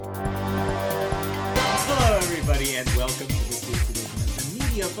and welcome to this week's edition of the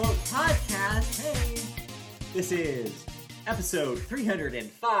Media Boat Podcast. Hey, this is episode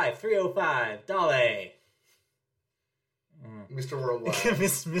 305, Dolly. Mr. Worldwide.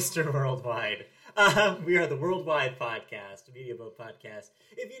 Mr. Worldwide. We are the Worldwide Podcast, Media Boat Podcast.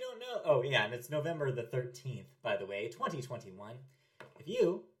 If you don't know, and it's November the 13th, by the way, 2021. If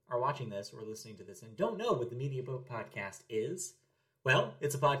you are watching this or listening to this and don't know what the Media Boat Podcast is, well,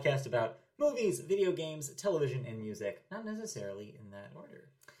 it's a podcast about movies, video games, television, and music, not necessarily in that order.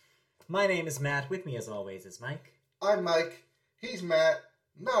 My name is Matt. With me, as always, is Mike. I'm Mike. He's Matt.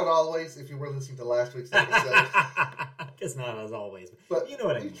 Not always, if you were listening to last week's episode. Guess not as always. But you know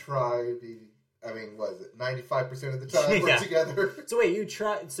what I mean. We try. What is it? 95% of the time we're together. So wait, you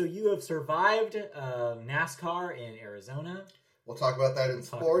have survived NASCAR in Arizona. We'll talk about that in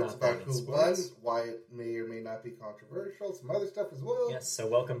sports, about who won, why it may or may not be controversial, some other stuff as well. Yes, so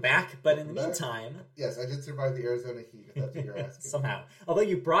welcome back. But in the meantime... Yes, I did survive the Arizona heat, if that's what you're asking. Somehow. Although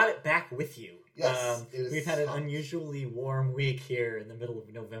you brought it back with you. Yes, we've had an unusually warm week here in the middle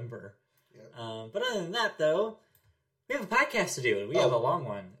of November. Yeah. But other than that, though, we have a podcast to do, and we have a long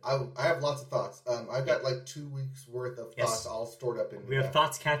one. I have lots of thoughts. I've got like 2 weeks worth of thoughts all stored up in me. We have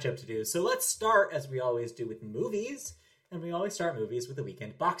thoughts catch-up to do. So let's start, as we always do, with movies. And we always start movies with the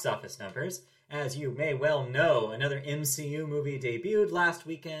weekend box office numbers. As you may well know, another MCU movie debuted last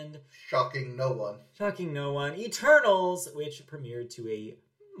weekend. Shocking no one. Eternals, which premiered to a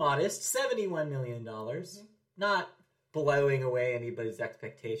modest $71 million. Mm-hmm. Not blowing away anybody's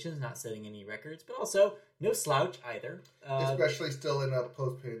expectations, not setting any records, but also no slouch either. Especially still in a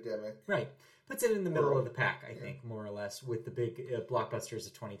post-pandemic. Right. Puts it in the middle of the pack, I think, more or less, with the big blockbusters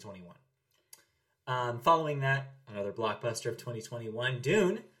of 2021. Following that, another blockbuster of 2021,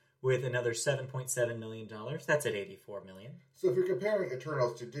 Dune, with another $7.7 million. That's at $84 million. So if you're comparing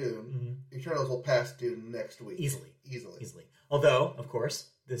Eternals to Dune, Eternals will pass Dune next week. Easily. Although, of course,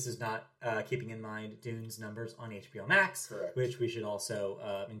 this is not keeping in mind Dune's numbers on HBO Max, correct, which we should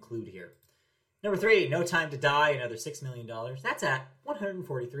also include here. Number 3, No Time to Die, another $6 million. That's at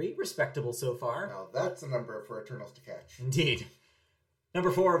 143, respectable so far. Now that's a number for Eternals to catch. Indeed. Number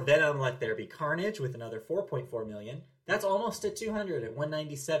 4, Venom: Let There Be Carnage, with another $4.4 million. That's almost at 200 at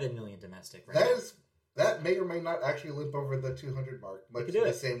 $197 million domestic. Right? That may or may not actually limp over the 200 mark, much in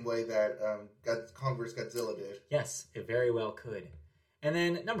the same way that Converse Godzilla did. Yes, it very well could. And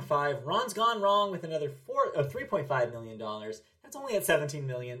then number 5, Ron's Gone Wrong, with another $3.5 million. That's only at $17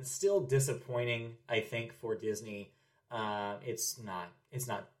 million. Still disappointing, I think, for Disney. It's not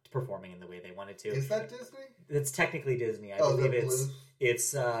performing in the way they wanted to. Is that Disney? It's technically Disney. I believe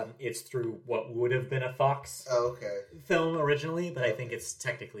it's through what would have been a Fox film originally, but I think it's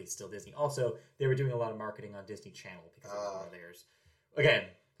technically still Disney. Also, they were doing a lot of marketing on Disney Channel because of one of theirs. Again,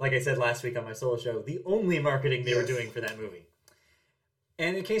 like I said last week on my solo show, the only marketing they were doing for that movie.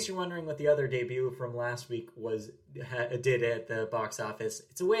 And in case you're wondering what the other debut from last week did at the box office,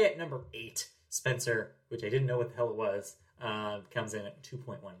 it's away at number 8. Spencer, which I didn't know what the hell it was, comes in at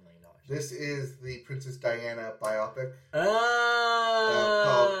 $2.1 million. This is the Princess Diana biopic. Called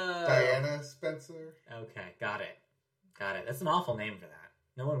Diana Spencer. Okay, got it. That's an awful name for that.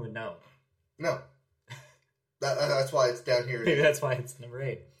 No one would know. No. That's why it's down here. Maybe that's why it's number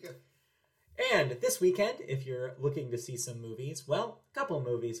 8. Yeah. And this weekend, if you're looking to see some movies, well, a couple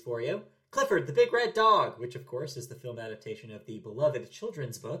movies for you. Clifford the Big Red Dog, which of course is the film adaptation of the beloved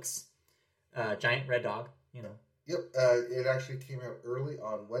children's books. Giant Red Dog, you know. Yep, it actually came out early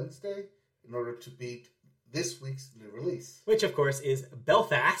on Wednesday in order to beat this week's new release. Which, of course, is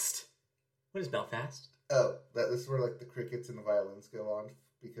Belfast. What is Belfast? Oh, this is where, like, the crickets and the violins go on,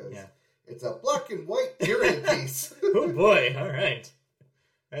 because it's a black and white period piece. Oh, boy, all right.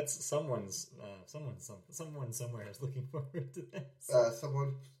 That's someone somewhere is looking forward to this.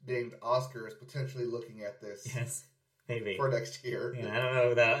 Someone named Oscar is potentially looking at this. Yes, maybe. For next year. Yeah, I don't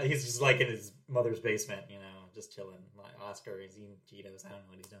know that. He's just like in his mother's basement, just chilling. Like Oscar is eating Cheetos. I don't know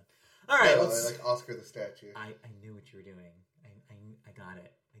what he's doing. All right, like Oscar the statue. I knew what you were doing. I got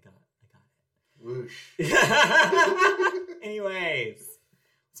it. Whoosh. Anyways,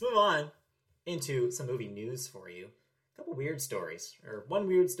 let's move on into some movie news for you. A couple weird stories, or one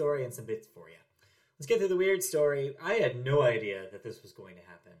weird story and some bits for you. Let's get to the weird story. I had no idea that this was going to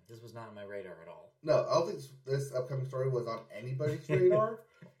happen. This was not on my radar at all. No, I don't think this upcoming story was on anybody's radar.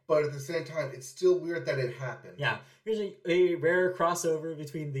 But at the same time, it's still weird that it happened. Yeah, here's a rare crossover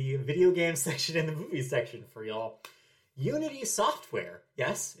between the video game section and the movie section for y'all. Unity Software.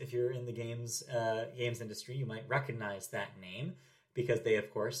 Yes, if you're in the games industry, you might recognize that name because they, of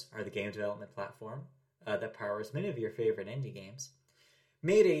course, are the game development platform that powers many of your favorite indie games.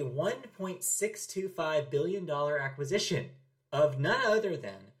 made a $1.625 billion acquisition of none other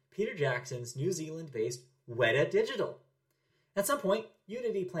than Peter Jackson's New Zealand-based Weta Digital. At some point,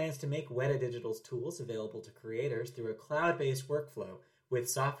 Unity plans to make Weta Digital's tools available to creators through a cloud-based workflow with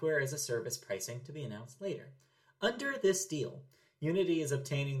software-as-a-service pricing to be announced later. Under this deal, Unity is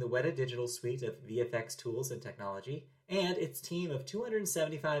obtaining the Weta Digital suite of VFX tools and technology and its team of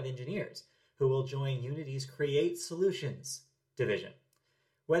 275 engineers who will join Unity's Create Solutions division.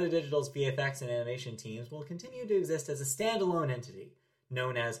 Weta Digital's VFX and animation teams will continue to exist as a standalone entity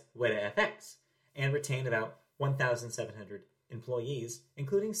known as WetaFX and retain about 1,700 employees,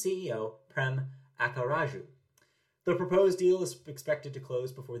 including CEO Prem Akkaraju. The proposed deal is expected to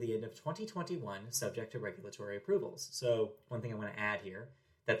close before the end of 2021, subject to regulatory approvals. So, one thing I want to add here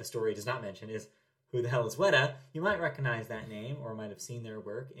that the story does not mention is who the hell is Weta? You might recognize that name or might have seen their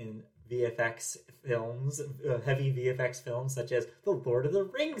work in VFX films, heavy VFX films such as the Lord of the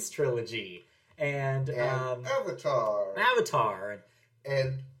Rings trilogy and Avatar.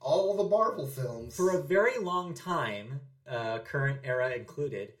 And all the Marvel films. For a very long time, current era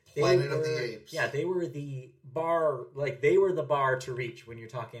included, Planet of the Apes. Yeah, they were the bar to reach when you're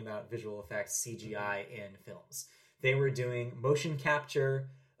talking about visual effects, CGI in films. They were doing motion capture,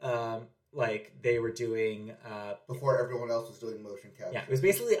 they were doing... before everyone else was doing motion capture. Yeah, it was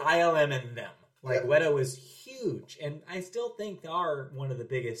basically ILM and them. Weta was huge, and I still think they are one of the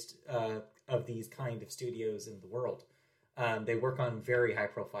biggest of these kind of studios in the world. They work on very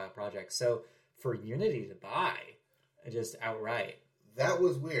high-profile projects. So for Unity to buy, just outright... That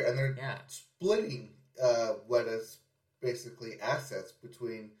was weird. And they're splitting Weta's basically assets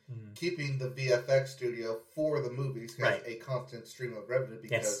between keeping the VFX studio for the movies as a constant stream of revenue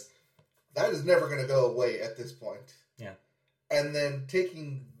because that is never going to go away at this point. Yeah. And then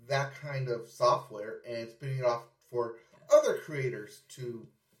taking that kind of software and spinning it off for other creators to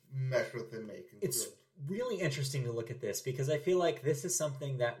mesh with and make. And it's really interesting to look at this because I feel like this is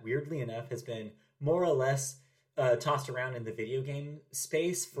something that, weirdly enough, has been more or less tossed around in the video game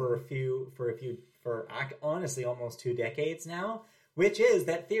space for honestly almost 2 decades now, which is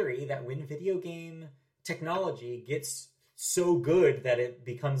that theory that when video game technology gets so good that it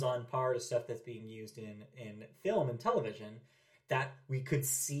becomes on par to stuff that's being used in film and television, that we could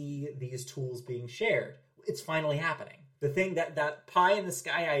see these tools being shared. It's finally happening. The thing that pie in the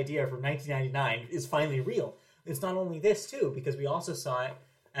sky idea from 1999 is finally real. It's not only this too, because we also saw it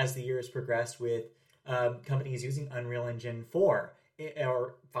as the years progressed with companies using Unreal Engine 4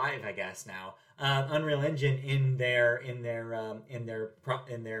 or 5, I guess now. Unreal Engine in their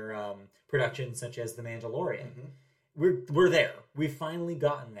productions, such as The Mandalorian. Mm-hmm. We're there. We've finally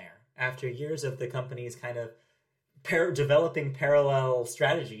gotten there after years of the companies kind of developing parallel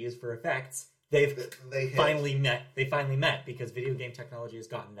strategies for effects. They finally met. They finally met because video game technology has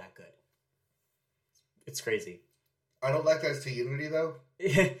gotten that good. It's crazy. I don't like that as to Unity though.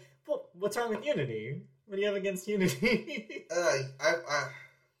 Well, what's wrong with Unity? What do you have against Unity?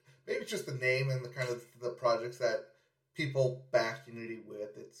 Maybe it's just the name and the kind of the projects that people bash Unity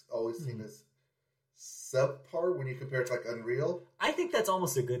with. It's always seen as subpar when you compare it to like Unreal. I think that's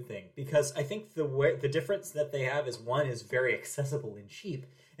almost a good thing because I think the difference that they have is one is very accessible and cheap,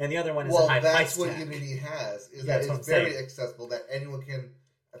 and the other one is a high price tag. That's what Unity has. It's very accessible that anyone can.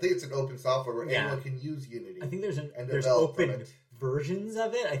 I think it's an open software where anyone can use Unity. I think there's open versions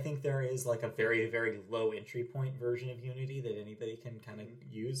of it. I think there is like a very, very low entry point version of Unity that anybody can kind of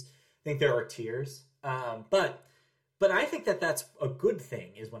use. I think there are tiers, but I think that that's a good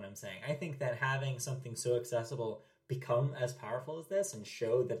thing, is what I'm saying. I think that having something so accessible become as powerful as this and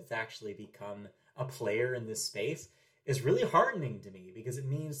show that it's actually become a player in this space is really heartening to me because it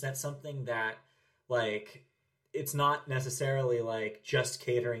means that something that like it's not necessarily like just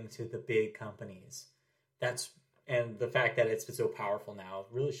catering to the big companies. And the fact that it's so powerful now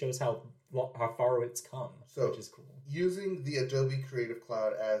really shows how far it's come, which is cool. Using the Adobe Creative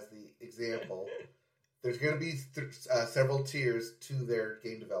Cloud as the example, there's going to be several tiers to their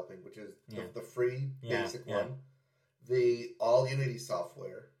game developing, which is the free basic one, the all Unity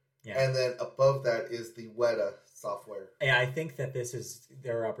software, and then above that is the Weta software. Yeah, I think that this is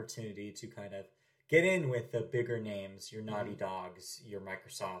their opportunity to kind of get in with the bigger names, your Naughty Dogs, your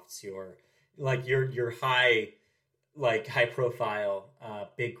Microsofts, your high profile,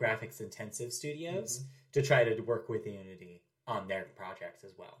 big graphics intensive studios to try to work with Unity on their projects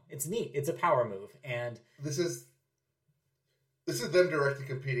as well. It's neat. It's a power move, and this is them directly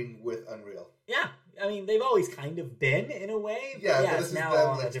competing with Unreal. Yeah, I mean they've always kind of been in a way. But but this is them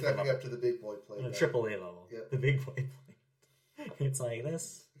like stepping up to the big boy play, AAA level. Yep. The big boy play. It's like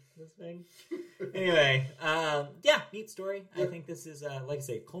this this thing. Anyway, neat story. I think this is, like I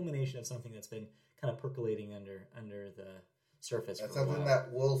say, culmination of something that's been kind of percolating under the surface. That's something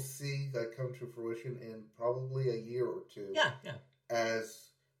that we'll see that come to fruition in probably a year or two. Yeah. As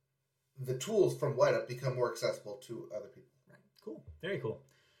the tools from WetUp become more accessible to other people. Right. Cool. Very cool.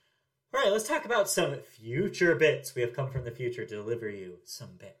 All right, let's talk about some future bits. We have come from the future to deliver you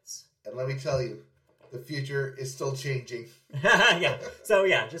some bits. And let me tell you, the future is still changing. Yeah. So,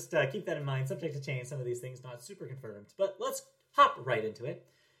 just keep that in mind. Subject to change. Some of these things not super confirmed. But let's hop right into it.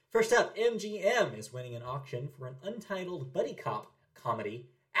 First up, MGM is winning an auction for an untitled buddy cop comedy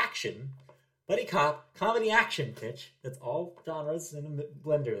action. Buddy cop comedy action pitch. That's all genres in a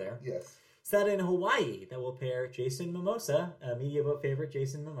blender there. Yes. Set in Hawaii that will pair Jason Momoa, Media Vote favorite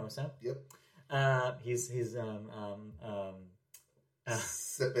Jason Momoa. Yep. He's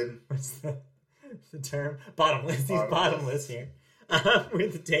sipping. What's the term? Bottomless. He's bottomless here.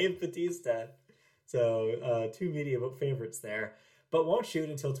 With Dave Bautista. So, 2 Media Vote favorites there. But won't shoot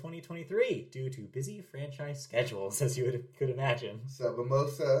until 2023 due to busy franchise schedules, as you could imagine. So,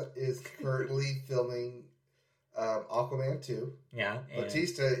 Momoa is currently filming Aquaman 2. Yeah.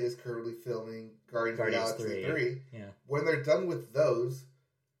 Bautista is currently filming Guardians of the Galaxy 3. Yeah. When they're done with those,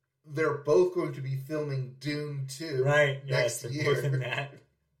 they're both going to be filming Dune 2 next year. Both in that.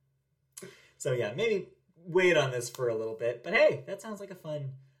 So maybe wait on this for a little bit. But hey, that sounds like a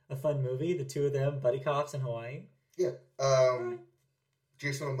fun movie. The two of them, buddy cops in Hawaii. Yeah.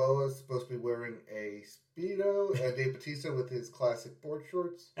 Jason Momoa is supposed to be wearing a Speedo, and Dave Bautista with his classic board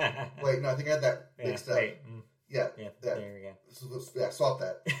shorts. Wait, no, I think I had that mixed up. Yeah, there we go. Yeah, swap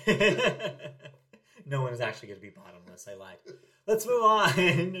that. No one is actually going to be bottomless. I lied. Let's move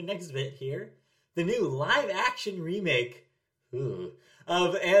on. Next bit here. The new live-action remake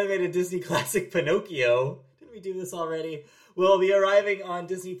of animated Disney classic Pinocchio. Didn't we do this already? Will be arriving on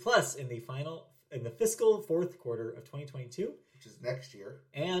Disney Plus in the fiscal fourth quarter of 2022. Which is next year.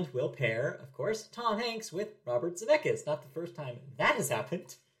 And will pair, of course, Tom Hanks with Robert Zemeckis. Not the first time that has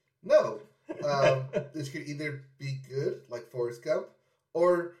happened. No. This could either be good, like Forrest Gump,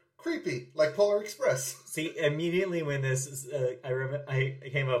 or creepy, like Polar Express. See, immediately when this, I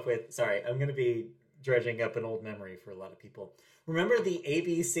came up with, sorry, I'm going to be dredging up an old memory for a lot of people. Remember the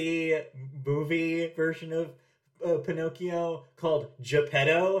ABC movie version of Pinocchio called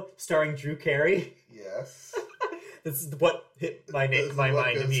Geppetto, starring Drew Carey? Yes. This is what hit my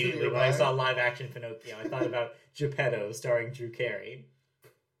mind immediately when I saw live action Pinocchio. I thought about Geppetto, starring Drew Carey.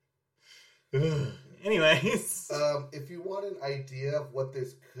 Anyways. If you want an idea of what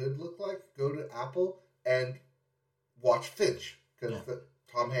this could look like, go to Apple and watch Finch. Because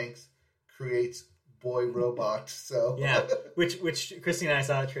Tom Hanks creates boy robot. So which Christy and I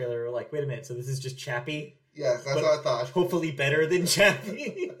saw a trailer. We're like, wait a minute, so this is just Chappie? Yes, that's what I thought. Hopefully better than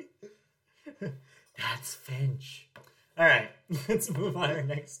Chappie. That's Finch. All right, let's move on to our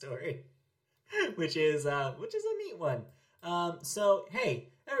next story, which is a neat one. So hey,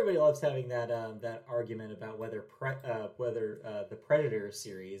 everybody loves having that argument about whether the Predator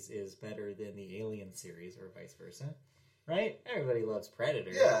series is better than the Alien series or vice versa, right? Everybody loves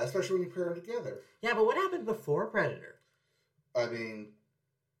Predator. Yeah, especially when you pair them together. Yeah, but what happened before Predator? I mean,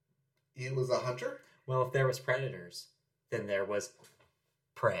 he was a hunter? Well, if there was Predators, then there was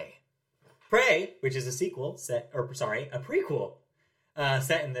Prey. Prey, which is a prequel set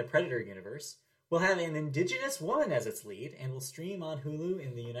in the Predator universe, will have an indigenous woman as its lead and will stream on Hulu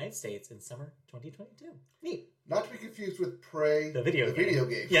in the United States in summer 2022. Neat. Not to be confused with Prey, the video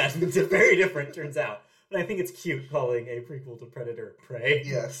game. Yes, it's very different, turns out. But I think it's cute calling a prequel to Predator Prey.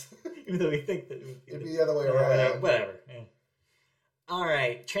 Yes. Even though we think that it'd be the other way around. Whatever. Yeah. All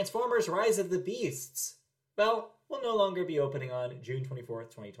right. Transformers Rise of the Beasts. Well, will no longer be opening on June 24th,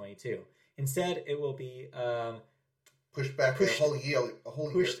 2022. Instead, it will be pushed back a whole year.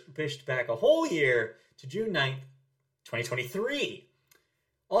 Pushed back a whole year to June 9th, 2023.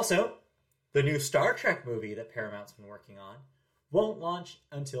 Also, the new Star Trek movie that Paramount's been working on won't launch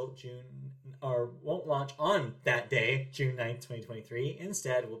on that day, June 9th, 2023.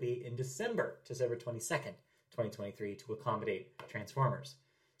 Instead, will be in December 22nd, 2023, to accommodate Transformers.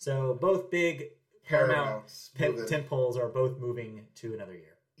 So both big Paramount tentpoles are both moving to another year.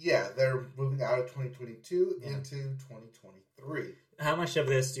 Yeah, they're moving out of 2022 into 2023. How much of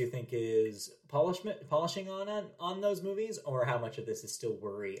this do you think is polishing on those movies, or how much of this is still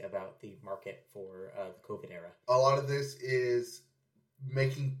worry about the market for the COVID era? A lot of this is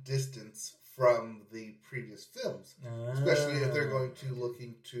making distance from the previous films, especially if they're going to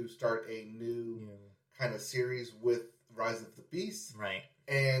looking to start a new kind of series with Rise of the Beasts, right?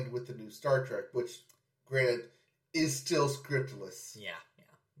 And with the new Star Trek, which, granted, is still scriptless. Yeah.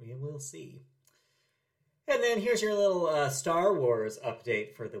 We will see. And then here's your little Star Wars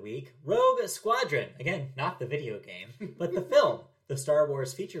update for the week. Rogue Squadron. Again, not the video game, but the film. The Star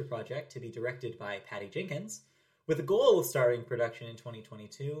Wars feature project, to be directed by Patty Jenkins, with a goal of starting production in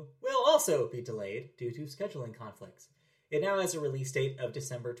 2022, will also be delayed due to scheduling conflicts. It now has a release date of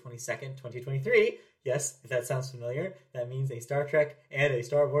December 22nd, 2023. Yes, if that sounds familiar, that means a Star Trek and a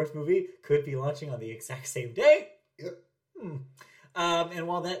Star Wars movie could be launching on the exact same day. Yep. And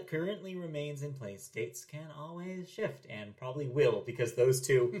while that currently remains in place, dates can always shift, and probably will, because those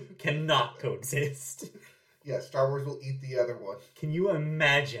two cannot coexist. Yeah, Star Wars will eat the other one. Can you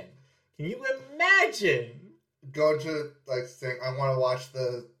imagine? Going to, like, saying, I want to watch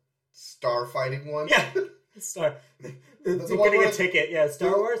the Star fighting one? Yeah. Star. Getting a ticket. Yeah,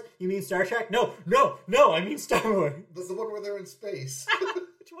 Star Wars? You mean Star Trek? No, I mean Star Wars. That's the one where they're in space.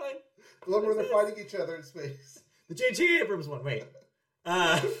 Which one? The one where they're fighting each other in space. The J.J. Abrams one. Wait.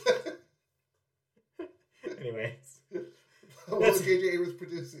 Anyways. What was J.J. Abrams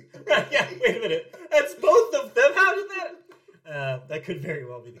producing? Yeah, wait a minute. That's both of them? How did that... that could very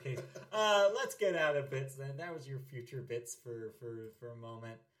well be the case. Let's get out of bits then. That was your future bits for a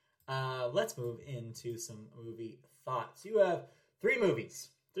moment. Let's move into some movie thoughts. You have 3 movies.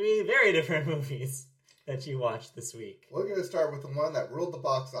 3 very different movies that you watched this week. We're going to start with the one that ruled the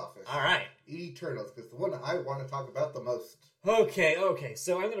box office. All right. Eternals, because the one I want to talk about the most. Okay.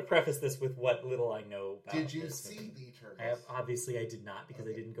 So I'm going to preface this with what little I know about Did you see movie. The Eternals? Obviously, I did not, because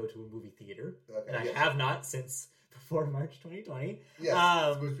I didn't go to a movie theater. Okay, and I have not since before March 2020.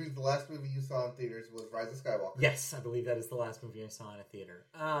 Yes, which means the last movie you saw in theaters was Rise of Skywalker. Yes, I believe that is the last movie I saw in a theater.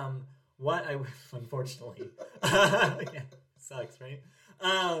 Unfortunately, yeah, sucks, right?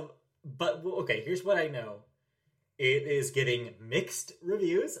 But okay, here's what I know. It is getting mixed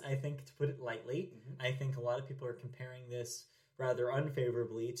reviews, I think, to put it lightly. Mm-hmm. I think a lot of people are comparing this rather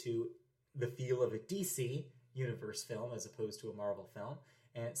unfavorably to the feel of a DC Universe film as opposed to a Marvel film.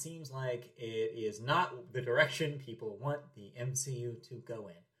 And it seems like it is not the direction people want the MCU to go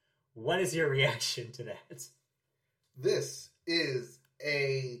in. What is your reaction to that? This is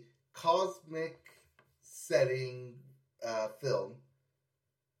a cosmic setting film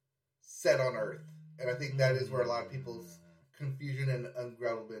set on Earth. And I think that is where a lot of people's confusion and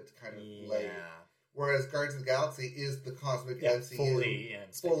unravelment kind of lay. Whereas Guardians of the Galaxy is the cosmic MCU. Fully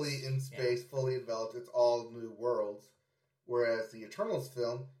in space, fully enveloped. It's all new worlds. Whereas the Eternals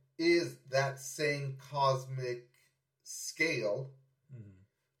film is that same cosmic scale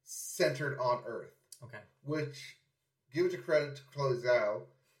centered on Earth. Okay. Which, give it to credit to Chloe Zhao,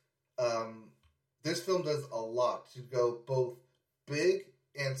 this film does a lot to go both big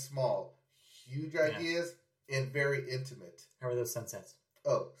and small. Huge ideas and very intimate. How are those sunsets?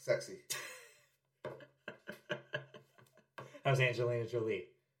 Oh, sexy. How's Angelina Jolie?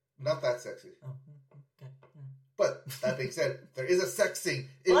 Not that sexy. Oh, okay. But that being said, there is a sex scene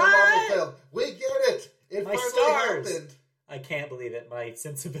in a Marvel film. We get it. It My finally happened. I can't believe it. My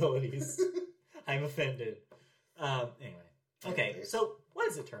sensibilities. I'm offended. Anyway. Okay, so what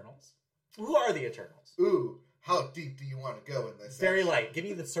is Eternals? Who are the Eternals? Ooh, how deep do you want to go in this? Very light. Give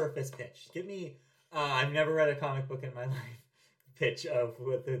me the surface pitch. Give me, I've never read a comic book in my life, pitch of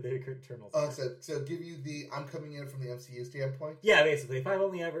what the Eternals are. So give you the, I'm coming in from the MCU standpoint? Yeah, basically. If I've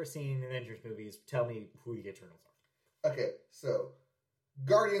only ever seen Avengers movies, tell me who the Eternals are. Okay, so,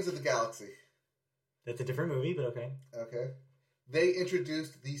 Guardians of the Galaxy. That's a different movie, but okay. Okay. They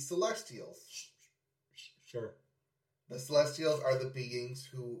introduced the Celestials. Sure. The Celestials are the beings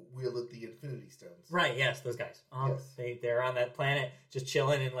who wielded the Infinity Stones. Right, yes, those guys. Yes. They're on that planet, just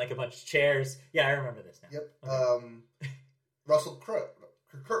chilling in like a bunch of chairs. Yeah, I remember this now. Yep. Okay.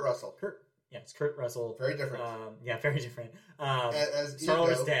 Kurt Russell. It's Kurt Russell. Very different. Very different. As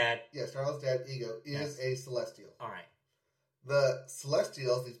Star-Lord's dad. Yeah, Star-Lord's dad, Ego, is a Celestial. All right. The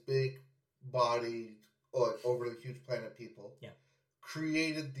Celestials, these big-bodied, overly huge planet people,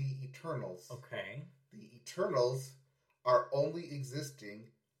 created the Eternals. Okay. The Eternals are only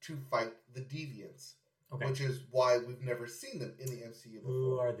existing to fight the Deviants. Okay. Which is why we've never seen them in the MCU before.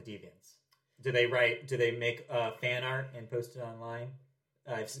 Who are the Deviants? Do they make fan art and post it online?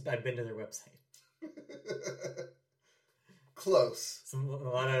 I've been to their website. Close. A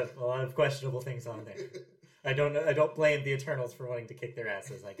lot of questionable things on there. I don't blame the Eternals for wanting to kick their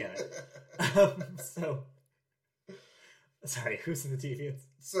asses. I get it. Sorry, who's in the Deviants?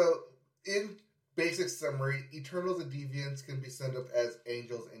 So, in basic summary, Eternals and Deviants can be summed up as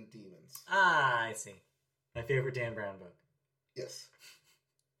angels and demons. Ah, I see. My favorite Dan Brown book. Yes.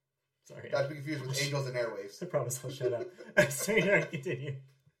 Sorry. Not to be confused with Angels and Airwaves. I promise I'll shut up. Sorry, continue.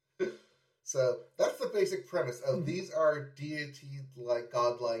 So that's the basic premise of these are deity-like,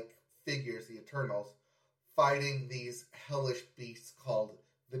 godlike figures, the Eternals, fighting these hellish beasts called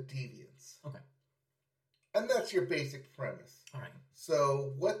the Deviants. Okay. And that's your basic premise. All right.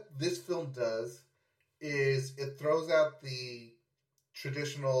 So what this film does is it throws out the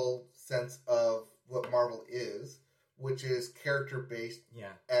traditional sense of what Marvel is, which is character-based,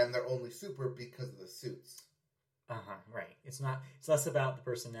 and they're only super because of the suits. Right. It's less about the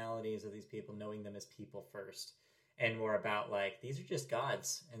personalities of these people, knowing them as people first, and more about, like, these are just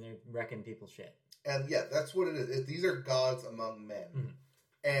gods, and they're wrecking people's shit. And yeah, that's what it is. These are gods among men. Mm-hmm.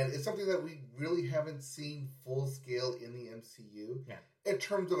 And it's something that we really haven't seen full scale in the MCU in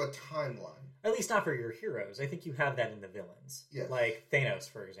terms of a timeline. At least not for your heroes. I think you have that in the villains. Yes. Like Thanos,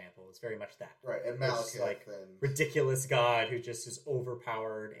 for example, is very much that. Right, and Malekith. Like, ridiculous god who just is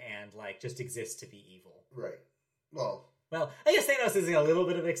overpowered and, like, just exists to be evil. Right. Well, I guess Thanos is a little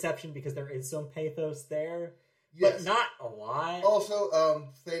bit of an exception because there is some pathos there, but not a lot. Also,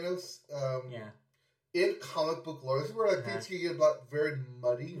 Thanos, in comic book lore, this is where things can get very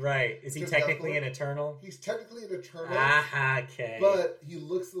muddy. Right. Is he technically an Eternal? He's technically an Eternal. Okay. But he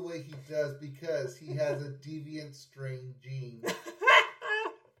looks the way he does because he has a deviant strain gene.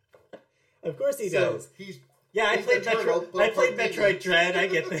 Of course he does. I played Metroid Dread. I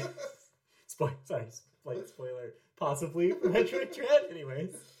get the slight spoiler, possibly for Metroid Dread.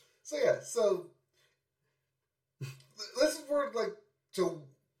 Anyways. So this is where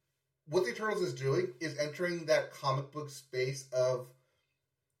what the Eternals is doing is entering that comic book space of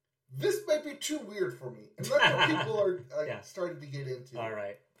this might be too weird for me, and that's what people are starting to get into. All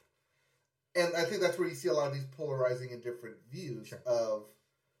right, and I think that's where you see a lot of these polarizing and different views of,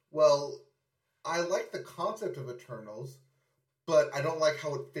 well, I like the concept of Eternals, but I don't like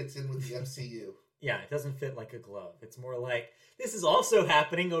how it fits in with the MCU. Yeah, it doesn't fit like a glove. It's more like, this is also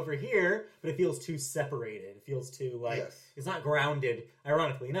happening over here, but it feels too separated. It feels too, it's not grounded,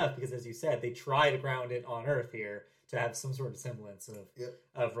 ironically enough, because as you said, they try to ground it on Earth here to have some sort of semblance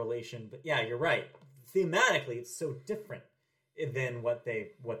of relation. But yeah, you're right. Thematically, it's so different than what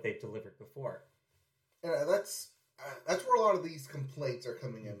they've delivered before. And that's where a lot of these complaints are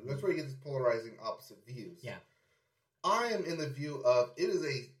coming in. That's where you get these polarizing opposite views. Yeah. I am in the view of, it is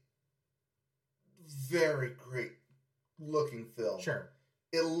a very great looking film. Sure.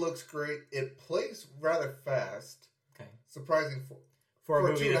 It looks great. It plays rather fast. Okay. Surprising for a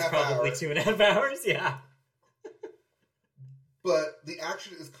movie that's probably 2.5 hours. Yeah. But the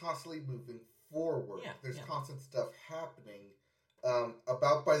action is constantly moving forward. Yeah, There's constant stuff happening.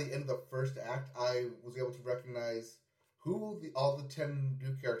 About by the end of the first act, I was able to recognize who all the 10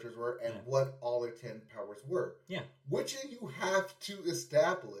 new characters were and what all their 10 powers were. Yeah. Which you have to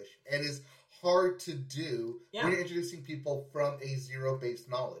establish and is hard to do when you're introducing people from a zero-based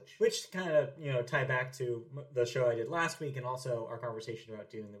knowledge. Which kind of, tie back to the show I did last week and also our conversation about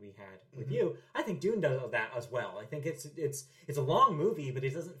Dune that we had with you. I think Dune does that as well. I think it's a long movie, but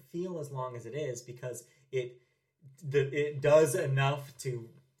it doesn't feel as long as it is because it does enough to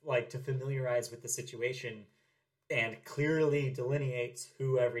familiarize with the situation and clearly delineates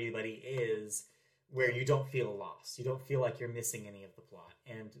who everybody is, where you don't feel lost. You don't feel like you're missing any of the plot.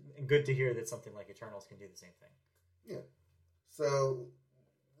 And good to hear that something like Eternals can do the same thing. Yeah. So,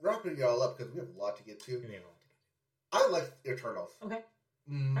 wrapping it all up, because we have a lot to get to. I like Eternals. Okay.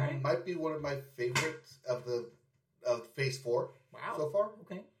 Right. Might be one of my favorites of Phase 4 so far.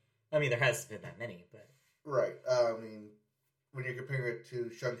 Okay. I mean, there hasn't been that many, but... Right. I mean, when you're comparing it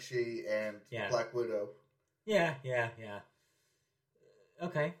to Shang-Chi and Black Widow. Yeah.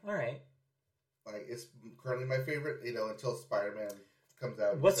 Okay, all right. It's currently my favorite, until Spider-Man comes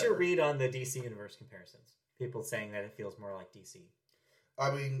out. What's your read on the DC Universe comparisons? People saying that it feels more like DC. I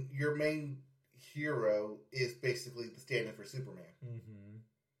mean, your main hero is basically the stand-in for Superman. Mm-hmm.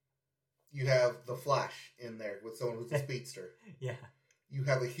 You have the Flash in there with someone who's a speedster. Yeah. You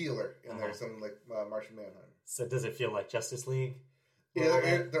have a healer in there, someone like Martian Manhunter. So does it feel like Justice League?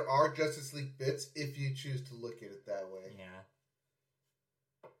 Yeah, there are Justice League bits if you choose to look at it that way. Yeah.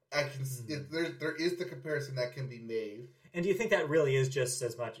 I can. There is the comparison that can be made. And do you think that really is just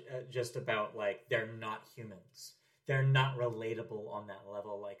as much just about they're not humans? They're not relatable on that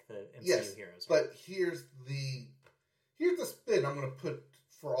level like the MCU heroes. But here's the spin I'm going to put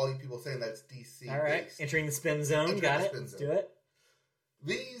for all you people saying that's DC. All right, entering the spin zone. Got it. Let's do it.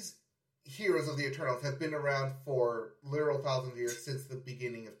 These heroes of the Eternals have been around for literal thousands of years since the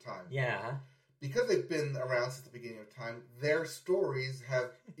beginning of time. Yeah. Because they've been around since the beginning of time, their stories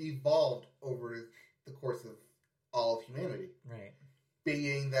have evolved over the course of all of humanity. Right.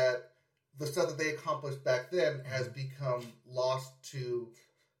 Being that the stuff that they accomplished back then has become lost to...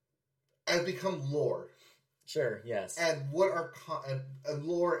 has become lore. Sure, yes. And what are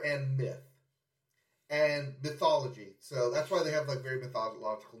lore and myth and mythology. So that's why they have like very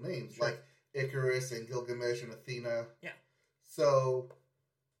mythological names, sure. Like Icarus and Gilgamesh and Athena. Yeah. So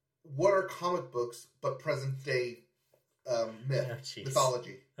what are comic books but present day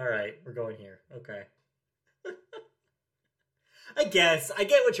mythology? All right, we're going here. Okay. I guess I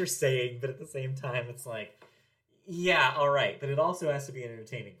get what you're saying, but at the same time, it's like, yeah, all right, but it also has to be an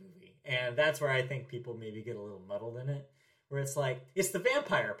entertaining movie, and that's where I think people maybe get a little muddled in it. Where it's like, it's the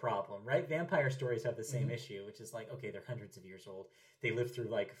vampire problem, right? Vampire stories have the same issue, which is like, okay, they're hundreds of years old. They lived through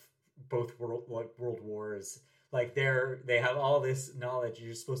like both world wars. Like they have all this knowledge.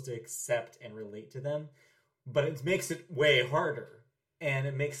 You're supposed to accept and relate to them, but it makes it way harder, and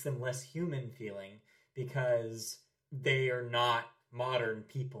it makes them less human feeling because they are not modern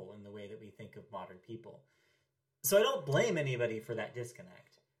people in the way that we think of modern people. So I don't blame anybody for that disconnect.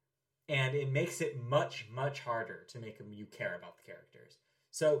 And it makes it much, much harder to make you care about the characters.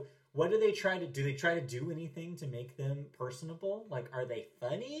 So what do they try to do? They try to do anything to make them personable? Like, are they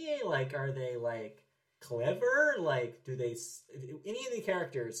funny? Like, are they, like, clever? Like, do they... Any of the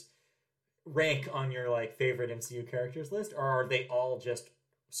characters rank on your, like, favorite MCU characters list? Or are they all just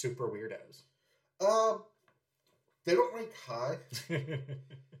super weirdos? They don't rank high.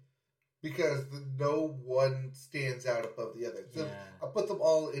 Because no one stands out above the other. So I put them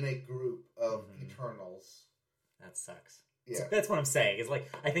all in a group of Eternals. That sucks. Yeah. That's what I'm saying. Is like,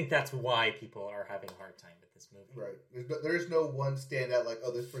 I think that's why people are having a hard time with this movie. Right. There's no one standout like,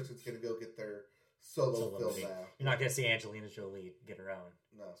 oh, this person's going to go get their solo film movie. now. You're not going to see Angelina Jolie get her own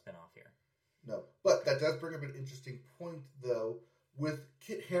spinoff here. No. But that does bring up an interesting point, though, with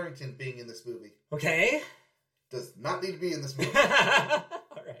Kit Harington being in this movie. Okay. Does not need to be in this movie. All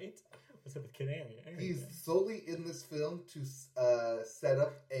right. What's up with Kit Harington? He's solely in this film to set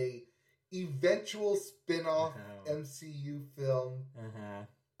up a eventual spin-off MCU film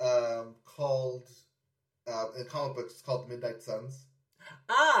called in comic books it's called Midnight Suns.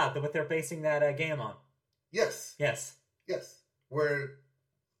 What they're basing that game on. Yes. Where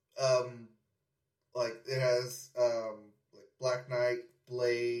like it has like Black Knight,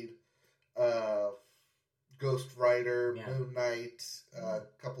 Blade, Ghost Rider, Moon Knight, a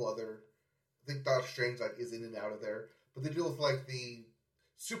couple other. I think Doctor Strange like is in and out of there, but they deal with like the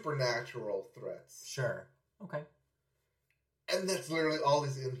supernatural threats. Sure. Okay. And that's literally all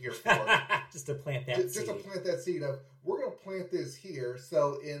he's in here for. Just to plant that seed. Just to plant that seed of, we're going to plant this here,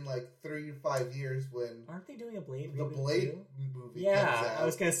 so in like 3 to 5 years when... Aren't they doing a Blade the Blade movie comes out? I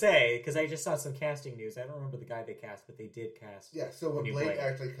was going to say, because I just saw some casting news. I don't remember the guy they cast, but they did cast. Yeah, so when Blade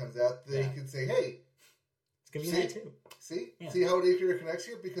actually comes out, they can say, hey... It's going to be that too. See how it interconnects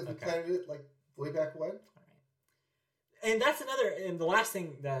here? Because we planted it like way back when? And that's another, and the last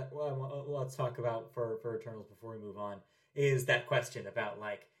thing that let's talk about for Eternals before we move on is that question about,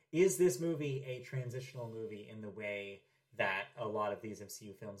 like, is this movie a transitional movie in the way that a lot of these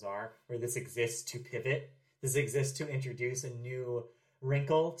MCU films are, where this exists to pivot, this exists to introduce a new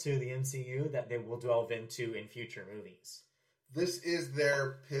wrinkle to the MCU that they will delve into in future movies? This is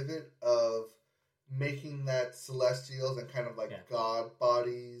their pivot of making that Celestials and kind of like God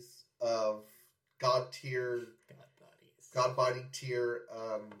bodies of God body tier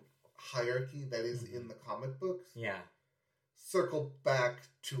hierarchy that is in the comic books. Yeah. Circle back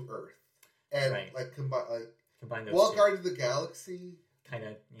to Earth. And like combine those two. Guardians of the Galaxy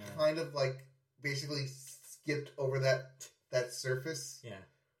kind of like basically skipped over that surface. Yeah.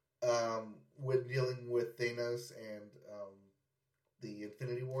 When dealing with Thanos and the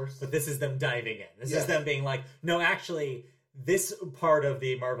Infinity Wars. But this is them diving in. This is them being like, no, actually, this part of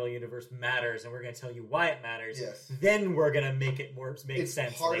the Marvel Universe matters, and we're going to tell you why it matters. Yes. Then we're going to make it make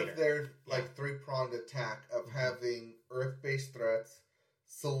sense. It's part of their three-pronged attack of having Earth-based threats,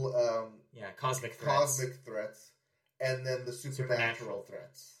 cosmic threats, and then the supernatural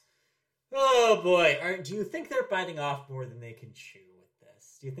threats. Oh boy! Do you think they're biting off more than they can chew with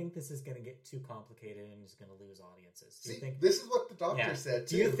this? Do you think this is going to get too complicated and is going to lose audiences? Do you think this is what the doctor said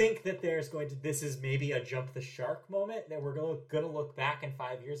too? Do you think that this is maybe a jump the shark moment that we're going to look back in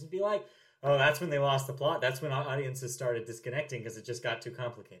 5 years and be like, oh, that's when they lost the plot. That's when audiences started disconnecting because it just got too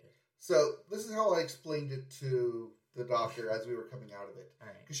complicated. So this is how I explained it to the doctor as we were coming out of it.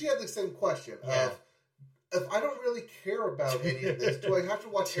 Because she had the same question of, if I don't really care about any of this, do I have to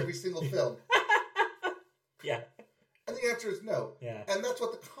watch every single film? Yeah. And the answer is no. Yeah. And that's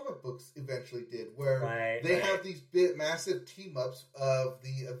what the comic books eventually did, where they have these massive team-ups of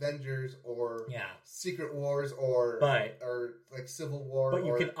the Avengers or Secret Wars or like Civil War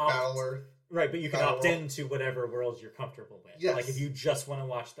or Battle Earth. Right, but you can opt into whatever worlds you're comfortable with. Yes. Like if you just want to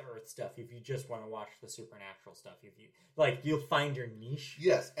watch the Earth stuff, if you just want to watch the supernatural stuff, you'll find your niche.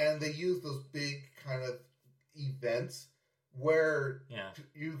 Yes, and they use those big kind of events where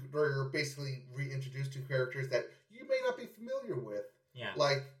you're basically reintroduced to characters that you may not be familiar with. Yeah.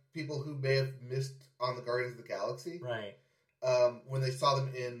 Like people who may have missed on the Guardians of the Galaxy. Right. When they saw them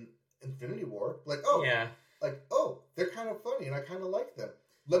in Infinity War. They're kind of funny and I kind of like them.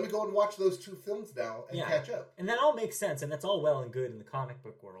 Let me go and watch those 2 films now and catch up. And that all makes sense, and that's all well and good in the comic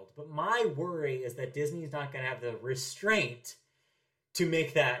book world. But my worry is that Disney's not going to have the restraint to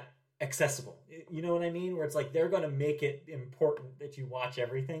make that accessible. You know what I mean? Where it's like they're going to make it important that you watch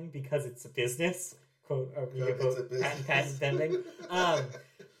everything because it's a business. Quote, patent pending.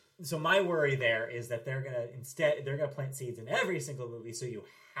 So my worry there is that they're going to plant seeds in every single movie, so you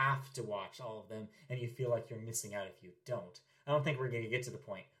have to watch all of them, and you feel like you're missing out if you don't. I don't think we're going to get to the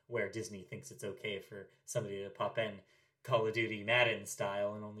point where Disney thinks it's okay for somebody to pop in Call of Duty Madden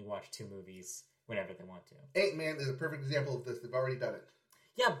style and only watch 2 movies whenever they want to. Ant-Man is a perfect example of this. They've already done it.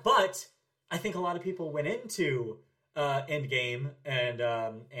 Yeah, but I think a lot of people went into Endgame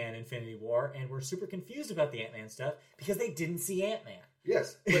and Infinity War and were super confused about the Ant-Man stuff because they didn't see Ant-Man.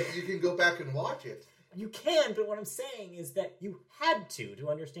 Yes, but you can go back and watch it. You can, but what I'm saying is that you had to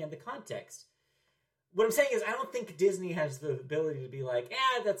understand the context. What I'm saying is I don't think Disney has the ability to be like,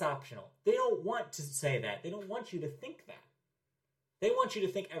 that's optional. They don't want to say that. They don't want you to think that. They want you to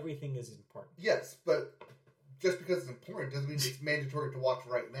think everything is important. Yes, but just because it's important doesn't mean it's mandatory to watch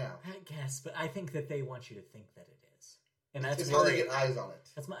right now. I guess, but I think that they want you to think that it is. And that's how they get eyes on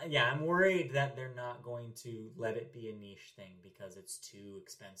it. I'm worried that they're not going to let it be a niche thing because it's too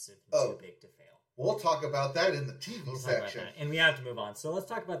expensive and too big to fail. We'll talk about that in the TV section. And we have to move on. So let's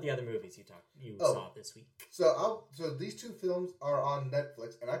talk about the other movies you saw this week. So these 2 films are on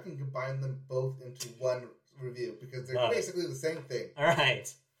Netflix, and I can combine them both into one review because they're basically the same thing. All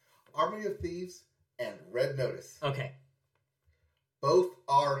right. Army of Thieves and Red Notice. Okay. Both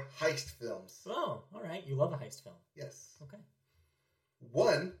are heist films. Oh, all right. You love a heist film. Yes. Okay.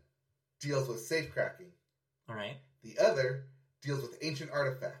 One deals with safecracking. All right. The other deals with ancient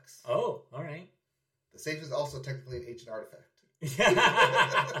artifacts. Oh, all right. The safe is also technically an ancient artifact.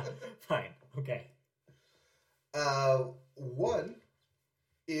 Fine. Okay. One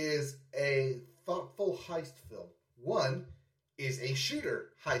is a thoughtful heist film. One is a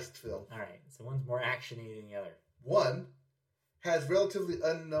shooter heist film. All right. So one's more action-y than the other. One has relatively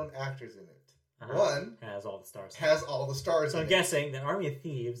unknown actors in it. Uh-huh. One has all the stars. So I'm guessing that Army of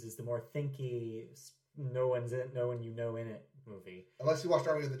Thieves is the more thinky, no one you know in it movie. Unless you watched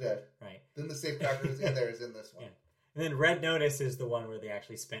Army of the Dead. Right. Then the safecracker is in there is in this one. Yeah. And then Red Notice is the one where they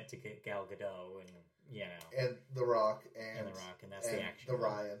actually spent to get Gal Gadot and, And The Rock. And The Rock, and that's the action. The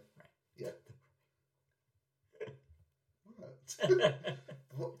Ryan. Right. Yeah.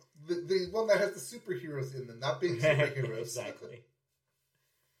 What? the one that has the superheroes in them, not being superheroes. Exactly.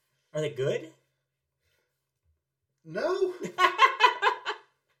 Are they good? No.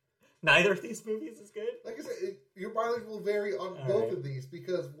 Neither of these movies is good? Like I said, your mileage will vary on both of these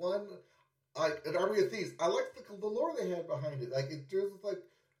because one, an Army of Thieves, I like the lore they had behind it. Like it deals with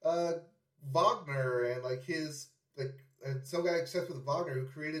Wagner and like his and some guy obsessed with Wagner who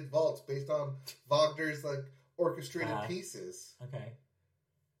created vaults based on Wagner's orchestrated pieces. Okay.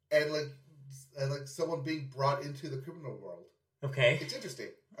 And someone being brought into the criminal world. Okay. It's interesting.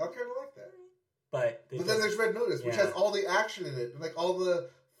 I kind of like that. But then there's Red Notice, which has all the action in it, and all the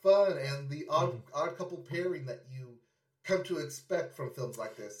fun and the odd couple pairing that you come to expect from films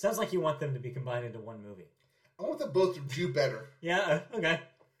like this. Sounds like you want them to be combined into one movie. I want them both to do better. Yeah, okay.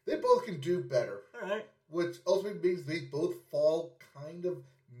 They both can do better. All right. Which ultimately means they both fall kind of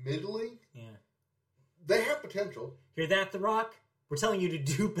middling. Yeah. They have potential. Hear that, The Rock? We're telling you to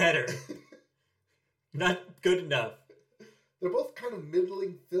do better. You're not good enough. They're both kind of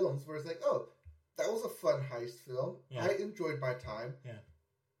middling films where it's like, oh, that was a fun heist film. Yeah. I enjoyed my time. Yeah.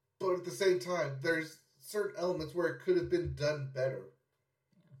 But at the same time, there's certain elements where it could have been done better.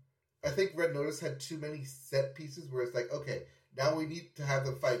 Yeah. I think Red Notice had too many set pieces where it's like, okay, now we need to have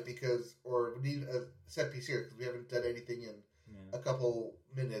them fight or we need a set piece here because we haven't done anything in a couple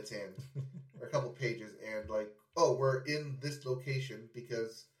minutes or a couple pages. And we're in this location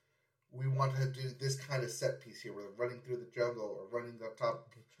because we want to do this kind of set piece here. We're running through the jungle or running on top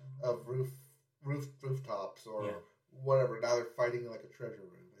of rooftops or whatever. Now they're fighting in a treasure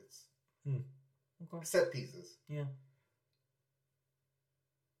room. It's set pieces. Yeah.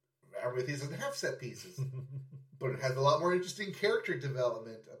 Army of Thieves doesn't have set pieces, but it has a lot more interesting character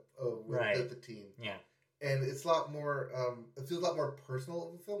development with the team. Yeah. and it's a lot more. It feels a lot more personal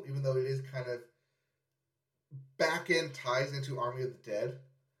of a film, even though it is kind of back end ties into Army of the Dead.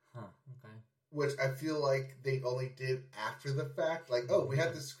 Huh. Okay. Which I feel like they only did after the fact. Like, oh, we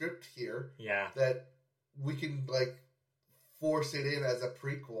have the script here. Yeah. That we can like force it in as a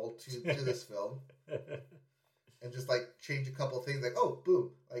prequel to this film, and just like change a couple of things. Like, oh,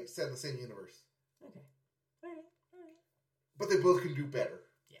 boom, like set in the same universe. Okay. All right. But they both can do better.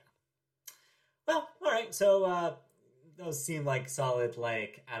 Yeah. Well, all right. So those seem like solid.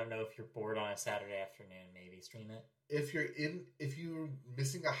 Like, I don't know if you're bored on a Saturday afternoon, maybe stream it. If you're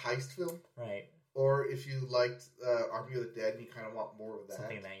missing a heist film, right, or if you liked Army of the Dead and you kind of want more of that,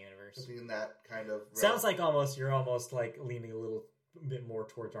 something in that universe, something in that kind of sounds like you're almost like leaning a little bit more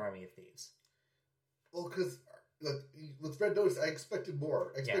towards Army of Thieves. Well, because with Red Notice, I expected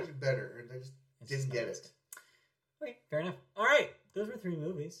more, I expected better, and I just didn't get it. Okay, fair enough. All right, those were 3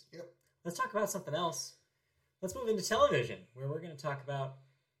 movies. Yep. Let's talk about something else. Let's move into television, where we're going to talk about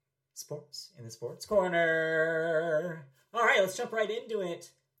sports in the Sports Corner. All right, let's jump right into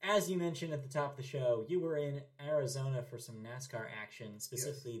it. As you mentioned at the top of the show, you were in Arizona for some NASCAR action,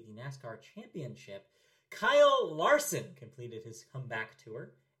 specifically the NASCAR Championship. Kyle Larson completed his comeback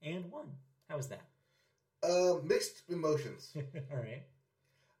tour and won. How was that? Mixed emotions. All right.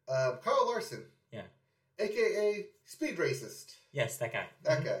 Kyle Larson. Yeah. AKA Speed Racist. Yes, that guy.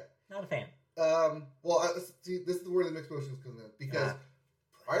 That guy. Not a fan. Well, see, this is where the mixed emotions come in. Because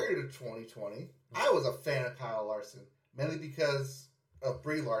prior to 2020, I was a fan of Kyle Larson. Mainly because of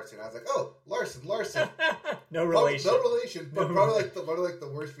Brie Larson. I was like, oh, Larson. No relation. No relation, but probably like one of the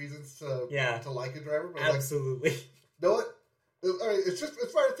worst reasons to like a driver. But absolutely. You know what? All right, it's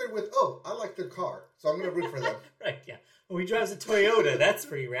right there with, oh, I like their car, so I'm going to root for them. Right, yeah. Well, he drives a Toyota. That's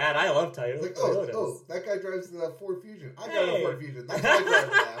pretty rad. I love Toyota. Like, oh, that guy drives the Ford Fusion. I got a Ford Fusion. That's my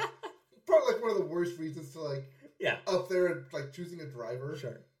driver now. Probably like one of the worst reasons to up there and like choosing a driver.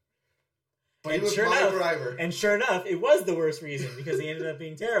 Sure. But he was my driver. And sure enough, it was the worst reason because he ended up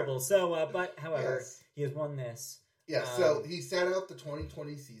being terrible. So, however, he has won this. Yeah, so he sat out the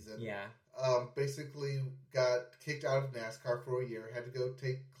 2020 season. Yeah. Basically got kicked out of NASCAR for a year, had to go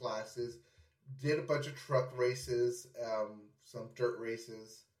take classes, did a bunch of truck races, some dirt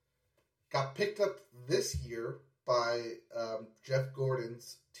races. Got picked up this year by Jeff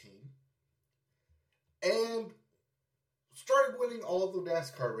Gordon's team. And started winning all of the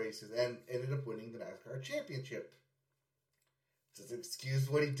NASCAR races and ended up winning the NASCAR championship. Does it excuse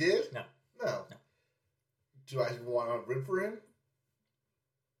what he did? No. Do I want to root for him?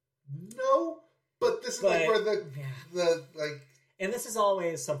 No. But this is where the and this is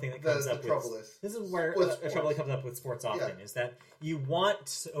always something that comes up. Trouble is. This is where trouble comes up with sports often is that you want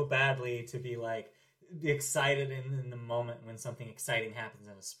so badly to be excited in the moment when something exciting happens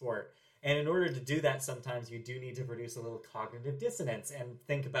in a sport. And in order to do that, sometimes you do need to produce a little cognitive dissonance and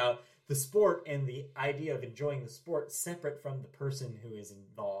think about the sport and the idea of enjoying the sport separate from the person who is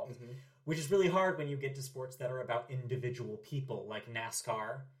involved, which is really hard when you get to sports that are about individual people, like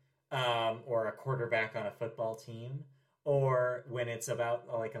NASCAR, or a quarterback on a football team, or when it's about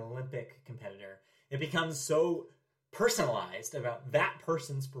like an Olympic competitor. It becomes so personalized about that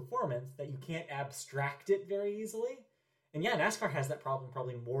person's performance that you can't abstract it very easily. And yeah, NASCAR has that problem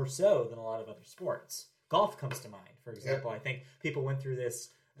probably more so than a lot of other sports. Golf comes to mind, for example. I think people went through this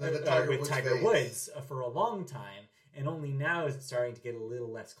with Tiger Woods for a long time, and only now is it starting to get a little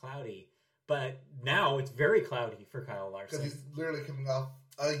less cloudy. But now it's very cloudy for Kyle Larson. Because he's literally coming off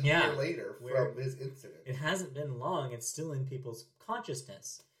a year later from his incident. It hasn't been long. It's still in people's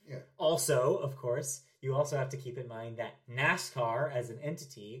consciousness. Yeah. Also, of course, you also have to keep in mind that NASCAR as an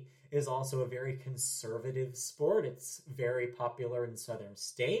entity is also a very conservative sport. It's very popular in southern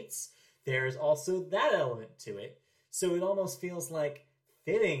states. There's also that element to it. So it almost feels like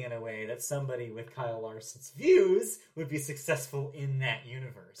fitting in a way that somebody with Kyle Larson's views would be successful in that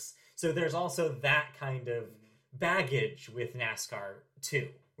universe. So there's also that kind of baggage with NASCAR too,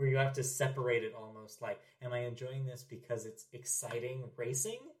 where you have to separate it almost like, am I enjoying this because it's exciting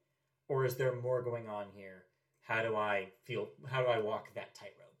racing? Or is there more going on here? How do I walk that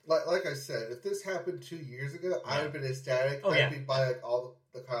tightrope? Like I said, if this happened 2 years ago, I would have been ecstatic. I'd be buying all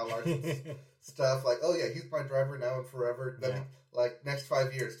the Kyle Larson stuff. Like, oh yeah, he's my driver now and forever. Next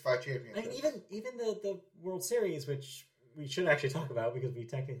 5 years, 5 championships. And even the World Series, which we should actually talk about because we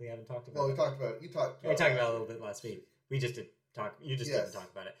technically haven't talked about. Well, we talked about it. We talked about it a little bit last week. We just didn't talk. You just didn't talk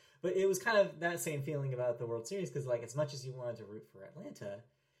about it. But it was kind of that same feeling about the World Series because, as much as you wanted to root for Atlanta,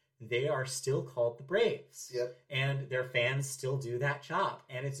 they are still called the Braves. Yep. And their fans still do that job.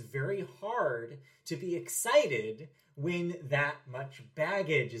 And it's very hard to be excited when that much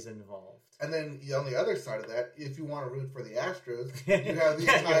baggage is involved. And then on the other side of that, if you want to root for the Astros, you have the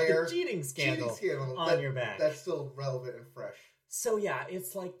entire cheating scandal on your back. That's still relevant and fresh. So yeah,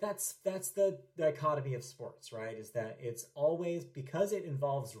 it's like that's the dichotomy of sports, right? Is that it's always, because it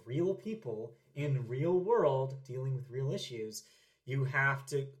involves real people in real world dealing with real issues, you have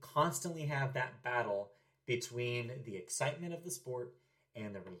to constantly have that battle between the excitement of the sport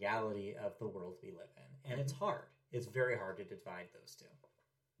and the reality of the world we live in. And it's hard. It's very hard to divide those two.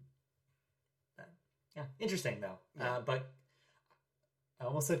 Yeah, interesting though. Yeah. But I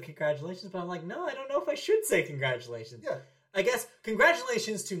almost said congratulations, but I'm like, no, I don't know if I should say congratulations. Yeah. I guess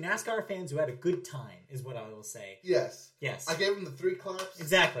congratulations to NASCAR fans who had a good time is what I will say. Yes. Yes. I gave them the 3 claps.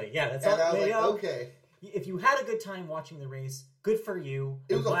 Exactly. Yeah, that's all. I was like, okay. If you had a good time watching the race, good for you.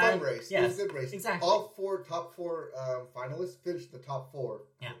 It was a fun race. Yes, it was a good race. Exactly. All top four finalists finished the top 4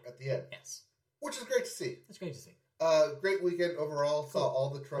 at the end. Yes. Which is great to see. It's great to see. Great weekend overall. Cool. Saw all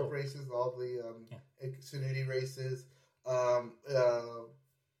the truck races, all the Xfinity races.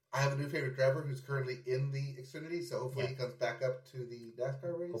 I have a new favorite driver who's currently in the Xfinity, so hopefully he comes back up to the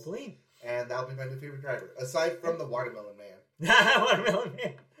NASCAR race. Hopefully. And that'll be my new favorite driver, aside from the Watermelon Man. Watermelon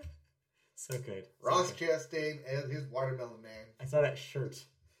Man. So good. Ross Chastain and his Watermelon Man. I saw that shirt.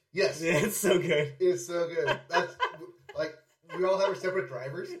 Yes. Yeah, it's so good. It's so good. That's like, we all have our separate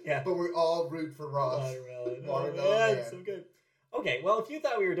drivers, but we all root for Ross. Watermelon Man. It's so good. Okay, well, if you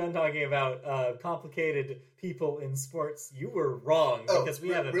thought we were done talking about complicated people in sports, you were wrong, because we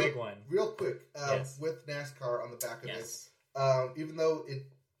have a big one. Real quick, with NASCAR on the back of this, even though it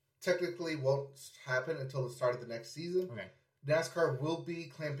technically won't happen until the start of the next season, NASCAR will be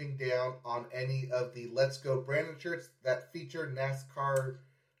clamping down on any of the Let's Go branded shirts that feature NASCAR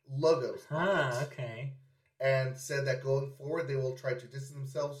logos on it. Okay. And said that going forward, they will try to distance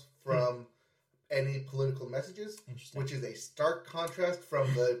themselves from any political messages, which is a stark contrast from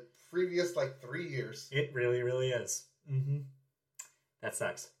the previous 3 years. It really, really is. Mm-hmm. That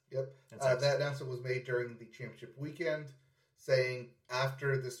sucks. Yep. That announcement was made during the championship weekend, saying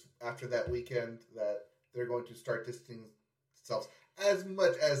after that weekend that they're going to start distancing themselves as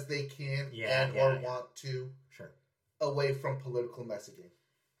much as they can want to away from political messaging.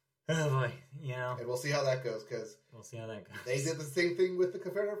 Oh boy, and we'll see how that goes, because we'll see how that goes. They did the same thing with the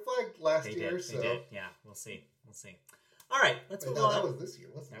Confederate flag last year. They did. Yeah, we'll see. All right, let's move on. That was this year,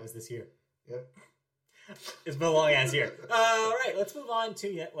 wasn't it? That was this year. Yep. It's been a long ass year. All right, let's move on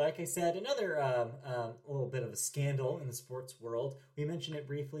to, like I said, another little bit of a scandal in the sports world. We mentioned it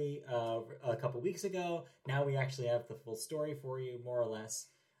briefly a couple weeks ago. Now we actually have the full story for you, more or less.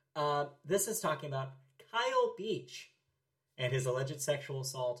 This is talking about Kyle Beach and his alleged sexual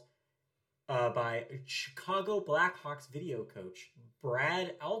assault by Chicago Blackhawks video coach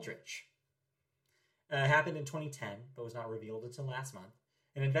Brad Aldrich. Happened in 2010, but was not revealed until last month.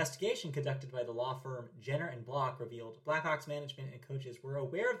 An investigation conducted by the law firm Jenner and Block revealed Blackhawks management and coaches were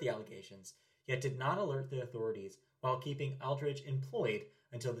aware of the allegations, yet did not alert the authorities while keeping Aldrich employed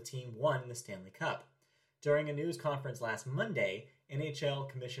until the team won the Stanley Cup. During a news conference last Monday, NHL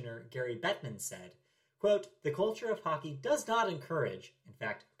Commissioner Gary Bettman said, quote, "The culture of hockey does not encourage, in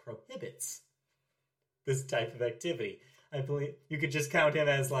fact, prohibits this type of activity." I believe you could just count him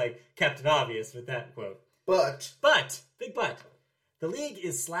as Captain Obvious with that quote. But, big but, the league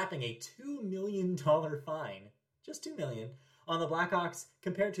is slapping a $2 million fine, just $2 million, on the Blackhawks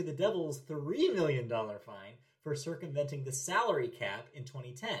compared to the Devils' $3 million fine for circumventing the salary cap in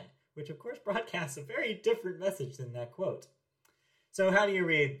 2010, which of course broadcasts a very different message than that quote. So how do you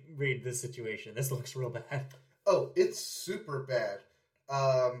read this situation? This looks real bad. Oh, it's super bad.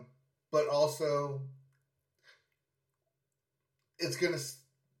 But also, this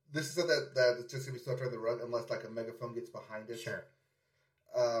is something that it's just going to be swept under the rug unless a megaphone gets behind it. Sure.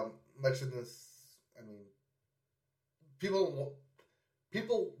 Much of this, I mean, people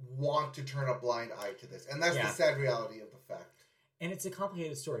want to turn a blind eye to this, and that's the sad reality of the fact. And it's a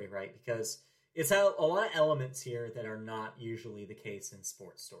complicated story, right? Because it's a lot of elements here that are not usually the case in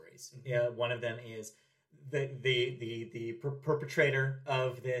sports stories. Mm-hmm. One of them is the perpetrator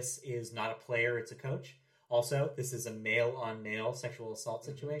of this is not a player; it's a coach. Also, this is a male-on-male sexual assault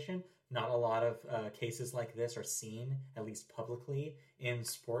situation. Mm-hmm. Not a lot of cases like this are seen, at least publicly, in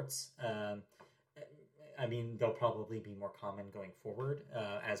sports. I mean, they'll probably be more common going forward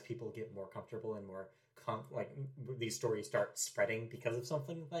as people get more comfortable and more these stories start spreading because of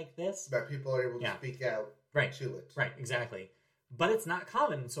something like this. That people are able to speak out to it. Right, exactly. But it's not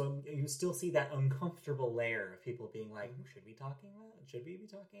common, so you still see that uncomfortable layer of people being like, should we be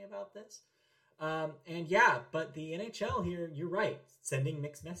talking about this? But the NHL here, you're right, sending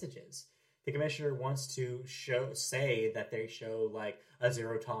mixed messages. The commissioner wants to say that they show like a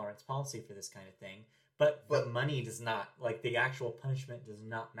zero tolerance policy for this kind of thing, but the money does not, like the actual punishment does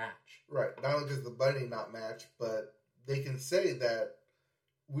not match. Right. Not only does the money not match, but they can say that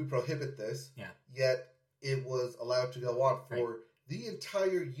we prohibit this. Yeah. Yet it was allowed to go on for the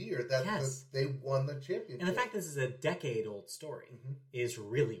entire year that they won the championship. And the fact this is a decade-old story is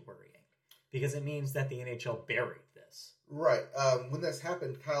really worrying because it means that the NHL buried this. Right. When this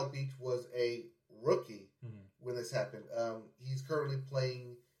happened, Kyle Beach was a rookie when this happened. He's currently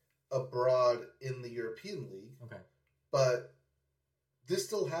playing abroad in the European League. Okay. But this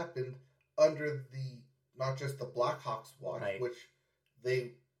still happened under the, not just the Blackhawks watch, which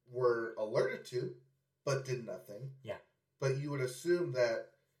they were alerted to, but did nothing. Yeah. But you would assume that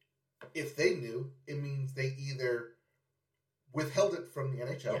if they knew, it means they either withheld it from the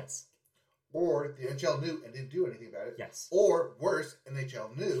NHL. Yes. Or the NHL knew and didn't do anything about it. Yes. Or worse,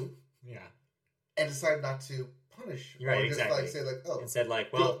 NHL knew. Yeah. And decided not to punish. You're right, or just exactly. say like, oh. And said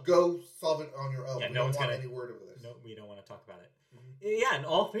like, well. Go solve it on your own. Yeah, we no one's don't want gonna, any word over this. No, we don't want to talk about it. Yeah, and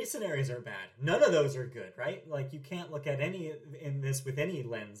all three scenarios are bad. None of those are good, right? Like, you can't look at any in this with any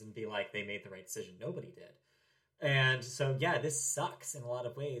lens and be like, they made the right decision. Nobody did. And so, yeah, this sucks in a lot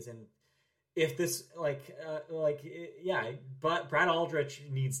of ways. And if this, but Brad Aldrich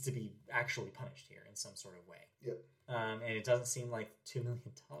needs to be actually punished here in some sort of way. Yep. And it doesn't seem like $2 million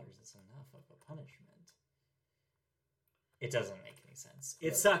is enough of a punishment. It doesn't make any sense.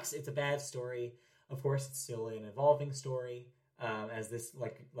 It sucks. It's a bad story. Of course, it's still an evolving story. As this,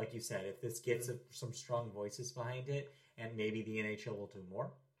 like you said, if this gets some strong voices behind it, and maybe the NHL will do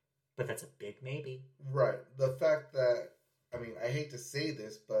more, but that's a big maybe. Right. The fact that, I mean, I hate to say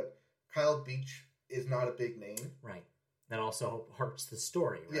this, but Kyle Beach is not a big name. Right. That also hurts the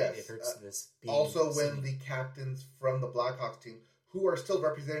story, right? Yes. It hurts this. Also, when the captains from the Blackhawks team, who are still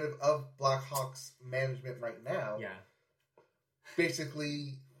representative of Blackhawks management right now,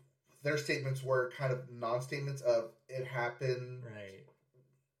 basically their statements were kind of non-statements of it happened. Right.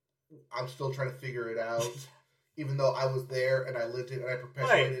 I'm still trying to figure it out. Even though I was there and I lived it and I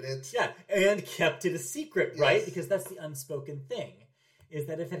perpetuated it. Yeah, and kept it a secret, right? Because that's the unspoken thing. Is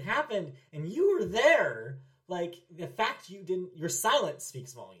that if it happened and you were there, like, the fact you didn't... Your silence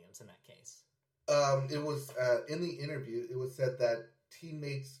speaks volumes in that case. It was, in the interview, it was said that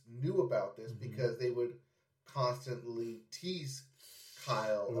teammates knew about this because they would constantly tease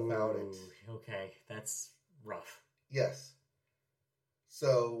Kyle about it. Okay, that's rough. Yes.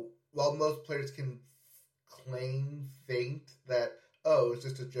 So, while most players can feint that, oh, it's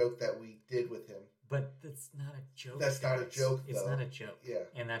just a joke that we did with him. But that's not a joke. That's not a joke, though. It's not a joke. Yeah.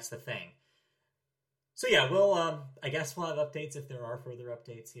 And that's the thing. So yeah, we'll, I guess we'll have updates if there are further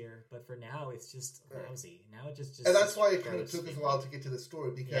updates here. But for now, it's just lousy. Now it just and that's why it kind of took us a while to get to the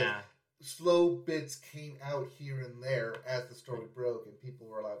story, because slow bits came out here and there as the story broke and people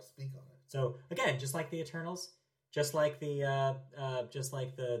were allowed to speak on it. So again, just like the Eternals, just like the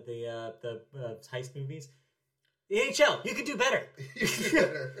heist movies, the NHL, you can do better. You can do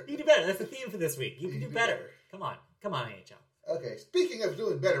better. You can do better. That's the theme for this week. You can do better. Come on, NHL. Okay, speaking of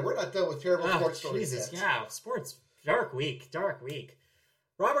doing better, we're not done with terrible sports stories yet. Yeah, sports. Dark week.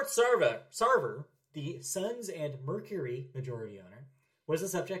 Robert Sarver, the Suns and Mercury majority owner, was the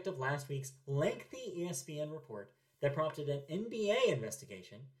subject of last week's lengthy ESPN report that prompted an NBA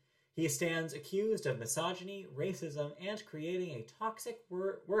investigation. He stands accused of misogyny, racism, and creating a toxic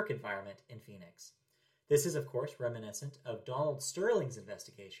work environment in Phoenix. This is, of course, reminiscent of Donald Sterling's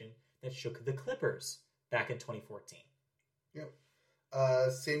investigation that shook the Clippers back in 2014. Yep.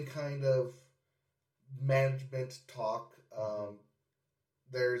 Same kind of management talk.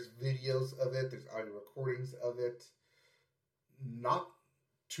 There's videos of it. There's audio recordings of it. Not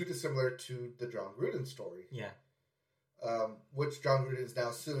too dissimilar to the John Gruden story. Yeah. Which John Gruden is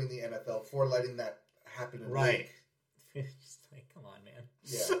now suing the NFL for letting that happen in the league. Just like, come on, man.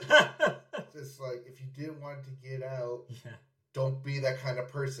 Yeah. Just like, if you didn't want to get out, don't be that kind of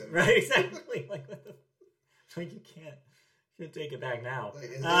person. Right, exactly. Like, you can't take it back now.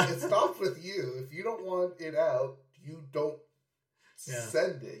 Like, it stops with you. If you don't want it out, you don't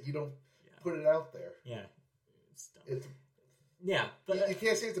send it. You don't put it out there. Yeah. But you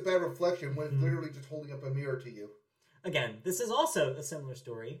can't say it's a bad reflection when it's literally just holding up a mirror to you. Again, this is also a similar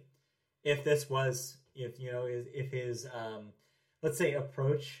story. If his let's say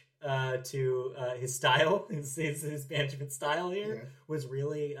approach to his style, his management style here was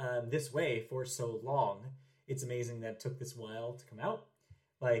really this way for so long. It's amazing that it took this while to come out.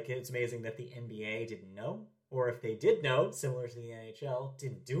 Like, it's amazing that the NBA didn't know, or if they did know, similar to the NHL,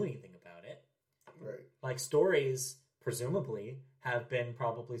 didn't do anything about it. Right. Like, stories, presumably, have been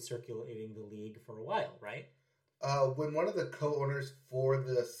probably circulating the league for a while, right? When one of the co-owners for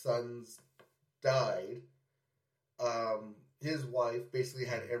the Suns died, his wife basically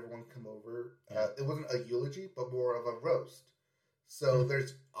had everyone come over. It wasn't a eulogy, but more of a roast. So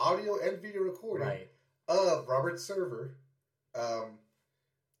there's audio and video recording of Robert Sarver,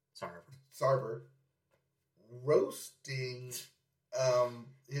 roasting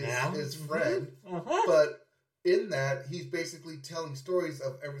his friend, but in that he's basically telling stories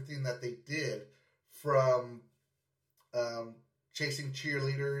of everything that they did, from chasing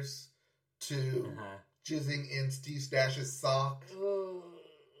cheerleaders to jizzing in Steve Nash's sock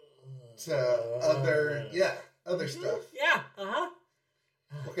to other stuff. Yeah.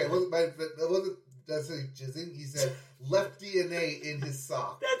 Okay, it wasn't necessarily jizzing. He said left DNA in his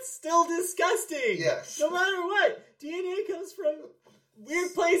sock. That's still disgusting. Yes. No matter what, DNA comes from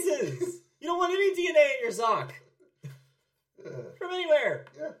weird places. You don't want any DNA in your sock. From anywhere.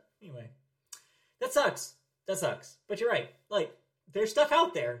 Yeah. Anyway, that sucks. But you're right. Like, there's stuff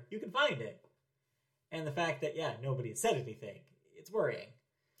out there. You can find it. And the fact that, nobody has said anything, it's worrying.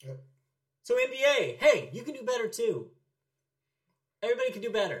 Yep. So NBA, hey, you can do better too. Everybody can do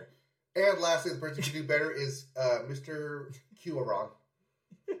better. And lastly, the person who can do better is Mr. QAnon.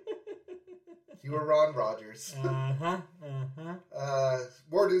 QAnon Rodgers.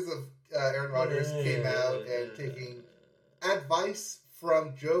 More news of Aaron Rodgers came out and taking advice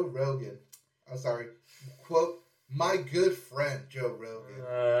from Joe Rogan. I'm sorry. Quote, my good friend, Joe Rogan.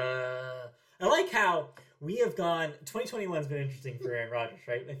 I like how we have gone... 2021's been interesting for Aaron Rodgers,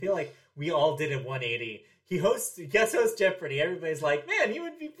 right? I feel like we all did a 180. He guest hosts Jeopardy. Everybody's like, man, he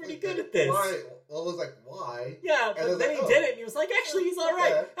would be pretty good at this. Why? Well, it was like, why? Yeah, but then he did it, and he was like, actually, he's all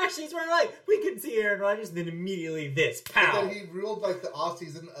right. Actually, he's all right. We can see Aaron Rodgers, and then immediately this. Pow! And then he ruled like the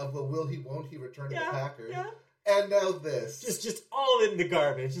offseason of a will he, won't he return to the Packers. Yeah. And now this. Just all of it in the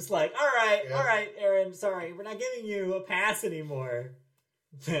garbage. Just like, all right, Aaron, sorry, we're not giving you a pass anymore.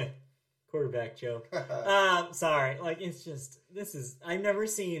 Quarterback joke. Sorry. Like, it's just, I've never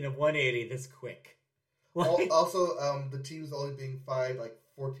seen a 180 this quick. Like, also, the team's only being fined like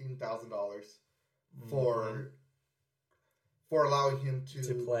 $14,000 for allowing him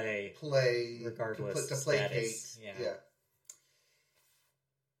to play regardless to play Kate. Yeah.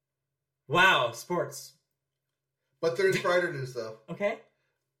 Wow, sports. But there's brighter news though. Okay.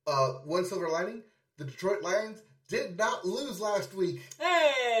 One silver lining: the Detroit Lions did not lose last week.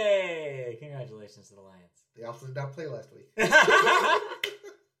 Hey! Congratulations to the Lions. They also did not play last week.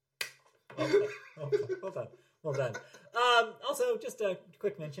 Well done. Also, just a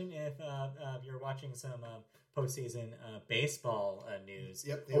quick mention, if you're watching some postseason baseball news,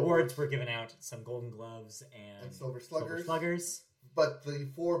 awards were given out, some Golden Gloves and Silver Sluggers. But the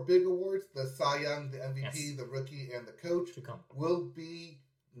 4 big awards, the Cy Young, the MVP, the Rookie, and the Coach, will be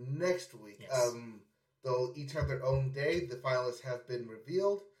next week. Yes. They'll each have their own day. The finalists have been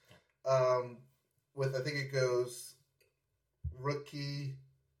revealed. With, I think it goes Rookie,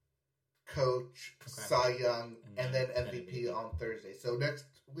 Coach, Cy Young, and then MVP on Thursday. So next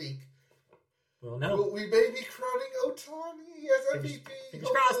week, we'll know. We may be crowning Ohtani as MVP. Fingers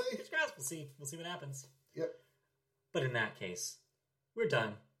crossed. We'll see what happens. Yep. But in that case, we're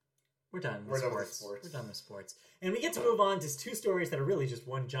done. We're done with sports. And we get to move on to 2 stories that are really just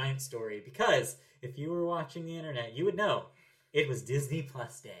one giant story, because if you were watching the internet, you would know it was Disney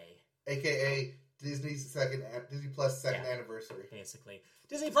Plus Day. AKA Disney Plus second anniversary. Basically.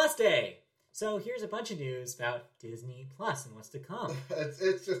 Disney Plus Day. So here's a bunch of news about Disney Plus and what's to come.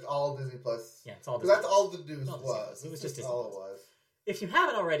 It's just all Disney Plus. Yeah, it's all Disney. That's all the news was. It was just Disney all Plus. It was. If you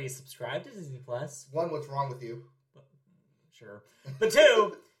haven't already subscribed to Disney Plus... 1, what's wrong with you? Sure. But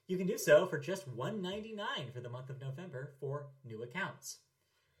 2, you can do so for just $1.99 for the month of November for new accounts.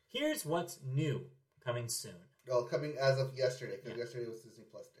 Here's what's new coming soon. Well, coming as of yesterday, because yesterday was Disney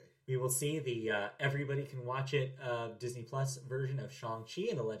Plus Day. We will see the everybody can watch it Disney Plus version of Shang-Chi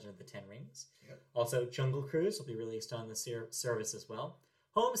and the Legend of the Ten Rings. Yep. Also, Jungle Cruise will be released on the service as well.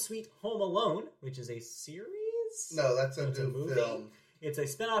 Home Sweet Home Alone, which is a series? No, that's a new movie. Film. It's a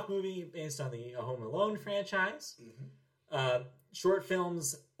spin-off movie based on the Home Alone franchise. Mm-hmm. Short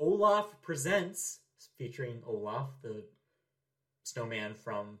films Olaf Presents, featuring Olaf, the snowman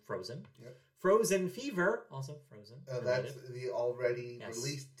from Frozen. Yep. Frozen Fever, also Frozen. That's the already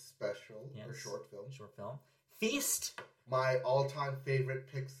released special or short film. Feast, my all-time favorite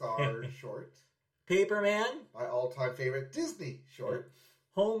Pixar short. Paperman, my all-time favorite Disney short.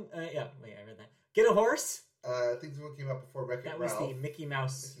 Home, I read that. Get a Horse. I think this one came out before Wreck-It Ralph. That was the Mickey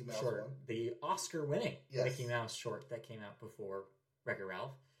Mouse short. One. The Oscar-winning Mickey Mouse short that came out before Wreck-It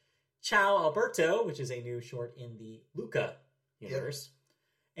Ralph. Ciao Alberto, which is a new short in the Luca universe. Yep.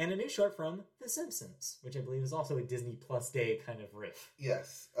 And a new short from The Simpsons, which I believe is also a Disney Plus Day kind of riff.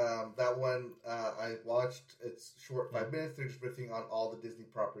 Yes. That one I watched. It's short, 5 minutes. They're just riffing on all the Disney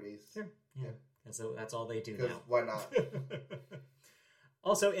properties. Sure. Yeah. And so that's all they do now. Why not?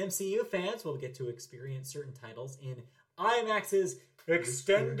 Also, MCU fans will get to experience certain titles in IMAX's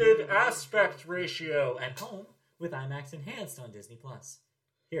extended aspect ratio at home with IMAX Enhanced on Disney Plus.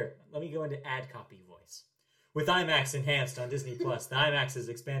 Here, let me go into ad copy voice. With IMAX Enhanced on Disney Plus, the IMAX's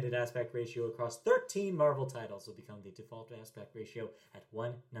expanded aspect ratio across 13 Marvel titles will become the default aspect ratio at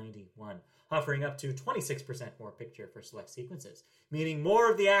 191, offering up to 26% more picture for select sequences, meaning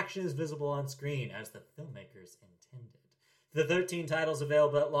more of the action is visible on screen as the filmmakers intended. The 13 titles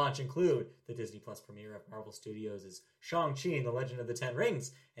available at launch include the Disney Plus premiere of Marvel Studios' Shang-Chi and the Legend of the Ten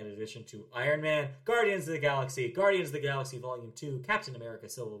Rings, in addition to Iron Man, Guardians of the Galaxy Volume 2, Captain America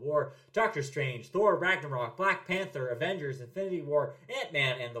Civil War, Doctor Strange, Thor Ragnarok, Black Panther, Avengers Infinity War,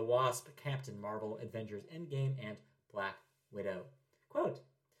 Ant-Man and the Wasp, Captain Marvel, Avengers Endgame, and Black Widow. Quote,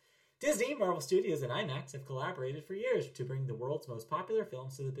 Disney, Marvel Studios, and IMAX have collaborated for years to bring the world's most popular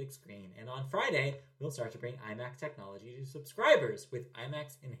films to the big screen, and on Friday, we'll start to bring IMAX technology to subscribers with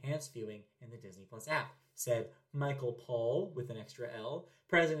IMAX Enhanced Viewing in the Disney Plus app, said Michael Paul, with an extra L,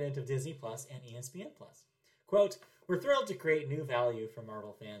 president of Disney Plus and ESPN Plus. Quote, we're thrilled to create new value for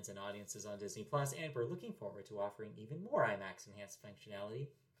Marvel fans and audiences on Disney Plus, and we're looking forward to offering even more IMAX Enhanced functionality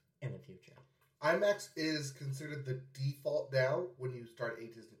in the future. IMAX is considered the default now when you start a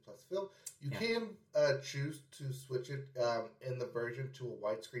Disney Plus film. You can choose to switch it in the version to a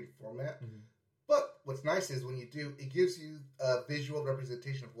widescreen format. Mm-hmm. But what's nice is when you do, it gives you a visual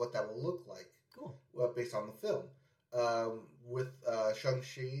representation of what that will look like. Cool. Based on the film. With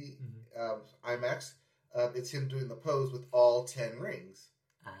Shang-Chi, IMAX, it's him doing the pose with all 10 rings.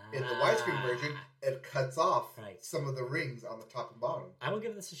 In the widescreen version, it cuts off some of the rings on the top and bottom. I will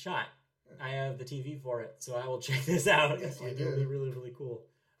give this a shot. I have the TV for it, so I will check this out. Yes, it would be really, really cool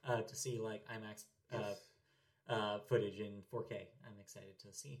to see like IMAX footage in 4K. I'm excited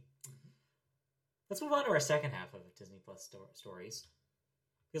to see. Mm-hmm. Let's move on to our second half of Disney Plus stories.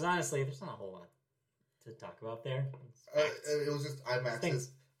 Because honestly, there's not a whole lot to talk about there. It was just IMAX.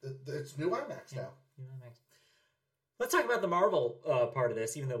 It's new IMAX now. New IMAX. Let's talk about the Marvel part of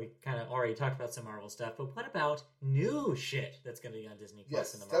this, even though we kind of already talked about some Marvel stuff. But what about new shit that's going to be on Disney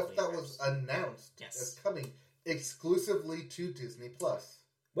Plus in the Marvel stuff that was announced as coming exclusively to Disney Plus?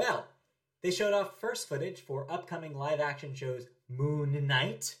 Well, they showed off first footage for upcoming live-action shows Moon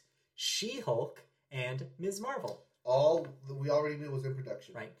Knight, She-Hulk, and Ms. Marvel. All we already knew was in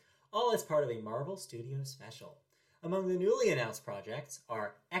production. Right. All as part of a Marvel Studios special. Among the newly announced projects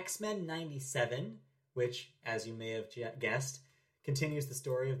are X-Men 97, which, as you may have guessed, continues the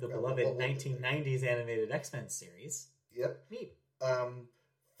story of the beloved 1990s animated X-Men series. Yep. Neat.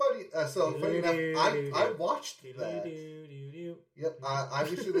 Funny enough, I watched that. Yep. I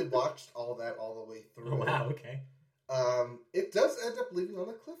recently watched all that all the way through. Oh, wow, okay. It does end up leaving on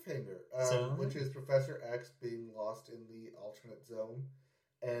a cliffhanger, which is Professor X being lost in the alternate zone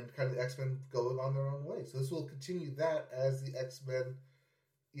and kind of the X-Men going on their own way. So this will continue that as the X-Men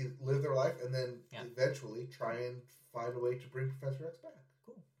live their life and then eventually try and find a way to bring Professor X back.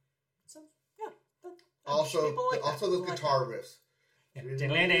 Cool. So, yeah. Also those guitar riffs.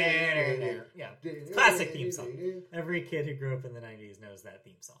 Yeah. Classic theme song. Every kid who grew up in the 90s knows that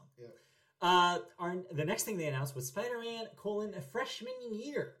theme song. Yeah. The next thing they announced was Spider-Man: Freshman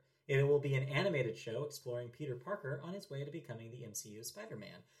Year. It will be an animated show exploring Peter Parker on his way to becoming the MCU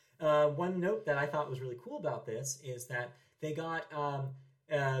Spider-Man. One note that I thought was really cool about this is that they got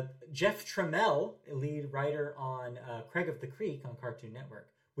Jeff Trammell, lead writer on Craig of the Creek on Cartoon Network,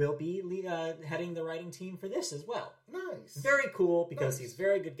 will be heading the writing team for this as well. Nice. Very cool because he's a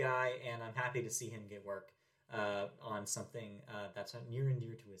very good guy, and I'm happy to see him get work on something that's near and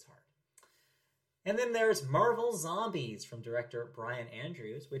dear to his heart. And then there's Marvel Zombies from director Brian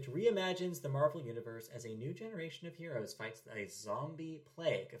Andrews, which reimagines the Marvel Universe as a new generation of heroes fights a zombie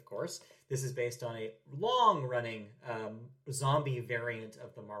plague, of course. This is based on a long-running zombie variant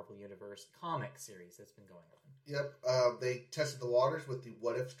of the Marvel Universe comic series that's been going on. Yep. They tested the waters with the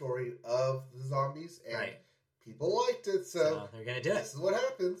what-if story of the zombies, and people liked it, so they're going to do it. This is what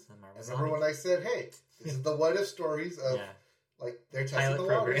happens. I remember when I said, hey, this is the what-if stories of, they're testing the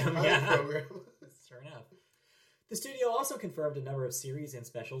waters. Program. Sure enough. The studio also confirmed a number of series and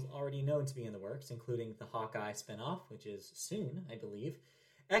specials already known to be in the works, including the Hawkeye spinoff, which is soon, I believe,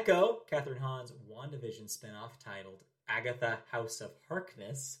 Echo, Catherine Hahn's WandaVision spinoff titled Agatha House of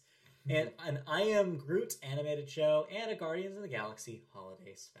Harkness, and an I Am Groot animated show, and a Guardians of the Galaxy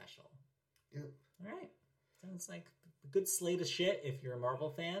holiday special. Yep. All right. Sounds like a good slate of shit if you're a Marvel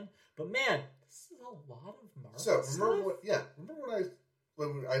fan. But man, this is a lot of Marvel remember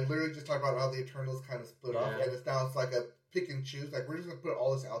when I literally just talked about how the Eternals kind of split off, and it's like a pick and choose. Like, we're just going to put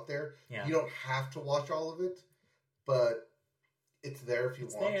all this out there. Yeah. You don't have to watch all of it, but it's there if you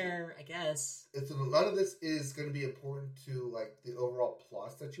want to. It's there, I guess. None of this is going to be important to, like, the overall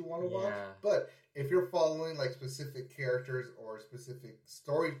plots that you want to watch. But if you're following, like, specific characters or specific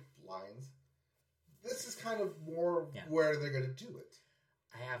storylines, this is kind of more where they're going to do it.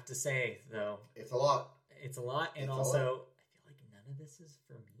 I have to say, though, it's a lot. And also, I feel like none of this is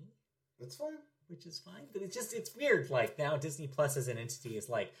for me. That's fine. Which is fine, but it's weird. Like, now Disney Plus as an entity is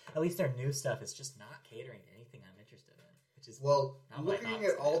like, at least their new stuff is just not catering to anything I'm interested in. Which is looking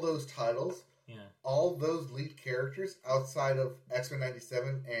at all those titles, all those lead characters outside of X-Men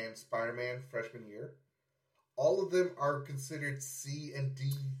 97 and Spider-Man freshman year, all of them are considered C and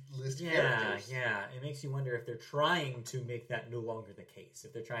D list characters. Yeah, it makes you wonder if they're trying to make that no longer the case.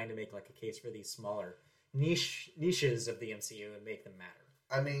 If they're trying to make like a case for these smaller niches of the MCU and make them matter.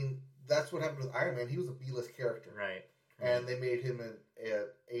 I mean, that's what happened with Iron Man. He was a B-list character. Right. And they made him an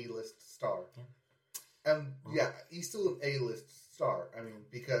A-list star. Yeah. And he's still an A-list star. I mean,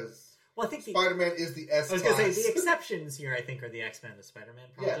 because I think Spider-Man is the S-class. I was going to say, the exceptions here, I think, are the X-Men and the Spider-Man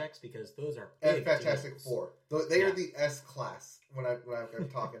projects, because those are big and Fantastic deals. Four. They are the S-class when I'm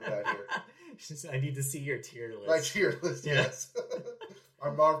talking about here. I need to see your tier list. My tier list, yes.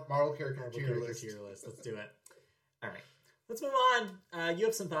 Our Marvel character tier list. Let's do it. All right. Let's move on. You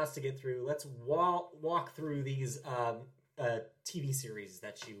have some thoughts to get through. Let's walk through these TV series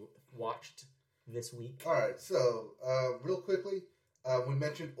that you watched this week. All right. So, real quickly, we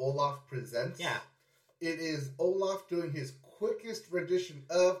mentioned Olaf Presents. Yeah. It is Olaf doing his quickest rendition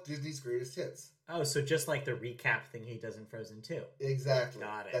of Disney's greatest hits. Oh, so just like the recap thing he does in Frozen 2. Exactly.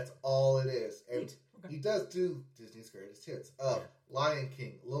 Got it. That's all it is. And he does do Disney's greatest hits of Lion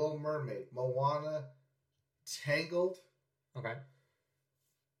King, Little Mermaid, Moana, Tangled. Okay.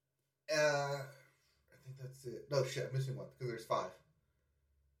 I think that's it. No, shit, I'm missing one because there's 5.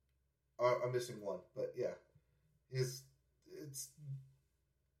 I'm missing one, but yeah, it's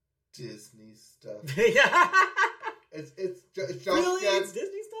Disney stuff. It's Josh really? Gad's, it's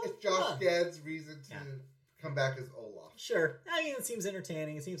Disney stuff. It's Josh Gad's reason to come back as Olaf. Sure, I mean, it seems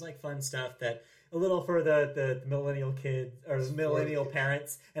entertaining. It seems like fun stuff that a little for the millennial kids or millennial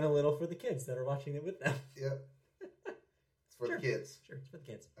parents, and a little for the kids that are watching it with them. Yep. For the kids. Sure, it's for the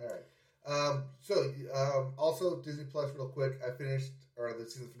kids. All right. Also, Disney Plus, real quick, I finished the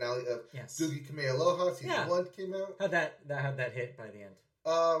season finale of Doogie Kamealoha. Season 1 came out. How'd that hit by the end?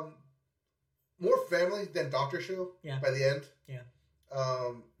 More family than Doctor Show by the end.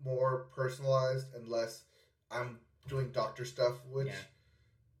 Yeah. More personalized and less I'm doing doctor stuff, which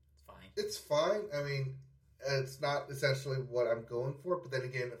it's fine. It's fine. I mean, it's not essentially what I'm going for, but then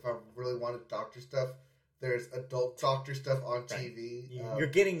again, if I really wanted doctor stuff, there's adult doctor stuff on TV. You're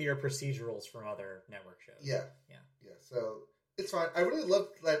getting your procedurals from other network shows. Yeah. So it's fine. I really love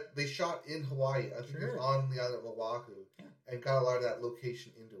that they shot in Hawaii. I think it was on the island of Oahu, and got a lot of that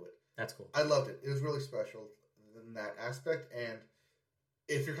location into it. That's cool. I loved it. It was really special in that aspect. And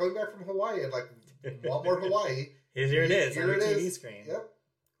if you're coming back from Hawaii and want more Hawaii, here it is on your TV screen. Yep.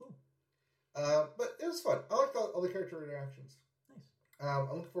 Cool. But it was fun. I liked all the character interactions. Nice. I'm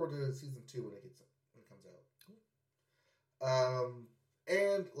looking forward to season 2 when it comes out. Cool.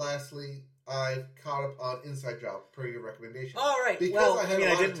 And lastly, I caught up on Inside Job per your recommendation. All right. Because I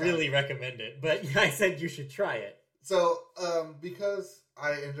didn't really recommend it, but I said you should try it. So, because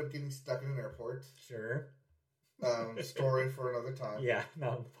I ended up getting stuck in an airport. Sure. Story for another time. Yeah,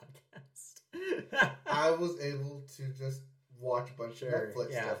 not on the podcast. I was able to just watch a bunch of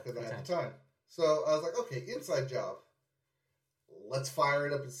Netflix stuff because I had the time. So I was like, okay, Inside Job. Let's fire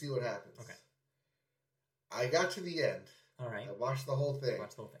it up and see what happens. Okay. I got to the end. All right. I watched the whole thing.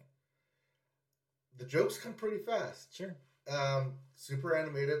 The jokes come pretty fast. Sure. Super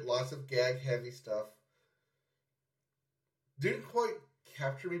animated, lots of gag-heavy stuff. Didn't quite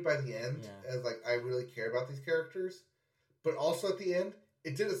capture me by the end as I really care about these characters. But also at the end,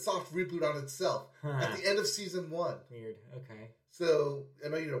 it did a soft reboot on itself. At the end of season 1. Weird. Okay. So, I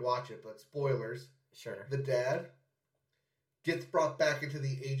know you didn't watch it, but spoilers. Sure. The dad gets brought back into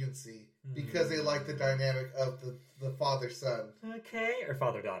the agency because they like the dynamic of the father-son. Okay. Or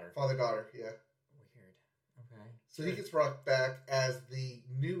father-daughter. Father-daughter, yeah. Weird. Okay. So he gets brought back as the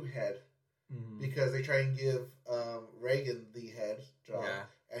new head because they try and give Reagan the head job,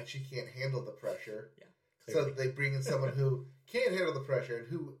 and she can't handle the pressure. Yeah. Clearly. So they bring in someone who can handle the pressure and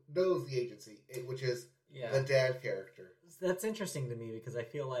who knows the agency, which is the dad character. That's interesting to me because I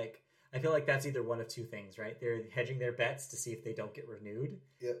feel like I feel like that's either one of two things, right? They're hedging their bets to see if they don't get renewed.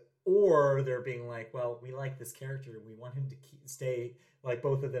 Yep. Or they're being like, well, we like this character. We want him to stay, like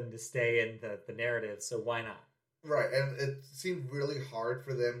both of them to stay in the narrative, so why not? Right, and it seemed really hard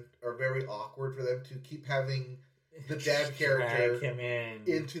for them, or very awkward for them, to keep having the dad character him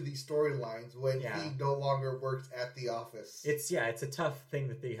into these storylines when he no longer works at the office. It's a tough thing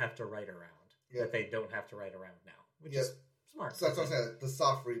that they have to write around, that they don't have to write around now, which is smart. So that's what I'm saying, the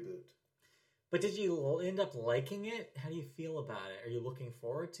soft reboot. But did you end up liking it? How do you feel about it? Are you looking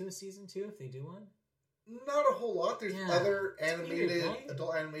forward to a season 2 if they do one? Not a whole lot. There's other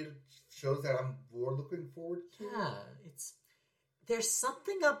adult animated shows that I'm more looking forward to. Yeah, there's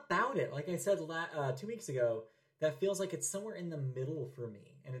something about it. Like I said 2 weeks ago, that feels like it's somewhere in the middle for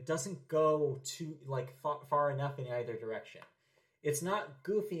me, and it doesn't go too far enough in either direction. It's not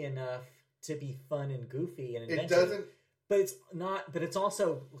goofy enough to be fun and goofy and inventive. It doesn't. But it's not. But it's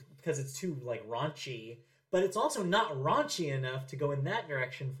also because it's too raunchy. But it's also not raunchy enough to go in that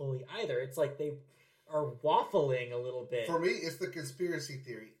direction fully either. It's like they are waffling a little bit. For me, it's the conspiracy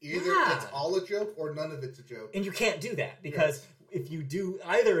theory. Either it's all a joke or none of it's a joke. And you can't do that because if you do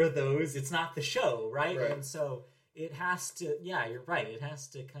either of those, it's not the show, right? And so it has to. Yeah, you're right. It has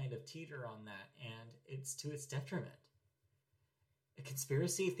to kind of teeter on that, and it's to its detriment. A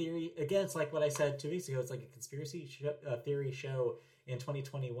conspiracy theory, again, it's like what I said 2 weeks ago. It's like a conspiracy theory show in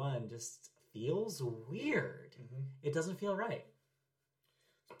 2021 just feels weird. Mm-hmm. It doesn't feel right.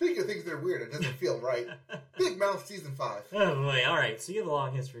 Speaking of things that are weird, it doesn't feel right. Big Mouth Season 5. Oh boy, all right. So you have a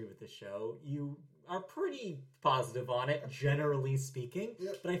long history with this show. You are pretty positive on it, generally speaking.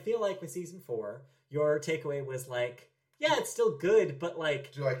 Yep. But I feel like with Season 4, your takeaway was like, yeah, it's still good, but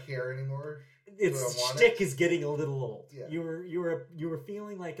like... Do I care anymore? Its shtick is getting a little old. Yeah. You were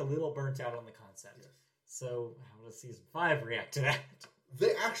feeling like a little burnt out on the concept. Yes. So how does Season 5 react to that?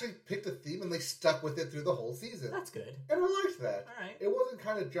 They actually picked a theme and they stuck with it through the whole season. That's good. And I liked that. All right. It wasn't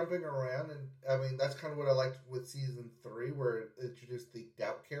kind of jumping around, and I mean that's kind of what I liked with Season 3, where it introduced the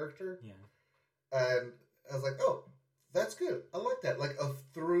Doubt character. Yeah. And I was like, oh, that's good. I like that. Like a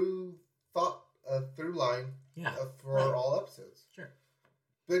through line for all episodes. Sure.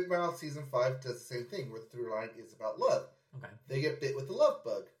 Big Mouth Season 5 does the same thing, where the through line is about love. Okay. They get bit with the love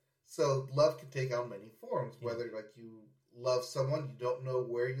bug. So love can take on many forms, whether like you love someone, you don't know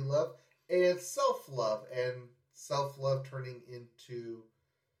where you love, and self-love turning into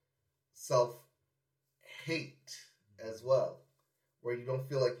self-hate as well, where you don't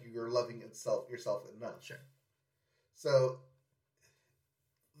feel like you're loving yourself enough. Sure. So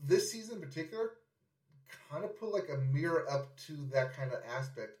this season in particular kind of put like a mirror up to that kind of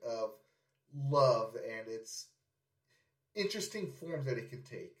aspect of love and its interesting forms that it can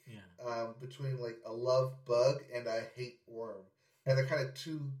take. Yeah. Between like a love bug and a hate worm. And they're kind of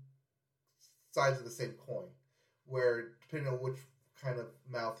two sides of the same coin. Where depending on which kind of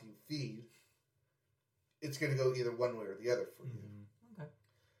mouth you feed, it's going to go either one way or the other for you. Okay.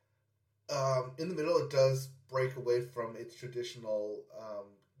 In the middle, it does break away from its traditional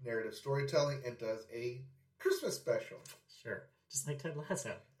narrative storytelling and does a Christmas special. Sure. Just like Ted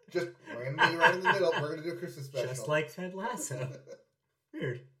Lasso. Just randomly right in the middle, we're going to do a Christmas special. Just like Ted Lasso.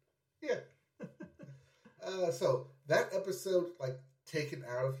 Weird. Yeah. So that episode, like, taken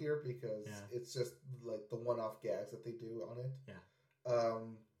out of here because it's just like the one-off gags that they do on it. Yeah.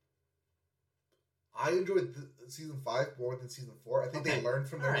 I enjoyed Season 5 more than Season 4. I think they learned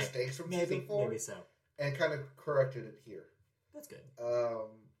from their mistakes from Season 4. Maybe so. And kind of corrected it here. That's good.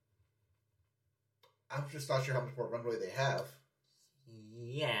 I'm just not sure how much more runway they have.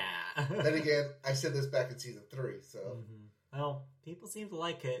 Yeah. Then again, I said this back in Season 3, so... Mm-hmm. Well, people seem to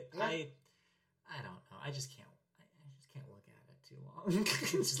like it. Yeah. I don't know. I just can't look at it too long.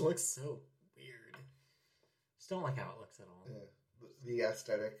 It just looks so weird. Just don't like how it looks at all. Yeah. The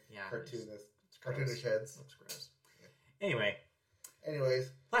aesthetic. Yeah. Cartoonish heads. Looks gross. Yeah. Anyways.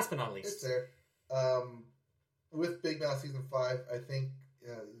 Last but not least. It's there. With Big Mouth Season 5, I think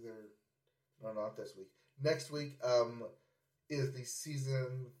not this week. Next week is the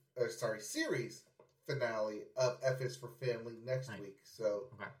series finale of F is for Family next week. So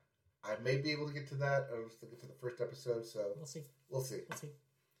I may be able to get to that. I was to get to the first episode, so we'll see.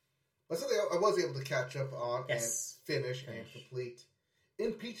 But something I was able to catch up on and finish and complete.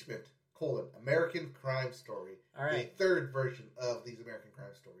 Impeachment, American Crime Story. All right. The third version of these American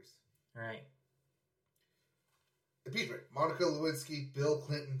Crime Stories. All right. Impeachment, Monica Lewinsky, Bill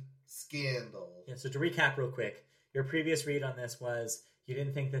Clinton scandal. Yeah, so to recap real quick, your previous read on this was you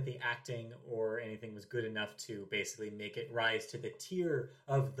didn't think that the acting or anything was good enough to basically make it rise to the tier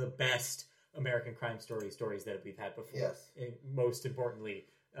of the best American crime stories that we've had before. Yes. And most importantly,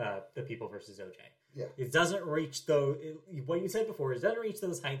 The People versus OJ. Yeah. It doesn't reach, though, what you said before, it doesn't reach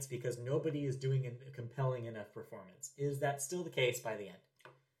those heights because nobody is doing a compelling enough performance. Is that still the case by the end?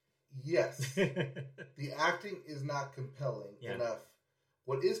 Yes. The acting is not compelling enough.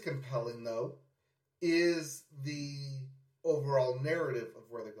 What is compelling, though, is the overall narrative of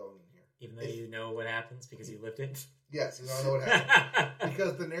where they're going in here. Even though you know what happens because you lived it? Yes, you know what happens.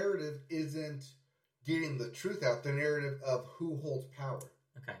 Because the narrative isn't getting the truth out, the narrative of who holds power.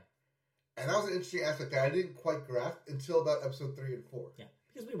 Okay. And that was an interesting aspect that I didn't quite grasp until about episode 3 and 4. Yeah,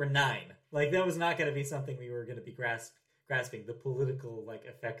 because we were 9. Like, that was not going to be something we were going to be grasping, the political, like,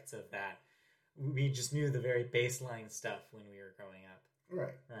 effects of that. We just knew the very baseline stuff when we were growing up.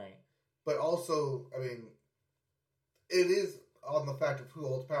 Right. But also, I mean, it is on the fact of who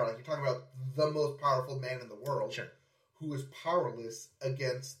holds power. Like, you're talking about the most powerful man in the world. Sure. Who is powerless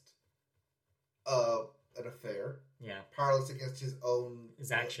against an affair. Yeah. Powerless against his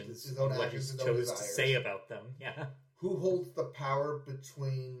actions. His own what actions, he his chose own to say about them. Yeah. Who holds the power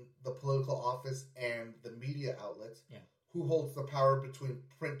between the political office and the media outlets? Yeah. Who holds the power between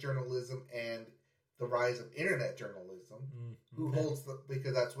print journalism and the rise of internet journalism? Who holds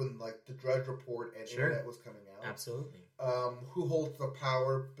because that's when like the Drudge Report and internet was coming out. Absolutely. Who holds the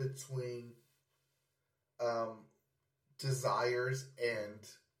power between desires and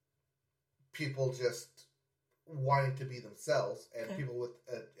people just wanting to be themselves and people with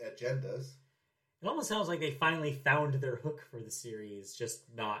agendas? It almost sounds like they finally found their hook for the series, just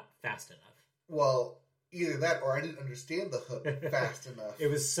not fast enough. Well, either that or I didn't understand the hook fast enough. It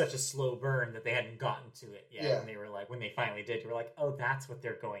was such a slow burn that they hadn't gotten to it yet. Yeah. And they were like, when they finally did, you were like, oh, that's what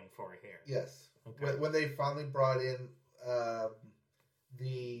they're going for here. Yes. Okay. When they finally brought in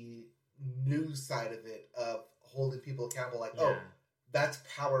the news side of it, of holding people accountable, like, oh, that's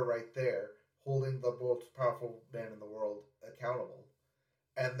power right there, holding the most powerful man in the world accountable.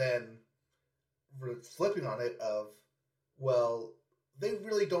 And then flipping on it of, well, they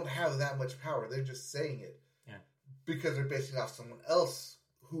really don't have that much power. They're just saying it. Yeah. Because they're basing off someone else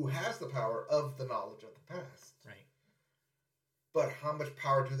who has the power of the knowledge of the past. Right. But how much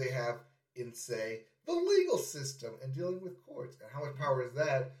power do they have in, say, the legal system and dealing with courts? And how much power is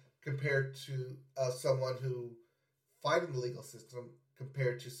that compared to someone who fighting the legal system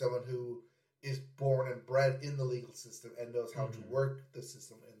compared to someone who is born and bred in the legal system and knows how to work the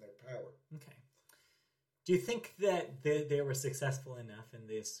system in their power? Okay. Do you think that they were successful enough in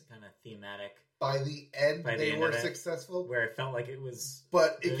this kind of thematic? By the end, they were successful. Where it felt like it was...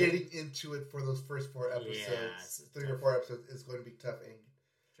 But getting into it for those first 4 episodes, 3 or 4 episodes, is going to be tough.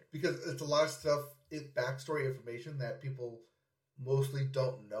 Sure. Because it's a lot of stuff, backstory information that people mostly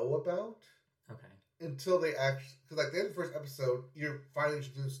don't know about. Okay. Until they actually... Because like the end of the first episode, you're finally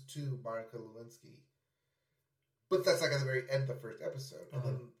introduced to Monica Lewinsky. But that's like at the very end of the first episode. And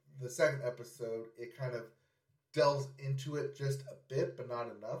then the second episode, it kind of delves into it just a bit, but not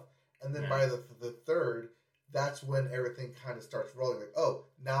enough. And then by the third, that's when everything kind of starts rolling. Like, oh,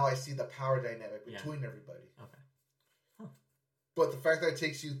 now I see the power dynamic between everybody. Okay. Huh. But the fact that it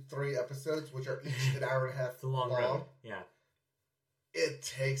takes you 3 episodes, which are each an hour and a half it's a long road. Yeah. It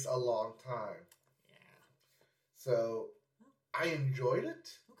takes a long time. Yeah. So, I enjoyed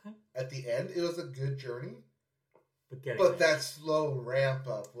it. Okay. At the end, it was a good journey. But that slow ramp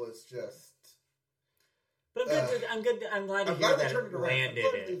up was just... But I'm good. I'm glad to hear that it landed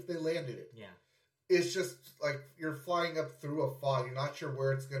it. They landed it. Yeah. It's just like you're flying up through a fog. You're not sure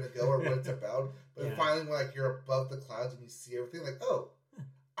where it's going to go or what it's about. But finally, like you're above the clouds and you see everything. Like, oh,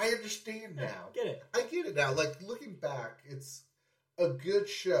 I understand now. I get it now. Like looking back, it's a good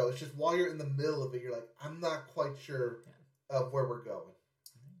show. It's just while you're in the middle of it, you're like, I'm not quite sure of where we're going.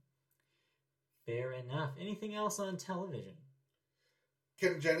 Fair enough. Anything else on television?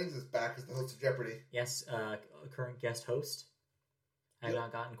 Ken Jennings is back as the host of Jeopardy. Yes, current guest host. I have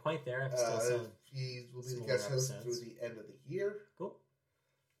not gotten quite there. I've still some he will be the guest host through the end of the year. Cool.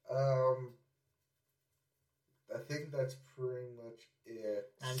 I think that's pretty much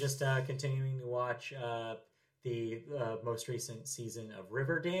it. I'm just continuing to watch the most recent season of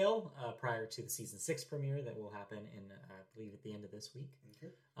Riverdale prior to the season 6 premiere that will happen in, I believe, at the end of this week.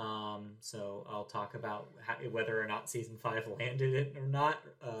 Okay. So I'll talk about whether or not season 5 landed it or not,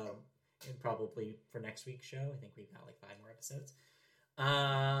 and probably for next week's show. I think we've got like 5 more episodes.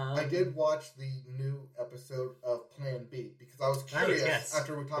 I did watch the new episode of Plan B because I was curious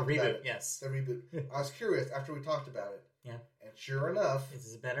after we talked about it. Yes, the reboot. I was curious after we talked about it. Yeah, and sure enough,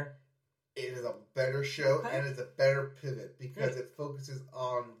 is it better? It is a better show and it's a better pivot because it focuses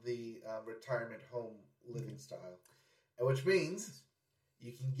on the retirement home living style, and which means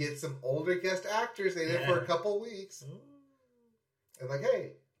you can get some older guest actors in it for a couple weeks. And like,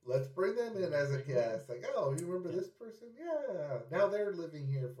 hey, let's bring them in as a guest. Like, oh, you remember this person? Yeah. Now they're living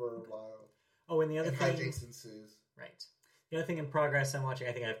here for a while. Oh, and the other thing... hijinks ensues. Right. The other thing in progress I'm watching,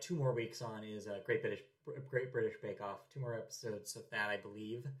 I think I have 2 more weeks on, is Great British Bake Off. 2 more episodes of that, I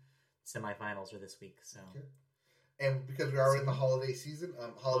believe. Semifinals are this week, so... Okay. And because we are in the holiday season,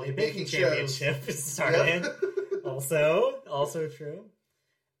 holiday baking championship is starting. Also true.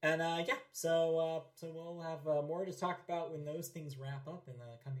 And so we'll have more to talk about when those things wrap up in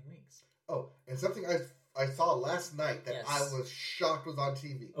the coming weeks. Oh, and something I saw last night that I was shocked was on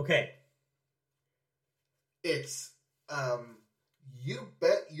TV. Okay. It's You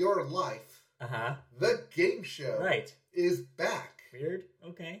Bet Your Life. The game show is back. Weird.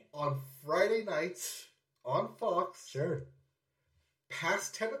 Okay. On Friday nights on Fox. Sure.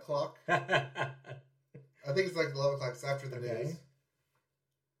 Past 10 o'clock. I think it's like 11 o'clock. It's after the news.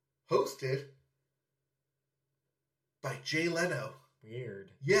 Hosted by Jay Leno.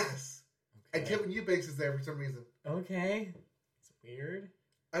 Weird. Yes. Okay. And Kevin Eubanks is there for some reason. Okay. It's weird.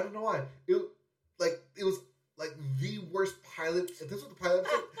 I don't know why. It was like the worst pilot. If this was the pilot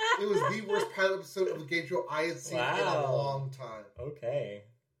episode, it was the worst pilot episode of a game show I had seen in a long time. Okay.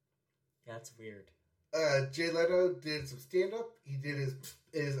 That's weird. Jay Leno did some stand-up. He did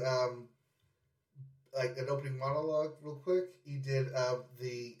his like an opening monologue real quick. He did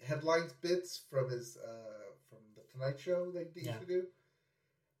the headlines bits from his from the Tonight Show they used to do.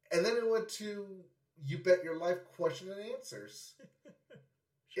 And then it went to You Bet Your Life question and answers.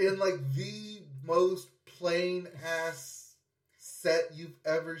 In like the most plain ass set you've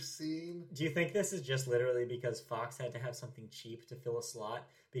ever seen. Do you think this is just literally because Fox had to have something cheap to fill a slot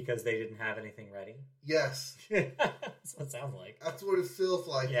because they didn't have anything ready? Yes. That's what it sounds like. That's what it feels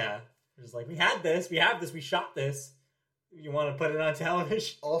like. Yeah. It's like, we have this, we shot this. You want to put it on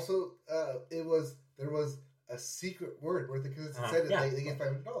television? Also, there was a secret word where because it said they get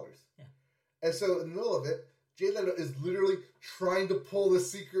 $500. Yeah. And so in the middle of it, Jay Leno is literally trying to pull the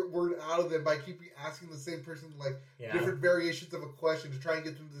secret word out of them by keeping asking the same person like different variations of a question to try and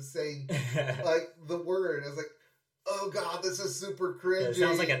get them to say like the word. I was like, oh god, this is super cringy. It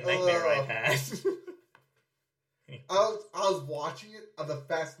sounds like a nightmare I've had. I was watching it on the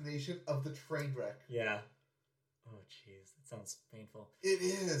fascination of the train wreck. Yeah. Oh jeez, that sounds painful. It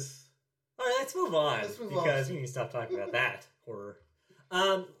is. All right, let's move on because we need to stop talking about that horror.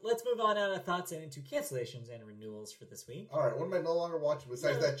 Let's move on out of thoughts and into cancellations and renewals for this week. All right, what am I no longer watching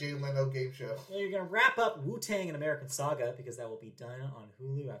besides that Jay Leno game show? Well, you're going to wrap up Wu-Tang: An American Saga because that will be done on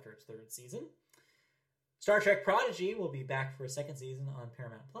Hulu after its 3rd season. Star Trek Prodigy will be back for a 2nd season on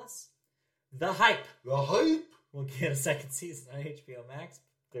Paramount+. The Hype will get a 2nd season on HBO Max.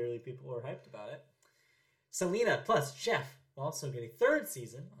 Clearly people are hyped about it. Selena plus Chef will also get a 3rd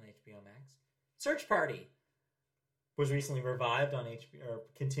season on HBO Max. Search Party was recently revived on HBO, or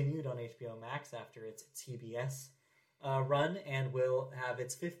continued on HBO Max after its TBS run, and will have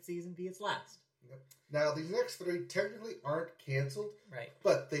its 5th season be its last. Yep. Now, these next 3 technically aren't canceled, right?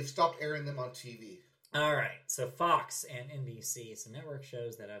 But they've stopped airing them on TV. All right, so Fox and NBC, some network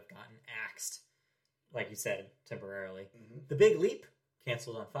shows that have gotten axed, like you said, temporarily. Mm-hmm. The Big Leap,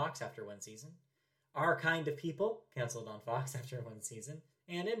 canceled on Fox after 1 season. Our Kind of People, canceled on Fox after 1 season.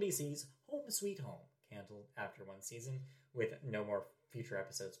 And NBC's Home Sweet Home, canceled after 1 season with no more future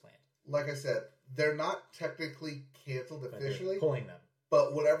episodes planned. Like I said, they're not technically canceled officially. Pulling them.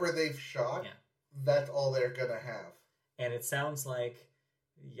 But whatever they've shot, that's all they're going to have. And it sounds like,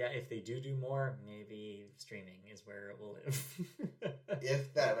 if they do more, maybe streaming is where it will live.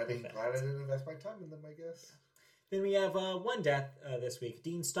 If that. I mean, glad I didn't invest my time in them, I guess. Then we have one death this week.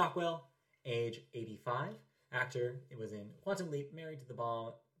 Dean Stockwell, age 85. Actor, it was in Quantum Leap, married to the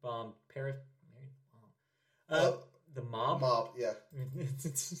bomb Paris. The Mob. Mob, yeah.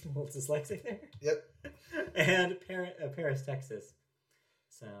 It's a little dyslexic there. Yep. And Paris, Texas.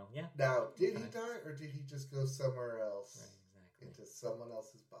 So, yeah. Now, did he die, or did he just go somewhere else? Right, exactly. Into someone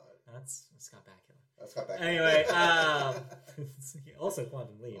else's body. That's Scott Bakula. That's Scott Bakula. Anyway, also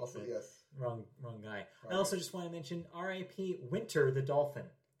Quantum Leap. Also, yes. Wrong guy. I also just want to mention R.I.P. Winter the Dolphin.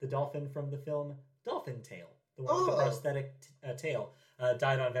 The dolphin from the film Dolphin Tale. The one with the prosthetic tail.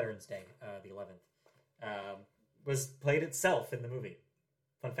 Died on Veterans Day, the 11th. Was played itself in the movie.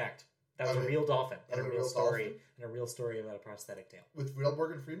 Fun fact. That was a real dolphin. And a real story. Dolphin? And a real story about a prosthetic tail. With real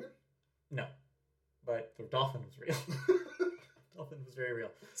Morgan Freeman? No. But the dolphin was real. Dolphin was very real.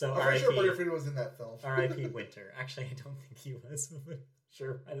 So I'm sure Morgan Freeman was in that film. R.I.P. Winter. Actually, I don't think he was.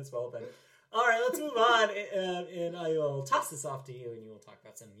 Sure, might as well have been. All right, let's move on. And I will toss this off to you, and you will talk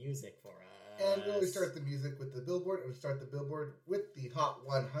about some music for us. And we'll start the music with the Billboard. We'll start the Billboard with the Hot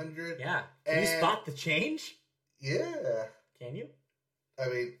 100. Yeah. Can you spot the change? Yeah. Can you? I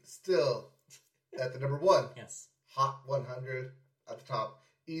mean, still at the number 1. Yes. Hot 100 at the top.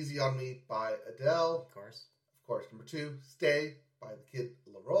 Easy on Me by Adele. Of course. Number 2, Stay by the Kid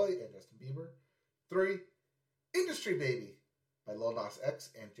Laroi and Justin Bieber. 3, Industry Baby by Lil Nas X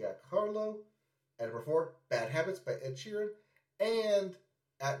and Jack Harlow. At number 4, Bad Habits by Ed Sheeran. And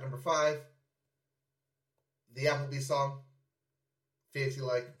at number 5, the Applebee song, Fancy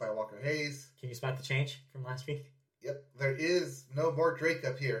Like by Walker Hayes. Can you spot the change from last week? Yep, there is no more Drake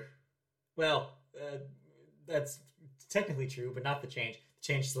up here. Well, that's technically true, but not the change.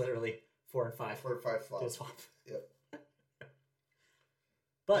 The change is literally 4 and 5. 4 and 5 slots. Swap. Yep.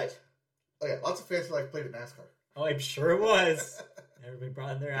 But... Oh yeah, lots of Fancy Like played at NASCAR. Oh, I'm sure it was. Everybody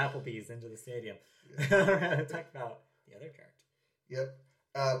brought in their Applebee's into the stadium. Yeah. All right, talk about the other chart. Yep.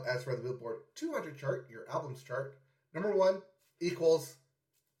 As for the Billboard 200 chart, your albums chart, number 1 equals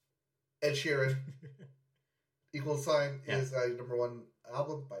Ed Sheeran. Equal sign is your number 1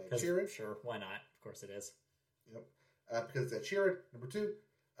 album by Ed Sheeran. Sure, why not? Of course it is. Yep. Because it's Ed Sheeran. Number 2,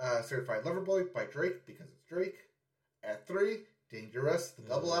 Certified Lover Boy by Drake, because it's Drake. At 3, Dangerous, the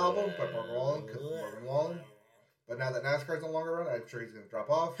double album by Morgan Wallen, because it's Morgan Wallen. But now that NASCAR's no longer around, I'm sure he's going to drop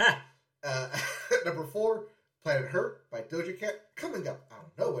off. Number 4, Planet Hurt by Doja Cat, coming up out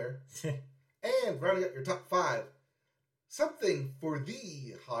of nowhere. And rounding up your top 5, Something for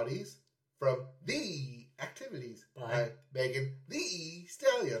the Hotties from The Activities by Megan Thee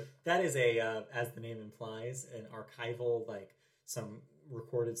Stallion. That is a, as the name implies, an archival, like some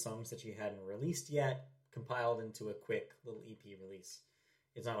recorded songs that she hadn't released yet, compiled into a quick little EP release.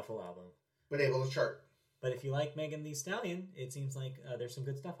 It's not a full album. But able to chart. But if you like Megan Thee Stallion, it seems like there's some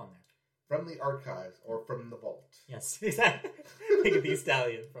good stuff on there. From the archives or from the vault. Yes, exactly. Megan Thee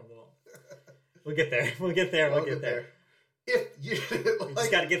Stallion from the vault. We'll get there. We'll get there. If you didn't we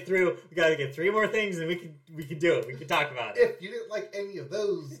just got to get through. We got to get 3 more things, and we can do it. We can talk about it. If you didn't like any of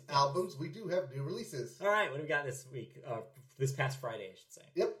those albums, we do have new releases. All right, what do we got this week? This past Friday, I should say.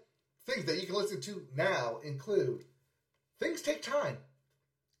 Yep. Things that you can listen to now include Things Take Time.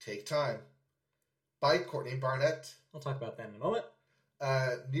 Take Time by Courtney Barnett. I'll talk about that in a moment.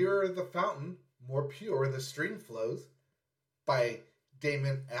 Nearer the Fountain, More Pure the Stream Flows by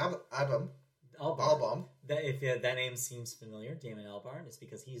Damon Albarn. If that name seems familiar, Damon Albarn, it's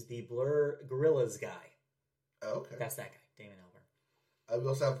because he's the Blur Gorillaz guy. Oh, okay. That's that guy, Damon Albarn. We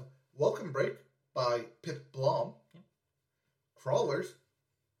also have Welcome Break by Pip Blom. Yep. Crawlers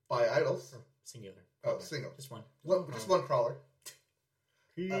by Idols. Or singular. Oh, single. Just one. Just one crawler.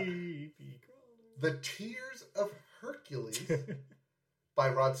 Creepy crawler. The Tears of Hercules by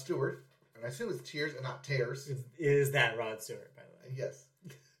Rod Stewart. And I assume it's Tears and not Tears. Is that Rod Stewart, by the way? Yes.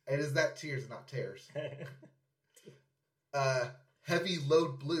 And is that Tears and not Tears? Heavy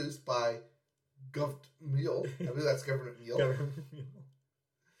Load Blues by Gov't Mule. I believe that's Government Mule.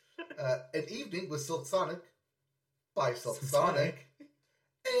 An Evening with Silk Sonic by Silk Sonic.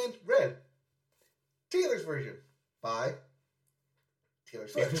 And Red, Taylor's version by Taylor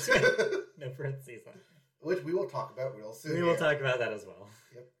Swift. No parentheses on it. Which we will talk about real soon. We will talk about that as well.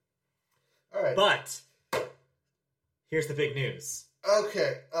 Yep. All right. But here's the big news.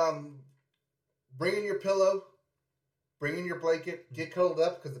 Okay. Bring in your pillow. Bring in your blanket. Get cuddled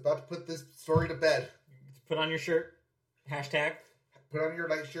up because about to put this story to bed. Put on your shirt. Hashtag. Put on your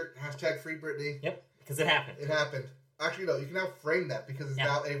nightshirt. Hashtag Free Britney. Yep. Because it happened. It happened. Actually, no. You can now frame that because it's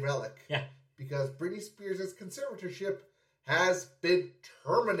now a relic. Yeah. Because Britney Spears' conservatorship has been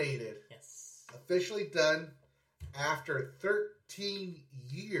terminated. Yes. Officially done after 13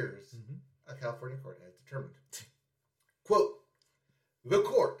 years. A California court has determined. Quote, the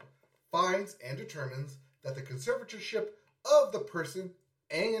court finds and determines that the conservatorship of the person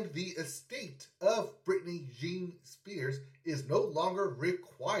and the estate of Britney Jean Spears is no longer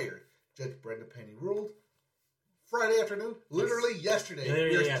required. Judge Brenda Penny ruled Friday afternoon, literally yesterday.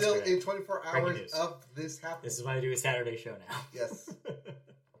 We're still in 24 hours of this happening. This is why I do a Saturday show now. Yes.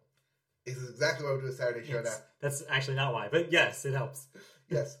 This is exactly why we do a Saturday show now. That's actually not why, but yes, it helps.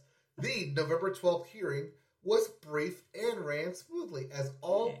 Yes. The November 12th hearing was brief and ran smoothly as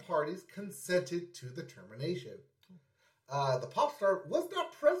all parties consented to the termination. The pop star was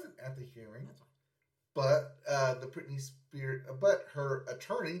not present at the hearing, but but her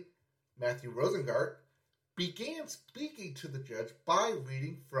attorney, Matthew Rosengart, began speaking to the judge by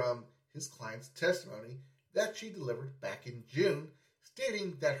reading from his client's testimony that she delivered back in June,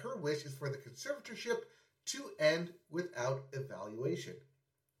 stating that her wish is for the conservatorship to end without evaluation.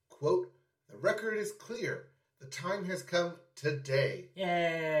 Quote, the record is clear. The time has come today.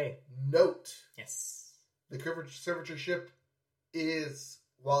 Yay. Note. Yes. The conservatorship is,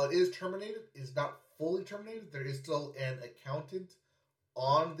 while it is terminated, is not fully terminated. There is still an accountant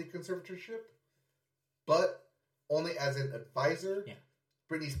on the conservatorship, but only as an advisor. Yeah.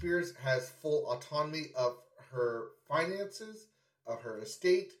 Britney Spears has full autonomy of her finances, of her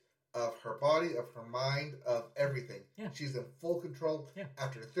estate, of her body, of her mind, of everything. Yeah. She's in full control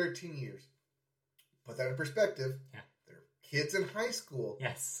after 13 years. Put that in perspective. Yeah. There are kids in high school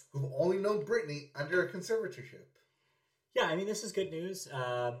who've only known Britney under a conservatorship. Yeah, I mean, this is good news.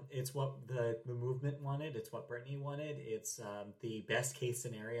 It's what the movement wanted. It's what Britney wanted. It's the best case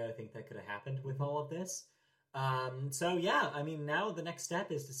scenario I think that could have happened with all of this. So, yeah, I mean, now the next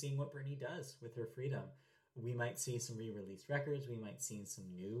step is to seeing what Britney does with her freedom. We might see some re-released records. We might see some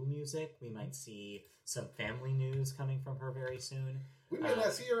new music. We might see some family news coming from her very soon. We might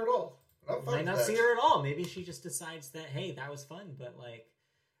not see her at all. We might not see her at all. Maybe she just decides that, hey, that was fun, but, like,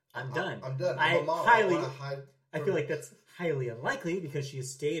 I'm done. I'm done. I feel like that's highly unlikely because she has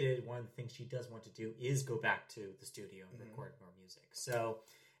stated one of the things she does want to do is go back to the studio and record more music. So,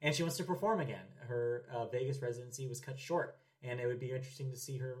 and she wants to perform again. Her Vegas residency was cut short, and it would be interesting to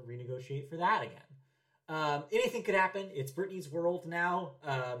see her renegotiate for that again. Anything could happen. It's Britney's world now.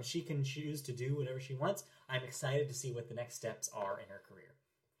 She can choose to do whatever she wants. I'm excited to see what the next steps are in her career.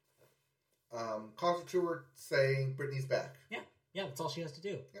 Concert tour saying Britney's back. Yeah, that's all she has to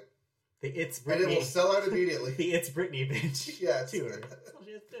do. Yep. The It's Britney. And it will sell out immediately. The It's Britney bitch. Yeah, tour. That's all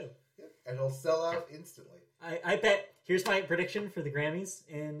she has to do. Yeah. And it'll sell out instantly. I bet. Here's my prediction for the Grammys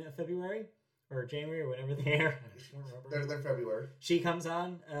in February or January or whenever they air. I don't remember. They're February. She comes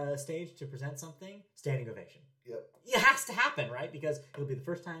on stage to present something. Standing ovation. Yep. It has to happen, right? Because it'll be the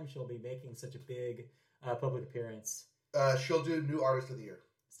first time she'll be making such a big public appearance. She'll do New Artist of the Year.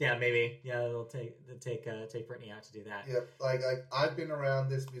 Yeah, maybe. Yeah, it'll take Britney out to do that. Yep. Like I've been around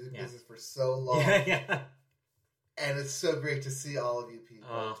this music business for so long. Yeah. And it's so great to see all of you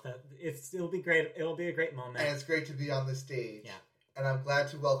people. It'll be great. It'll be a great moment. And it's great to be on the stage. Yeah. And I'm glad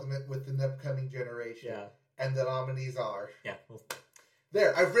to welcome it with the upcoming generation. Yeah. And the nominees are. Yeah.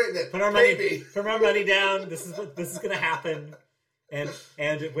 There, I've written it. Put our money down. This is going to happen. And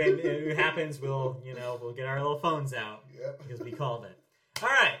when it happens, we'll get our little phones out. Yep. Because we called it. All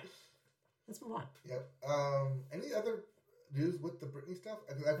right. Let's move on. Yep. Any other news with the Britney stuff?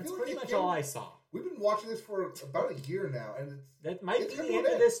 That's pretty much all I saw. We've been watching this for about a year now, and that might be the end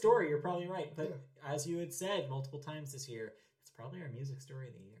of this story. You're probably right, but as you had said multiple times this year, it's probably our music story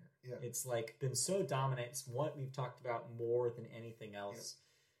of the year. Yeah. It's like been so dominant. It's what we've talked about more than anything else.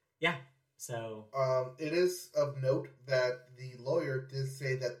 Yeah. So it is of note that the lawyer did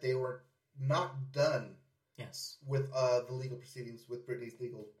say that they were not done. Yes. With the legal proceedings, with Britney's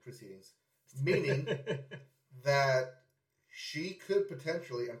legal proceedings, meaning that she could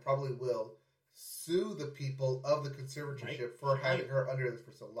potentially and probably will sue the people of the conservatorship for having her under this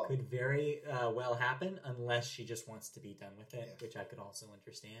for so long. Could very well happen unless she just wants to be done with it, which I could also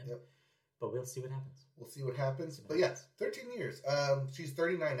understand. Yep. But we'll see what happens. We'll see what happens. But yes, 13 years. She's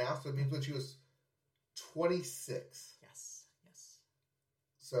 39 now, so it means when she was 26. Yes.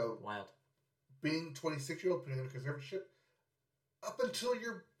 So wild. Being 26-year-old, putting in a conservatorship, up until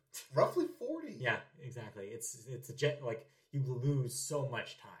you're roughly 40. Yeah, exactly. It's a jet, like, you lose so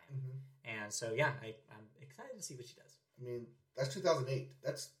much time. Mm-hmm. And so, yeah, I'm excited to see what she does. I mean, that's 2008.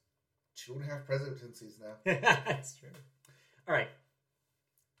 That's 2.5 presidencies now. That's true. All right.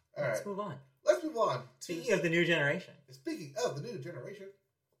 Let's move on. Speaking of the new generation. Speaking of the new generation,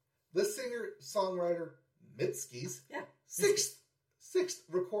 the singer-songwriter Mitski's sixth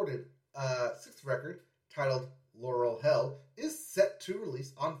record, titled Laurel Hell, is set to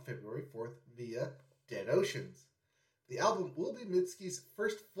release on February 4th via Dead Oceans. The album will be Mitski's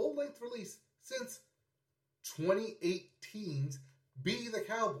first full-length release since 2018's Be the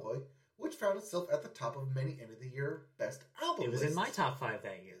Cowboy, which found itself at the top of many end-of-the-year best album lists. It was in my top 5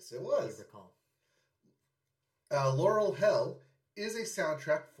 that year. Yes, it was. You recall. Laurel Hell is a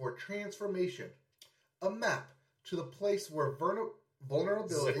soundtrack for transformation, a map to the place where vulnerability...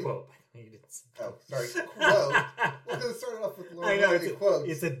 This is a quote. Oh, sorry. Quote. Well, because it started off with Laurel Hell.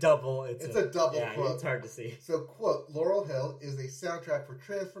 It's a double. It's a double quote. It's hard to see. So, quote, Laurel Hell is a soundtrack for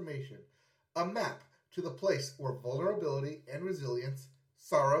transformation, a map to the place where vulnerability and resilience,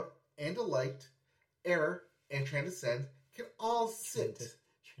 sorrow and delight, error and transcend can all sit...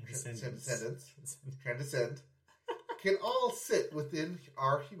 Transcend. Can all sit within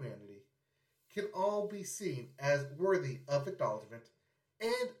our humanity, can all be seen as worthy of acknowledgement,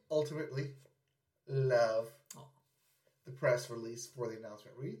 and ultimately, love. Oh. The press release for the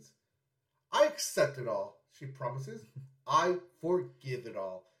announcement reads, I accept it all, she promises. I forgive it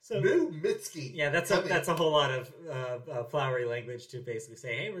all. So, new Mitski. Yeah, that's a whole lot of flowery language to basically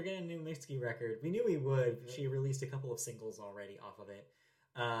say, hey, we're getting a new Mitski record. We knew we would. Yeah. She released a couple of singles already off of it.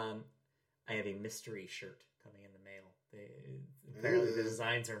 I have a mystery shirt coming in the mail. Apparently the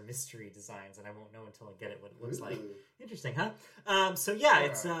designs are mystery designs, and I won't know until I get it what it looks like. Interesting, huh? So yeah,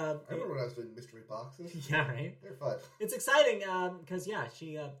 it's. I remember when I was doing mystery boxes. Yeah, right. They're fun. It's exciting because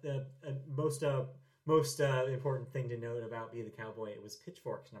she the most important thing to note about Be the Cowboy, it was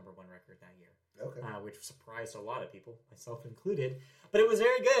Pitchfork's #1 record that year. Okay. Which surprised a lot of people, myself included. But it was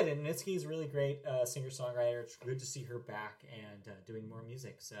very good, and Mitski's really great singer-songwriter. It's good to see her back and doing more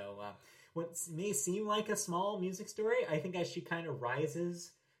music. So what may seem like a small music story, I think as she kind of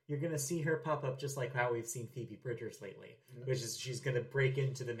rises, you're going to see her pop up just like how we've seen Phoebe Bridgers lately, which is she's going to break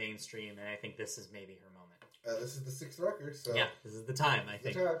into the mainstream, and I think this is maybe her moment. This is the 6th record, so... Yeah, this is the time, I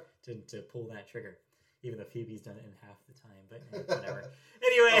think, to pull that trigger. Even though Phoebe's done it in half the time, but whatever.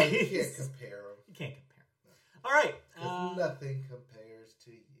 Anyway, you can't compare them. You can't compare. No. All right, nothing compares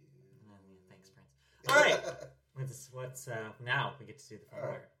to you. Thanks, Prince. All right, what's now? We get to do the fun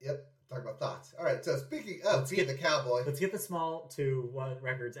part. Yep, talk about thoughts. All right, so speaking of Be the Cowboy, let's get the small 2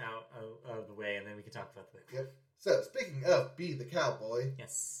 records out of the way, and then we can talk about the big. Yep. So speaking of Be the Cowboy,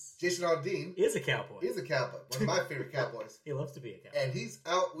 yes, Jason Aldean is a cowboy. One of my favorite cowboys. He loves to be a cowboy, and he's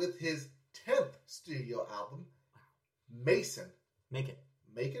out with his 10th studio album, Mason. Macon.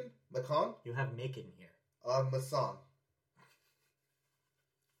 Macon? You have Macon here. Mason.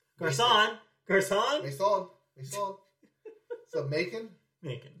 Garcon. Mason. So Macon.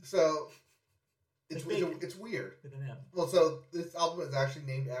 So it's weird. With an M. Well, so this album is actually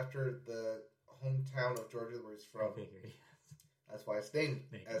named after the hometown of Georgia where he's from. I figured, yes. That's why it's named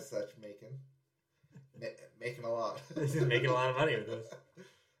as such, Macon. Making a lot. He's making a lot of money with this.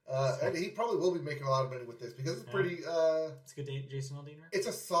 And he probably will be making a lot of money with this because it's pretty... it's a good Jason Aldean record? It's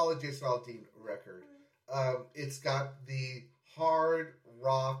a solid Jason Aldean record. It's got the hard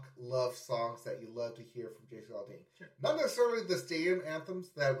rock love songs that you love to hear from Jason Aldean. Sure. Not necessarily the stadium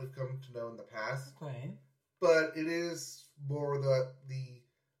anthems that we've come to know in the past. Okay. But it is more the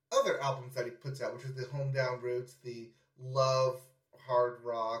other albums that he puts out, which is the Home Down Roots, the love, hard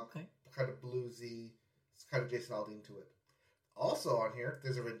rock, kind of bluesy. It's kind of Jason Aldean to it. Also on here,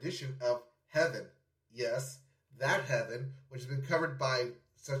 there's a rendition of Heaven. Yes, that Heaven, which has been covered by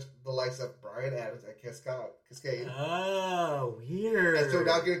the likes of Bryan Adams and Cascade. Oh, weird. And so we're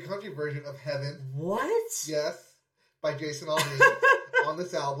now getting a country version of Heaven. What? Yes, by Jason Aldean on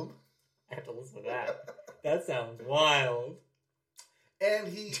this album. I have to listen to that. That sounds wild. And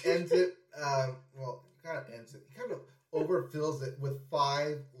he ends it, he kind of overfills it with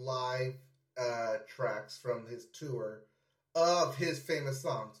 5 live tracks from his tour of his famous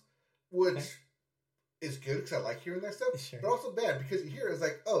songs, which is good because I like hearing that stuff, but also bad because you hear it's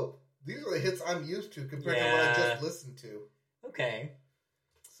like, oh, these are the hits I'm used to compared to what I just listened to. Okay.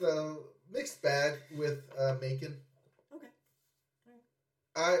 So, mixed bag with Macon. Okay.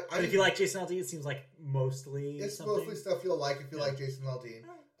 But if you like Jason Aldean, it seems like mostly mostly stuff you'll like if you like Jason Aldean.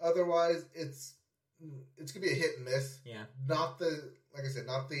 Right. Otherwise, it's gonna be a hit and miss. Yeah. Not the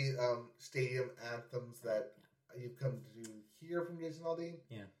stadium anthems that you've come to hear from Jason Aldean.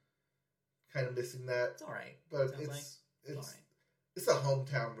 Yeah. Kind of missing that. It's all right. But it's a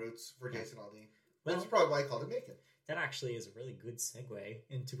hometown roots for Jason Aldean. Well, that's probably why I called it Macon. That actually is a really good segue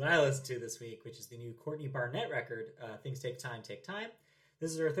into what I listened to this week, which is the new Courtney Barnett record, Things Take Time, Take Time.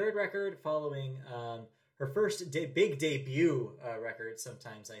 This is her 3rd record following her first big debut record,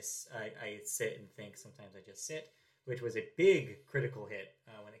 Sometimes I Sit and Think, Sometimes I Just Sit, which was a big critical hit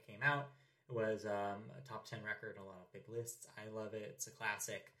when it came out. It was a top 10 record on a lot of big lists. I love it. It's a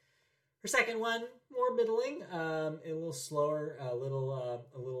classic. Her second one, more middling, a little slower, a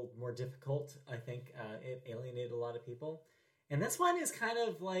little more difficult. I think it alienated a lot of people. And this one is kind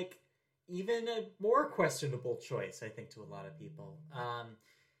of like even a more questionable choice, I think, to a lot of people.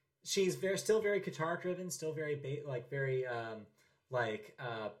 She's still very guitar driven, still very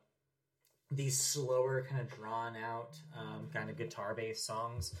these slower, kind of drawn out, kind of guitar based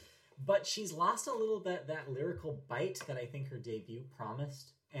songs. But she's lost a little bit that lyrical bite that I think her debut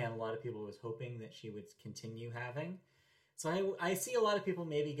promised, and a lot of people was hoping that she would continue having. So I see a lot of people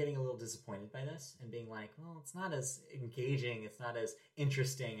maybe getting a little disappointed by this and being like, well, it's not as engaging, it's not as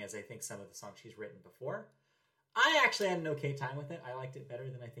interesting as I think some of the songs she's written before. I actually had an okay time with it. I liked it better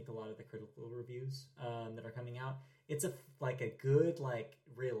than I think a lot of the critical reviews that are coming out. It's a good,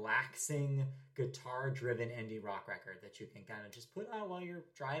 relaxing, guitar-driven indie rock record that you can kind of just put on while you're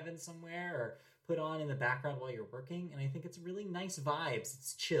driving somewhere or put on in the background while you're working. And I think it's really nice vibes.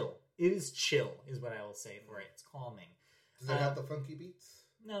 It's chill. It is chill, is what I will say for it. It's calming. Does it have the funky beats?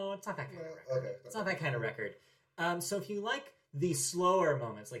 No, it's not that kind of record. Okay. It's not that kind of record. So if you like the slower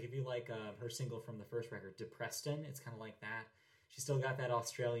moments, like if you like her single from the first record, Depreston, it's kind of like that. She's still got that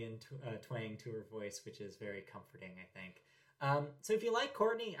Australian twang to her voice, which is very comforting, I think. So if you like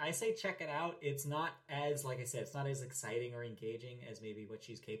Courtney, I say check it out. It's not as, like I said, it's not as exciting or engaging as maybe what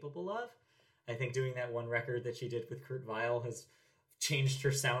she's capable of. I think doing that one record that she did with Kurt Weill has changed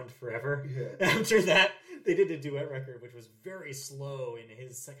her sound forever. Yeah. After that, they did a duet record, which was very slow in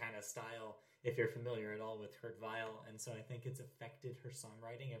his kind of style, if you're familiar at all with Kurt Weill. And so I think it's affected her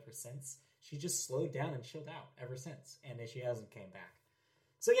songwriting ever since. She just slowed down and chilled out ever since, and she hasn't came back.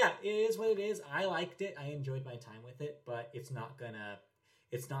 So yeah, it is what it is. I liked it. I enjoyed my time with it, but it's not gonna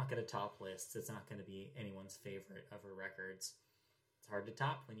top lists. It's not gonna be anyone's favorite of her records. It's hard to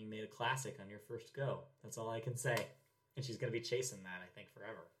top when you made a classic on your first go. That's all I can say. And she's going to be chasing that, I think,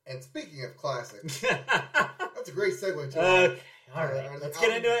 forever. And speaking of classics, that's a great segue to okay, all right. Let's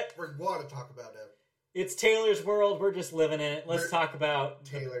get into it. We want to talk about it. It's Taylor's world. We're just living in it. Let's talk about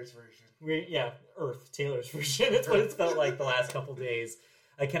Taylor's version. Taylor's version. It's what it's felt like the last couple days.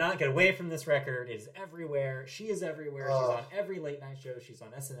 I cannot get away from this record. It is everywhere. She is everywhere. She's on every late night show. She's on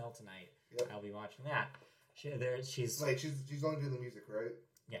SNL tonight. Yep. I'll be watching that. She's only doing the music, right?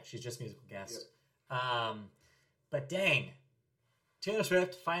 Yeah, she's just musical guest. Yep. But dang, Taylor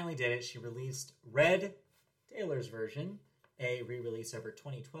Swift finally did it. She released Red, Taylor's version, a re-release of her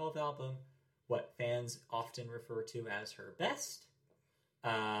 2012 album, what fans often refer to as her best.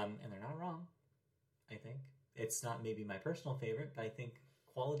 And they're not wrong, I think. It's not maybe my personal favorite, but I think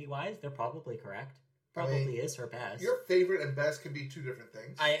quality-wise, they're probably correct. Probably is her best. Your favorite and best can be two different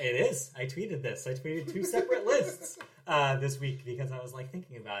things. It is. I tweeted this. I tweeted two separate lists this week because I was like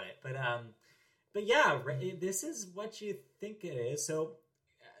thinking about it. But yeah, this is what you think it is. So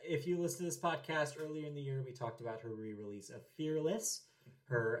if you listen to this podcast earlier in the year, we talked about her re-release of Fearless,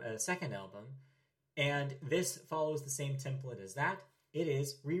 her second album. And this follows the same template as that. It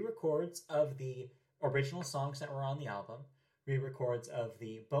is re-records of the original songs that were on the album, re-records of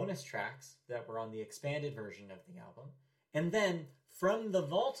the bonus tracks that were on the expanded version of the album, and then from the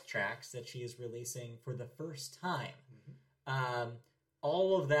vault tracks that she is releasing for the first time. Mm-hmm.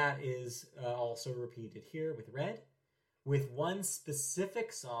 All of that is also repeated here with Red, with one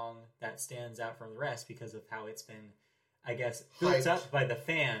specific song that stands out from the rest because of how it's been, I guess, built up by the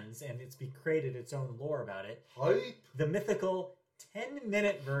fans, and it's created its own lore about it. Hype. The mythical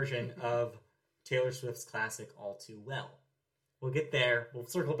 10-minute version of Taylor Swift's classic All Too Well. We'll get there. We'll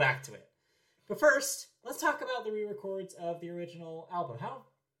circle back to it. But first, let's talk about the re-records of the original album. How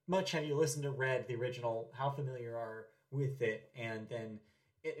much have you listened to Red, the original? How familiar are with it? And then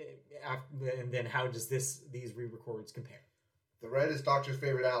how does these re-records compare? The Red is Doctor's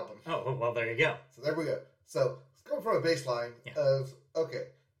favorite album. Oh, well, there you go. So there we go. So let's go from a baseline of, okay,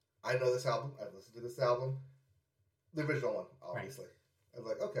 I know this album. I've listened to this album. The original one, obviously. Right. I was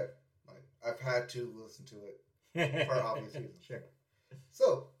like, okay, I've had to listen to it for obvious reasons. Sure.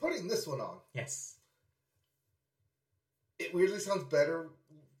 So, putting this one on. Yes. It weirdly sounds better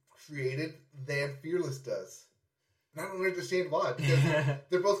created than Fearless does. And I don't understand why, because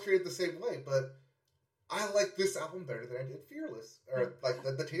they're both created the same way, but I like this album better than I did Fearless, or like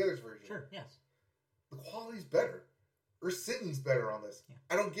the Taylor's version. Sure, yes. The quality's better. Her singing's better on this. Yeah.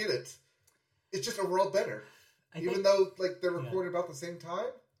 I don't get it. It's just overall better. Even though like they're recorded about the same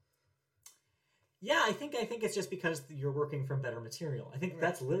time. Yeah, I think it's just because you're working from better material. I think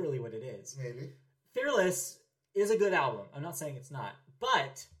that's literally what it is. Maybe. Fearless is a good album. I'm not saying it's not,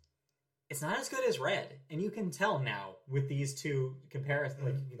 but it's not as good as Red, and you can tell now with these two comparisons.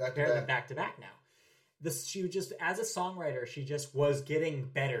 Like you can compare them back to back now. She just, as a songwriter, she just was getting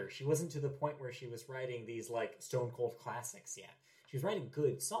better. She wasn't to the point where she was writing these like stone cold classics yet. She was writing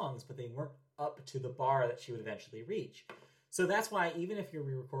good songs, but they weren't up to the bar that she would eventually reach. So that's why even if you're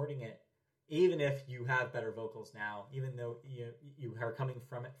re-recording it, even if you have better vocals now, even though you are coming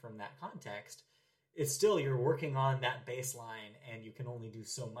from it from that context, it's still, you're working on that baseline and you can only do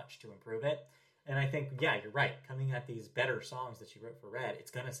so much to improve it. And I think, you're right. Coming at these better songs that she wrote for Red,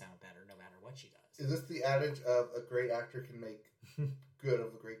 it's going to sound better no matter what she does. Is this the adage of a great actor can make good of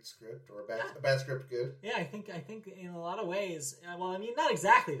a great script, or a bad script good? Yeah, I think in a lot of ways, well, I mean, not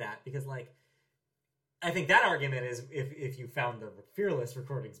exactly that, because like, I think that argument is if you found the Fearless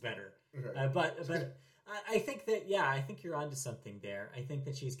recordings better. Okay. But I think that, I think you're onto something there. I think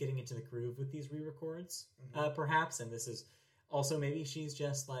that she's getting into the groove with these re-records, perhaps, and this is also maybe she's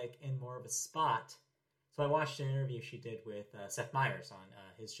just like in more of a spot. So I watched an interview she did with Seth Meyers on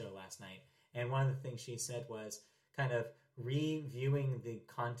his show last night, and one of the things she said was kind of reviewing the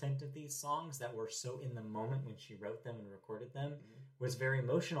content of these songs that were so in the moment when she wrote them and recorded them was very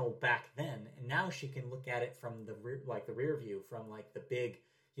emotional back then, and now she can look at it from the rear view, from like the big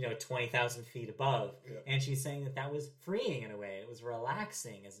 20,000 feet above. Yeah. And she's saying that was freeing in a way. It was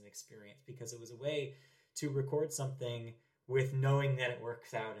relaxing as an experience because it was a way to record something with knowing that it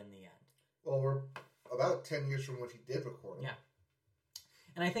works out in the end. Well, we're about 10 years from when she did record it. Yeah.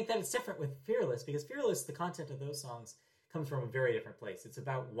 And I think that it's different with Fearless, because Fearless, the content of those songs comes from a very different place. It's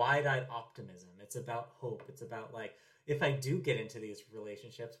about wide-eyed optimism. It's about hope. It's about, like, if I do get into these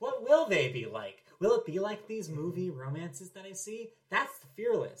relationships, what will they be like? Will it be like these movie romances that I see? That's the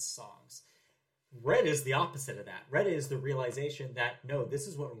Fearless songs. Red is the opposite of that. Red is the realization that, no, this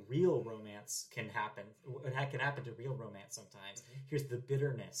is what real romance can happen. What can happen to real romance sometimes. Mm-hmm. Here's the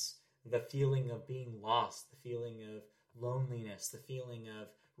bitterness, the feeling of being lost, the feeling of loneliness, the feeling of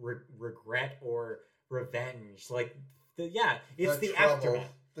regret or revenge. Like, it's the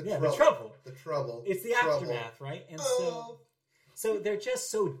aftermath. The trouble. It's the aftermath, right? And so they're just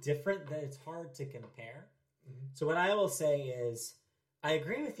so different that it's hard to compare. Mm-hmm. So what I will say is, I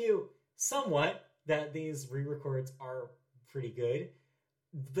agree with you somewhat that these re-records are pretty good,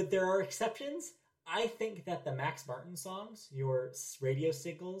 but there are exceptions. I think that the Max Martin songs, your radio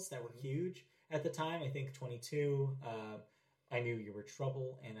singles that were huge at the time, I think 22, I Knew You Were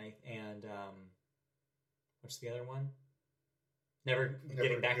Trouble, and what's the other one? Never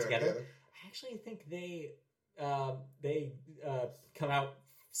Getting Back Together. I actually think they come out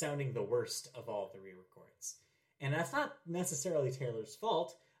sounding the worst of all the re-records. And that's not necessarily Taylor's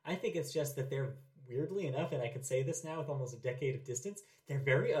fault. I think it's just that they're, weirdly enough, and I can say this now with almost a decade of distance, they're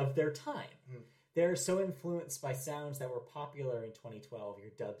very of their time. Mm. They're so influenced by sounds that were popular in 2012, your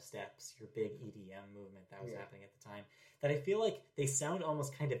dubsteps, your big EDM movement that was happening at the time, that I feel like they sound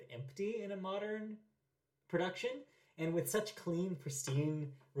almost kind of empty in a modern production. And with such clean,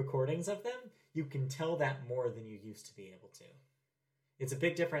 pristine recordings of them, you can tell that more than you used to be able to. It's a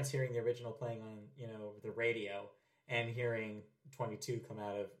big difference hearing the original playing on, the radio and hearing 22 come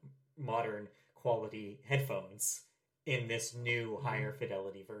out of modern quality headphones in this new higher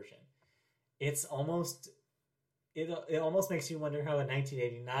fidelity version. It's almost, it almost makes you wonder how a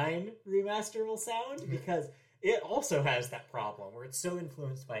 1989 remaster will sound, because it also has that problem where it's so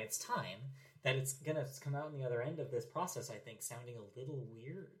influenced by its time that it's going to come out on the other end of this process, I think, sounding a little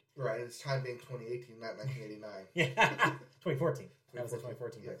weird. Right, it's time being 2018, not 1989. Yeah, 2014. That was the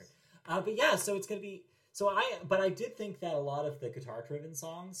 2014 record. But so it's going to be... But I did think that a lot of the guitar-driven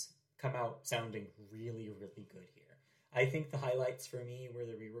songs come out sounding really, really good here. I think the highlights for me were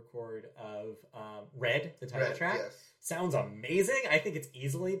the re-record of Red, the title track. Yes. Sounds amazing. I think it's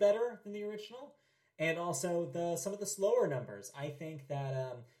easily better than the original. And also some of the slower numbers. I think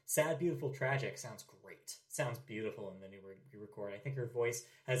that Sad, Beautiful, Tragic sounds great. Sounds beautiful in the new re-record. I think her voice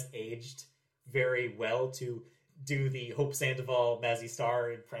has aged very well to do the Hope Sandoval, Mazzy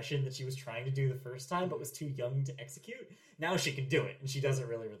Star impression that she was trying to do the first time, but was too young to execute. Now she can do it, and she does it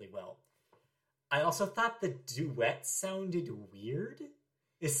really, really well. I also thought the duet sounded weird,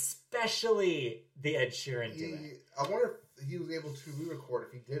 especially the Ed Sheeran duet. I wonder if he was able to re-record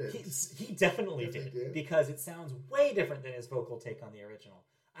if he did it. He definitely did, because it sounds way different than his vocal take on the original.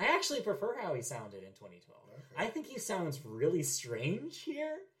 I actually prefer how he sounded in 2012. Okay. I think he sounds really strange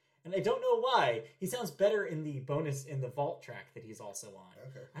here, and I don't know why. He sounds better in the vault track that he's also on.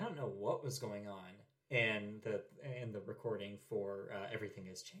 Okay. I don't know what was going on in the recording for Everything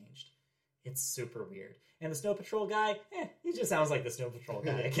Has Changed. It's super weird. And the Snow Patrol guy, he just sounds like the Snow Patrol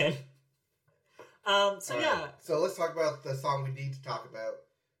guy again. Right. So let's talk about the song we need to talk about.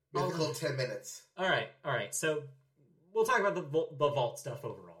 Mythical 10 minutes. All right. So we'll talk about the vault stuff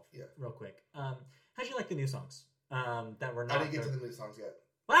overall, real quick. How'd you like the new songs? That were not. I didn't get to the new songs yet.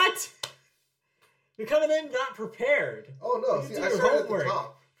 What? You're coming in not prepared. Oh no! See, I started at the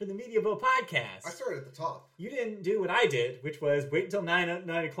top. For the Media Boat podcast. I started at the top. You didn't do what I did, which was wait until 9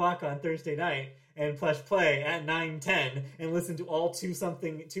 o'clock on Thursday night and press play at 9:10 and listen to almost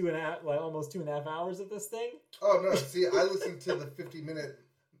 2.5 hours of this thing. Oh no! See, I listened to the 50-minute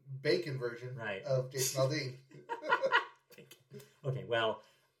bacon version of Jason Aldean. Okay, well,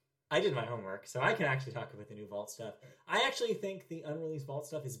 I did my homework, so I can actually talk about the new Vault stuff. I actually think the unreleased Vault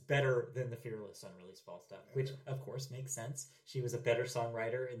stuff is better than the Fearless unreleased Vault stuff, which, of course, makes sense. She was a better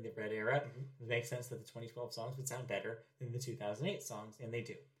songwriter in the Red era. Mm-hmm. It makes sense that the 2012 songs would sound better than the 2008 songs, and they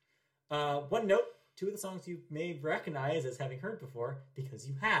do. One note, 2 of the songs you may recognize as having heard before, because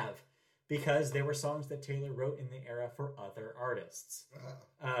you have. Because they were songs that Taylor wrote in the era for other artists.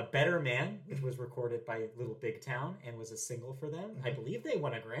 Wow. Better Man, which was recorded by Little Big Town and was a single for them. Mm-hmm. I believe they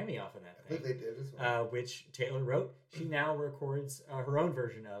won a Grammy off of that thing. I think they did as well. Which Taylor wrote. She now records her own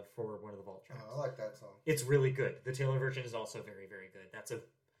version of for one of the Vault tracks. I like that song. It's really good. The Taylor version is also very, very good.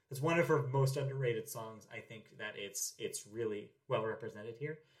 It's one of her most underrated songs. I think that it's really well represented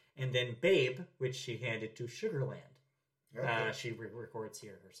here. And then Babe, which she handed to Sugarland. Okay. She records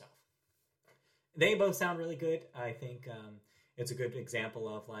here herself. They both sound really good. I think it's a good example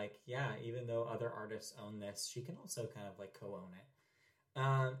of like, yeah, even though other artists own this, she can also kind of like co-own it.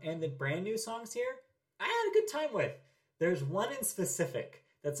 And the brand new songs here, I had a good time with. There's one in specific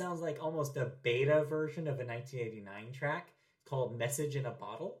that sounds like almost a beta version of a 1989 track called Message in a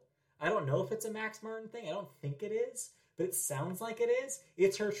Bottle. I don't know if it's a Max Martin thing. I don't think it is, but it sounds like it is.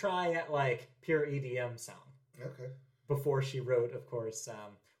 It's her try at like pure EDM song. Okay. Before she wrote, of course,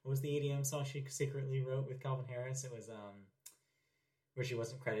 what was the EDM song she secretly wrote with Calvin Harris? It was where she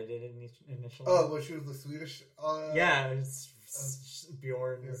wasn't credited initially. Oh, when she was the Swedish. Yeah, it was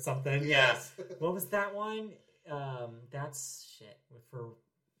Bjorn something. Yes. Yeah. What was that one? That's shit.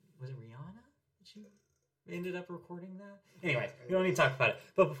 Was it Rihanna? She ended up recording that. Anyway, we don't need to talk about it.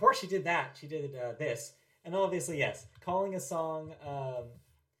 But before she did that, she did this, and obviously, yes, calling a song.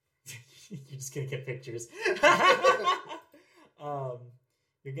 You're just gonna get pictures.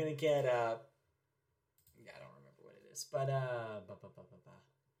 You're gonna get I don't remember what it is, but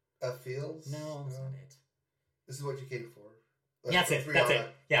Fields? No, that's not it. This is what you came for. That's it. That's it.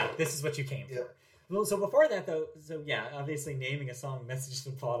 Yeah, this is what you came for. Well, so before that though, obviously naming a song "Message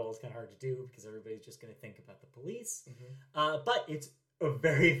in a Bottle" is kind of hard to do because everybody's just gonna think about the police. Mm-hmm. But it's a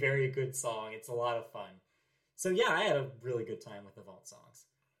very, very good song. It's a lot of fun. So yeah, I had a really good time with the Vault songs.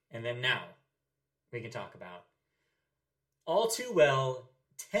 And then now we can talk about All Too Well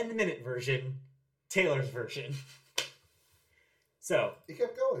 10-minute version, Taylor's version. So, he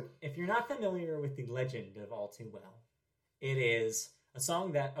kept going. If you're not familiar with the legend of All Too Well, it is a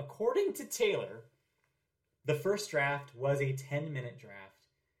song that, according to Taylor, the first draft was a 10-minute draft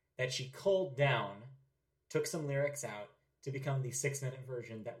that she culled down, took some lyrics out to become the 6-minute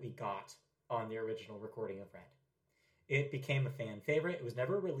version that we got on the original recording of Red. It became a fan favorite. It was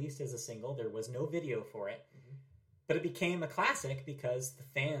never released as a single. There was no video for it. Mm-hmm. But it became a classic because the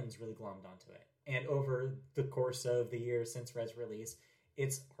fans really glommed onto it. And over the course of the years since Red's release,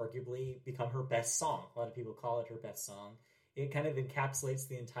 it's arguably become her best song. A lot of people call it her best song. It kind of encapsulates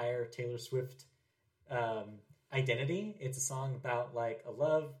the entire Taylor Swift identity. It's a song about like a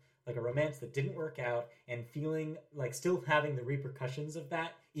love, like a romance that didn't work out, and feeling like still having the repercussions of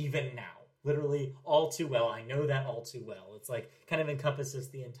that even now. Literally, all too well. I know that all too well. It's like kind of encompasses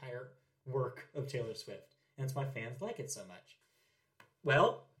the entire work of Taylor Swift. And that's why fans like it so much.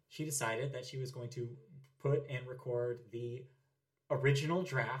 Well, she decided that she was going to put and record the original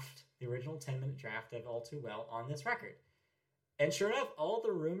draft, the original 10-minute draft of All Too Well on this record. And sure enough, all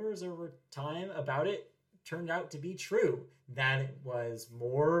the rumors over time about it turned out to be true. That it was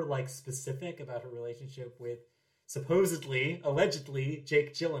more like specific about her relationship with supposedly, allegedly,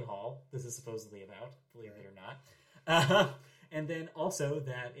 Jake Gyllenhaal. This is supposedly about, believe it or not. And then also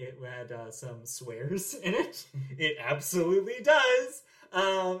that it had some swears in it. It absolutely does.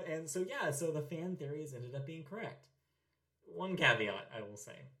 And so, so the fan theories ended up being correct. One caveat, I will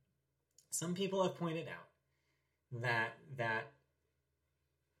say. Some people have pointed out that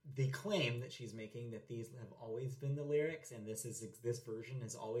the claim that she's making that these have always been the lyrics and this version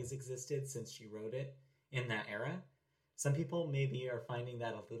has always existed since she wrote it in that era. Some people maybe are finding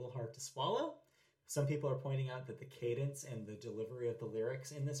that a little hard to swallow. Some people are pointing out that the cadence and the delivery of the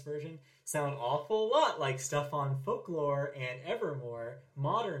lyrics in this version sound awful lot like stuff on Folklore and Evermore,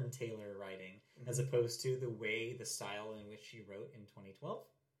 modern Taylor writing, as opposed to the style in which she wrote in 2012.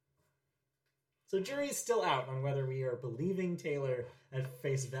 So jury's still out on whether we are believing Taylor at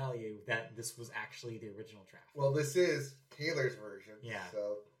face value that this was actually the original draft. Well, this is Taylor's version. Yeah.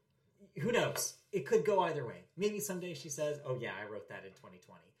 So who knows? It could go either way. Maybe someday she says, oh yeah, I wrote that in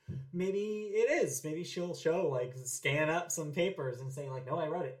 2020. Maybe it is. Maybe she'll scan up some papers and say like, no, I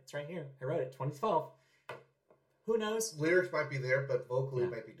wrote it. It's right here. I wrote it 2012. Who knows? Lyrics might be there, but vocally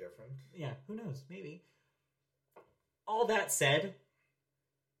might be different. Yeah, who knows? Maybe. All that said,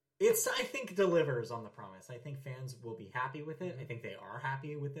 I think delivers on the promise. I think fans will be happy with it. I think they are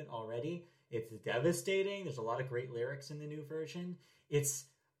happy with it already. It's devastating. There's a lot of great lyrics in the new version. It's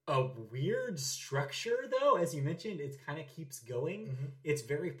a weird structure, though. As you mentioned, it kind of keeps going. Mm-hmm. It's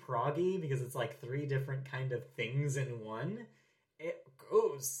very proggy because it's like 3 different kind of things in one. It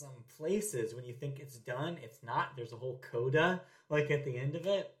goes some places. When you think it's done, it's not. There's a whole coda like at the end of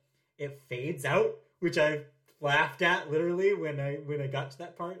it. It fades out, which I laughed at literally when I got to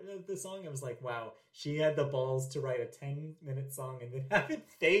that part of the song. I was like, wow, she had the balls to write a 10-minute song and then have it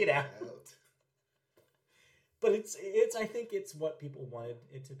fade out. But it's I think it's what people wanted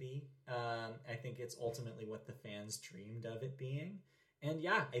it to be. I think it's ultimately what the fans dreamed of it being. And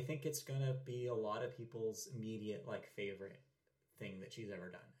yeah, I think it's gonna be a lot of people's immediate like favorite thing that she's ever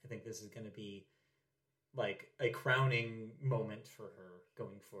done. I think this is gonna be like a crowning moment for her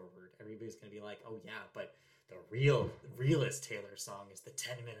going forward. Everybody's gonna be like, oh yeah, but the realest Taylor song is the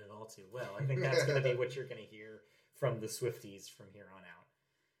 10-minute All Too Well. I think that's gonna be what you're gonna hear from the Swifties from here on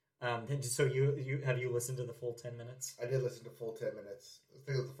out. And so you have you listened to the full 10 minutes? I did listen to full 10 minutes. I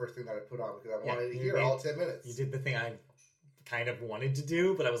think it was the first thing that I put on because I wanted to hear all 10 minutes. You did the thing I kind of wanted to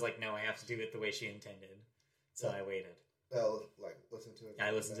do, but I was like, no, I have to do it the way she intended. So I waited. Like listen to it.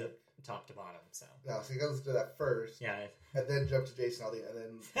 I listened to top to bottom. So no, so you gotta listen to that first. Yeah, and then jump to Jason Aldean, and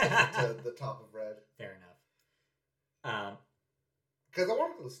then listen to the top of Red. Fair enough. Because I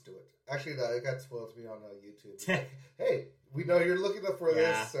wanted to listen to it. Actually, no, it got spoiled to me on YouTube. Like, hey, we know you're looking for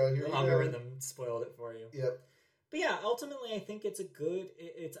this, so here you go. The algorithm spoiled it for you. Yep. But yeah, ultimately, I think it's a good.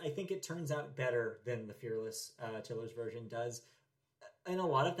 I think it turns out better than the Fearless Taylor's version does, and a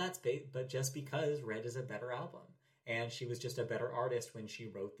lot of that's but just because Red is a better album, and she was just a better artist when she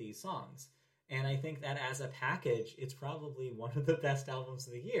wrote these songs. And I think that as a package, it's probably one of the best albums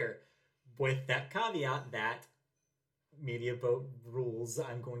of the year. With that caveat that Media Boat rules,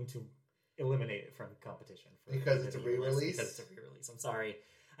 I'm going to eliminate it from competition because it's a re-release. Because it's a re-release. I'm sorry.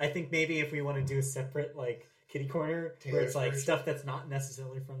 I think maybe if we want to do a separate like kitty corner where it's like stuff that's not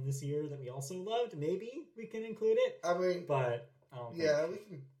necessarily from this year that we also loved, maybe we can include it. I mean, but we can.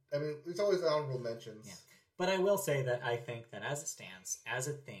 I mean, it's always honorable mentions. Yeah. But I will say that I think that as it stands, as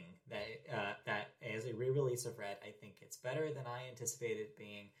a thing, that as a re-release of Red, I think it's better than I anticipated it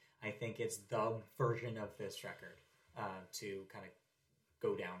being. I think it's the version of this record to kind of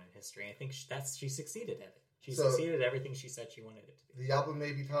go down in history. I think she succeeded at it. She succeeded at everything she said she wanted it to be. The album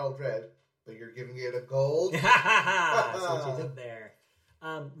may be titled Red, but you're giving it a gold. That's what you did there.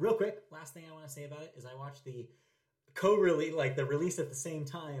 Real quick, last thing I want to say about it is I watched the co-release, like the release at the same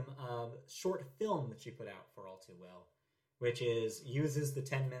time, short film that she put out for All Too Well, which uses the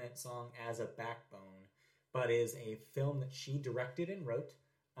 10-minute song as a backbone, but is a film that she directed and wrote.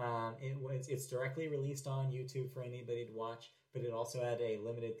 It's directly released on YouTube for anybody to watch, but it also had a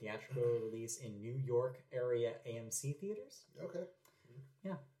limited theatrical release in New York area AMC theaters. Okay.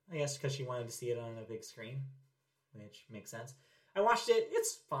 Yeah, I guess because she wanted to see it on a big screen, which makes sense. I watched it.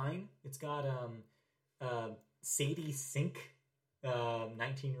 It's fine. It's got Sadie Sink,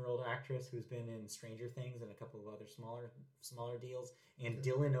 19-year-old actress who's been in Stranger Things and a couple of other smaller deals, and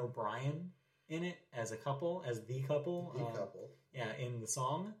Dylan O'Brien in it as the couple. Yeah, in the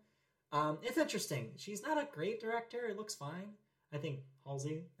song. It's interesting. She's not a great director. It looks fine. I think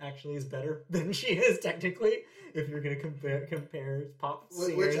Halsey actually is better than she is technically. If you're going to compare pop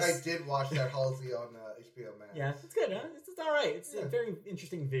singers. Which I did watch that Halsey on HBO Max. Yeah, it's good, huh? It's all right. It's a very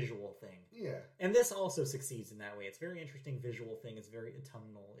interesting visual thing. Yeah. And this also succeeds in that way. It's a very interesting visual thing. It's very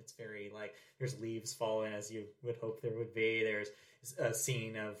autumnal. It's very, like, there's leaves falling as you would hope there would be. There's a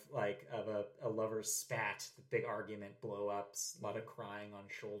scene of a lover's spat, the big argument, blow-ups, a lot of crying on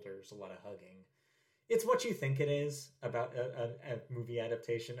shoulders, a lot of hugging. It's what you think it is about a movie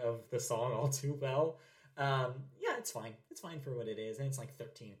adaptation of the song All Too Well. Yeah, it's fine. It's fine for what it is, and it's like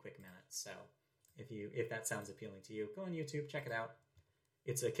 13 quick minutes. So if that sounds appealing to you, go on YouTube, check it out.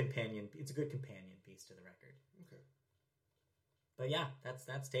 It's a good companion piece to the record. Okay. But yeah,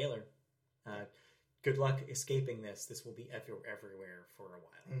 that's Taylor. Good luck escaping this. This will be everywhere for a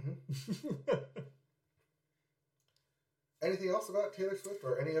while. Mm-hmm. Anything else about Taylor Swift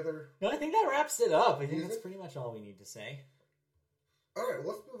or any other? No, I think that wraps it up. I think that's pretty much all we need to say. All right,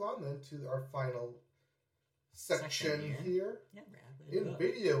 well, let's move on then to our final section here. Yeah, in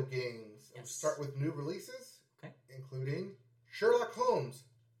video games. Yes. We'll start with new releases, okay, including Sherlock Holmes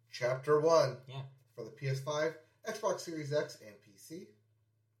Chapter 1 for the PS5, Xbox Series X, and PC.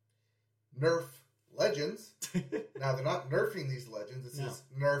 Nerf Legends. Now, they're not nerfing these legends. This is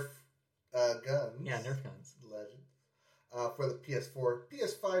Nerf guns. Yeah, Nerf guns. Legends. For the PS4,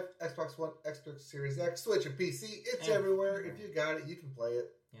 PS5, Xbox One, Xbox Series X, Switch, and PC. It's everywhere. If you got it, you can play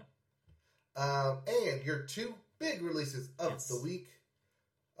it. Yeah. And your two big releases of the week.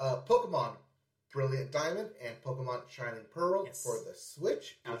 Pokemon Brilliant Diamond and Pokemon Shining Pearl for the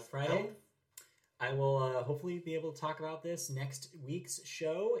Switch. Out Friday. I will hopefully be able to talk about this next week's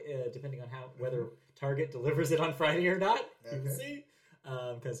show, depending on whether Target delivers it on Friday or not. Okay. You can see.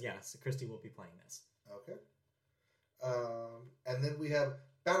 Because, yes, Christy will be playing this. Okay. And then we have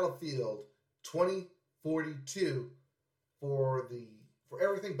Battlefield 2042 for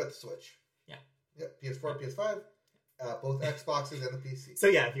everything but the Switch. Yeah. Yep. PS4, PS5, both Xboxes and the PC. So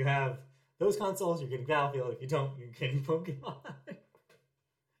yeah, if you have those consoles, you're getting Battlefield. If you don't, you're getting Pokemon.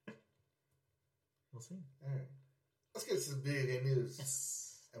 We'll see. All right. let's get some video game news.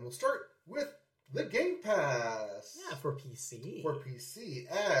 Yes. And we'll start with the Game Pass. Yeah, for PC. For PC,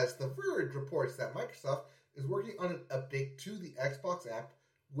 as The Verge reports that Microsoft is working on an update to the Xbox app,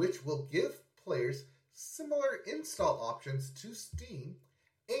 which will give players similar install options to Steam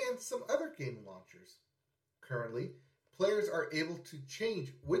and some other game launchers. Currently, players are able to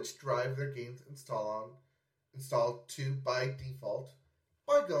change which drive their games installed to by default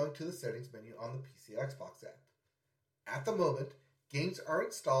by going to the settings menu on the PC Xbox app. At the moment, games are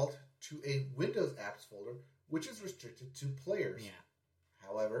installed to a Windows apps folder, which is restricted to players. Yeah.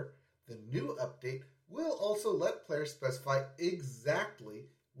 However, the new update will also let players specify exactly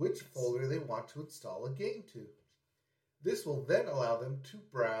which folder they want to install a game to. This will then allow them to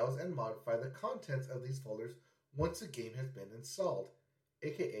browse and modify the contents of these folders once a game has been installed,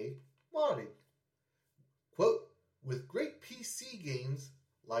 aka modding. Quote, with great PC games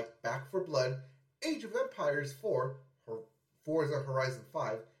like Back 4 Blood, Age of Empires 4, Forza Horizon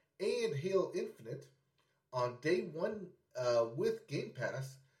 5, and Halo Infinite, on day one with Game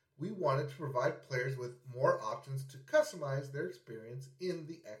Pass, we wanted to provide players with more options to customize their experience in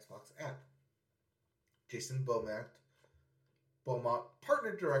the Xbox app. Jason Beaumont,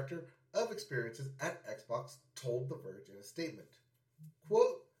 partner director of experiences at Xbox, told The Verge in a statement.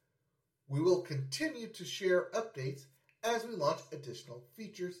 Quote, we will continue to share updates as we launch additional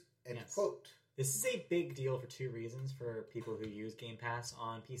features, end quote. This is a big deal for two reasons for people who use Game Pass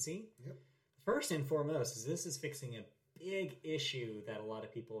on PC. Yep. First and foremost is this is fixing a big issue that a lot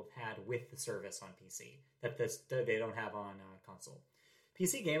of people have had with the service on PC that they don't have on console.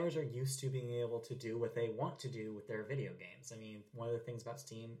 PC gamers are used to being able to do what they want to do with their video games. I mean, one of the things about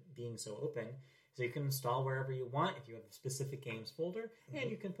Steam being so open is you can install wherever you want if you have a specific games folder, and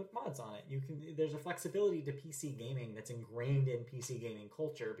you can put mods on it. There's a flexibility to PC gaming that's ingrained in PC gaming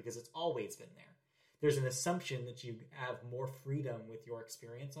culture because it's always been there. There's an assumption that you have more freedom with your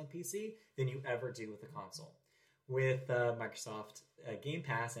experience on PC than you ever do with a console. With Microsoft Game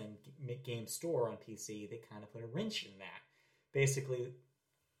Pass and Game Store on PC, they kind of put a wrench in that. Basically,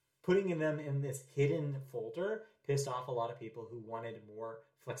 putting them in this hidden folder pissed off a lot of people who wanted more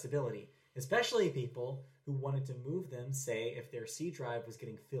flexibility, especially people who wanted to move them, say, if their C drive was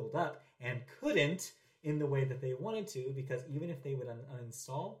getting filled up and couldn't in the way that they wanted to, because even if they would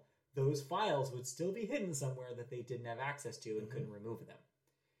uninstall, those files would still be hidden somewhere that they didn't have access to and couldn't remove them.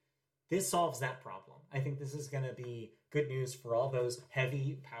 This solves that problem. I think this is going to be good news for all those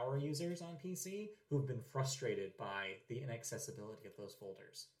heavy power users on PC who've been frustrated by the inaccessibility of those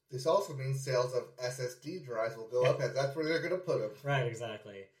folders. This also means sales of SSD drives will go up, as that's where they're going to put them. Right,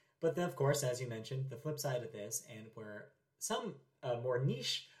 exactly. But then, of course, as you mentioned, the flip side of this, and where some more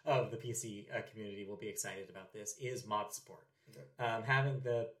niche of the PC community will be excited about this, is mod support. Okay. Having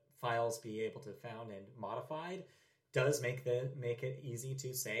the files be able to found and modified does make it easy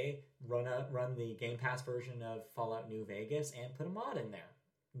to say run the Game Pass version of Fallout New Vegas and put a mod in there.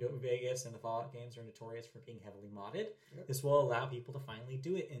 New Vegas and the Fallout games are notorious for being heavily modded. Yep. This will allow people to finally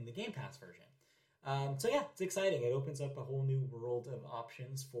do it in the Game Pass version. So yeah, it's exciting. It opens up a whole new world of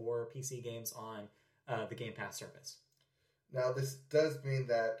options for PC games on the Game Pass service. Now this does mean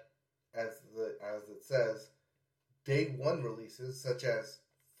that, as it says, day one releases such as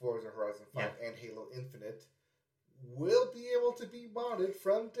Forza Horizon 5 and Halo Infinite will be able to be modded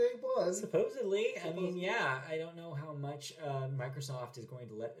from day one. Supposedly. I mean, yeah, I don't know how much Microsoft is going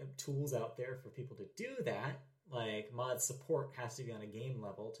to let tools out there for people to do that. Like, mod support has to be on a game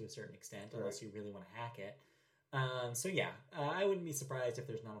level to a certain extent, unless you really want to hack it. So yeah, I wouldn't be surprised if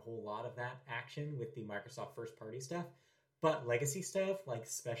there's not a whole lot of that action with the Microsoft first-party stuff. But legacy stuff, like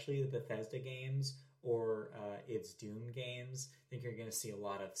especially the Bethesda games or its Doom games, I think you're going to see a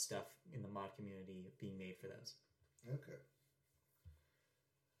lot of stuff in the mod community being made for those. Okay.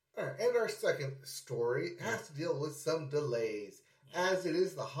 All right, and our second story has to deal with some delays. As it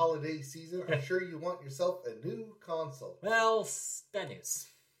is the holiday season, I'm sure you want yourself a new console. Well, bad news.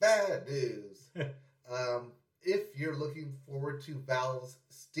 Bad news. If you're looking forward to Valve's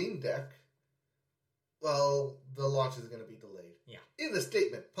Steam Deck, well, the launch is going to be delayed. Yeah. In a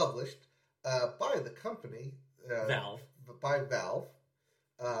statement published by the company, Valve,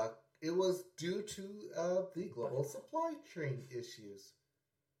 it was due to the global supply chain issues.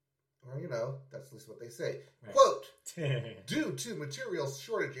 Or, that's at least what they say. Right. Quote, due to material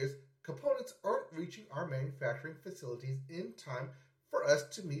shortages, components aren't reaching our manufacturing facilities in time for us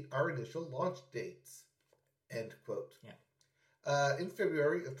to meet our initial launch dates. End quote. Yeah. In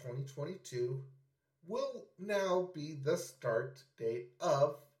February of 2022 will now be the start date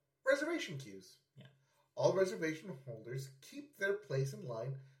of reservation queues. Yeah. All reservation holders keep their place in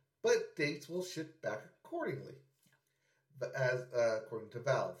line, but dates will shift back accordingly. according to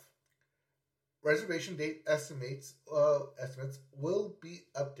Valve. Reservation date estimates will be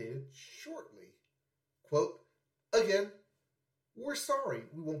updated shortly. Quote, again, we're sorry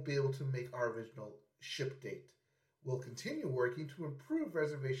we won't be able to make our original ship date. We'll continue working to improve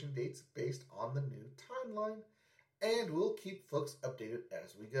reservation dates based on the new timeline, and we'll keep folks updated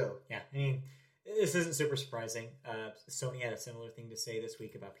as we go. Yeah, I mean, this isn't super surprising. Sony had a similar thing to say this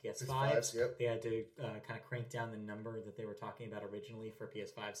week about PS5s. Yep. They had to kind of crank down the number that they were talking about originally for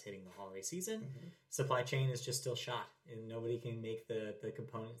PS5s hitting the holiday season. Mm-hmm. Supply chain is just still shot, and nobody can make the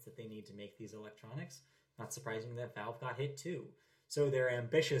components that they need to make these electronics. Not surprising that Valve got hit too. So their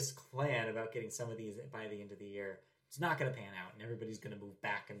ambitious plan about getting some of these by the end of the year, it's not going to pan out, and everybody's going to move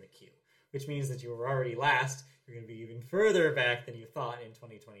back in the queue, which means that you were already last. You're going to be even further back than you thought in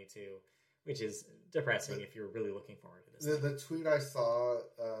 2022, which is depressing if you're really looking forward to this. The tweet I saw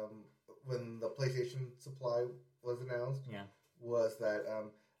when the PlayStation supply was announced was that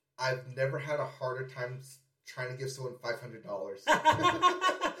I've never had a harder time trying to give someone $500.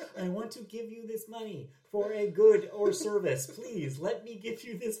 I want to give you this money for a good or service. Please, let me give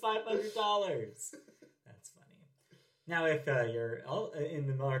you this $500. That's funny. Now, if you're in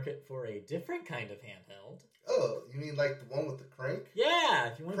the market for a different kind of handheld... Oh, you mean like the one with the crank? Yeah,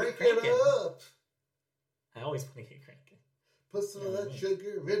 if you want to crank get cranking. It up. I always want to get cranking. Put some of that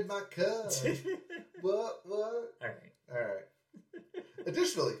sugar in my cup. What? All right.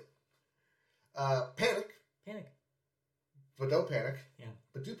 Additionally, panic. Panic. But don't panic. Yeah.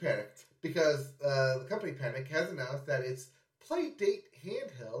 But do panic. Because the company Panic has announced that its Playdate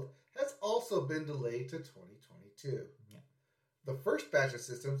handheld has also been delayed to 2022. Yeah. The first batch of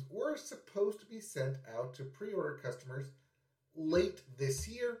systems were supposed to be sent out to pre-order customers late this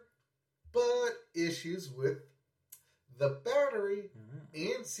year, but issues with the battery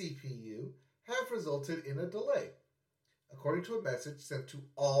and CPU have resulted in a delay. According to a message sent to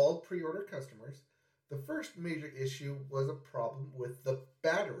all pre-order customers, the first major issue was a problem with the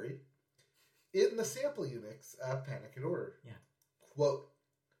battery in the sample units Panic had ordered. Yeah. Quote,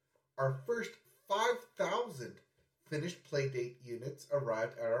 our first 5,000 finished Playdate units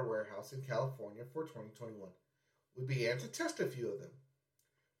arrived at our warehouse in California for 2021. We began to test a few of them.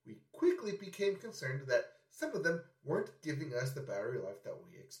 We quickly became concerned that some of them weren't giving us the battery life that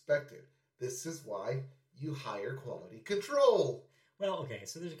we expected. This is why you hire quality control. Well, okay,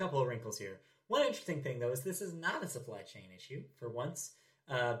 so there's a couple of wrinkles here. One interesting thing, though, is this is not a supply chain issue, for once,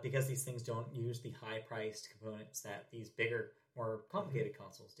 because these things don't use the high-priced components that these bigger, more complicated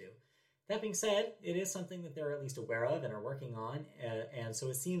consoles do. That being said, it is something that they're at least aware of and are working on, and so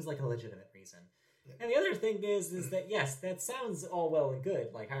it seems like a legitimate reason. Yeah. And the other thing is that, yes, that sounds all well and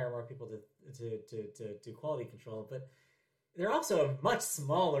good, like hire more people to do quality control, but they're also a much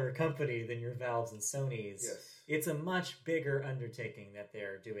smaller company than your Valves and Sonys. Yes. It's a much bigger undertaking that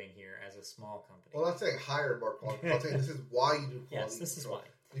they're doing here as a small company. Well, I'm not saying hire more quality. I'm saying this is why you do quality Yes, this control. is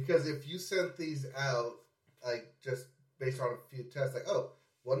why. Because if you sent these out, like, just based on a few tests, like, oh,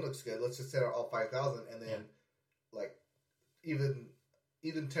 one looks good, let's just send out all 5,000, and then, like, even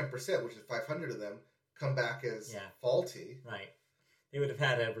 10%, which is 500 of them, come back as faulty. Right. They would have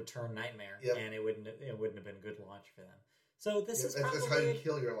had a return nightmare, and it wouldn't have been a good launch for them. So this is probably... That's how you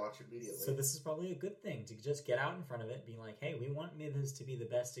kill your launch immediately. So this is probably a good thing, to just get out in front of it and be like, hey, we want this to be the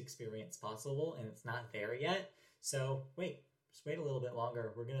best experience possible, and it's not there yet. So just wait a little bit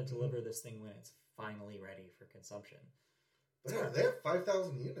longer. We're going to deliver this thing when it's finally ready for consumption. But yeah, they have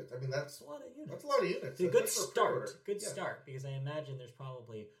 5,000 units. I mean, that's a lot of units. That's a lot of units. It's a good start. Good start, because I imagine there's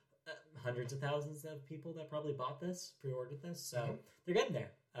probably hundreds of thousands of people that probably bought this, pre-ordered this. So they're getting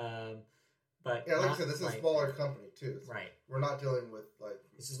there. But yeah, like I said, this is a smaller company too. Right. We're not dealing with like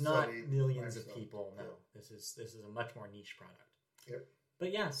this is not millions of people. No, this is a much more niche product. Yep.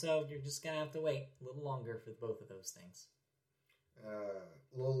 But yeah, so you're just gonna have to wait a little longer for both of those things.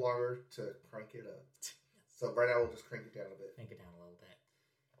 A little longer to crank it up. Yes. So right now we'll just crank it down a bit. Crank it down a little bit.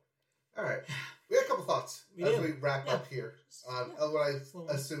 All right. We had a couple thoughts as we wrap up here on what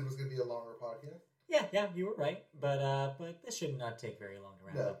I assumed was going to be a longer podcast. Yeah, you were right. But this should not take very long to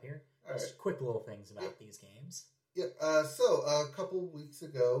wrap up here. Just quick little things about these games. Yeah. So a couple weeks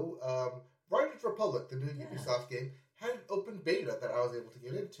ago, Riders Republic, the new Ubisoft game, had an open beta that I was able to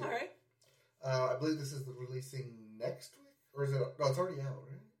get into. All right. I believe this is releasing next week, or is it? No, it's already out,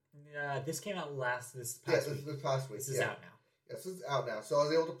 right? This came out this past week. This past week. This is out now. Yes, this is out now. So I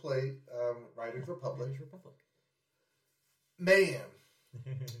was able to play Riders Republic. Riders Republic. Man,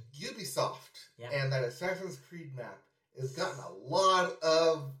 Ubisoft and that Assassin's Creed map has gotten a lot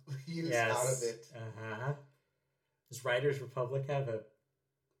of use out of it. Does Riders Republic have a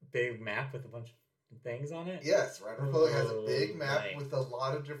big map with a bunch of things on it? Yes, Ride Republic has a big map with a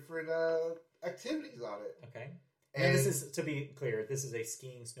lot of different activities on it. Okay. And this is, to be clear, this is a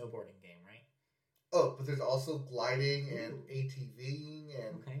skiing, snowboarding game, right? Oh, but there's also gliding and ATVing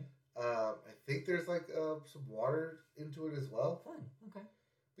and I think there's like some water into it as well. Fun. Okay.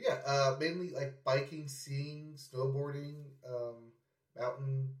 But yeah, mainly like biking, skiing, snowboarding,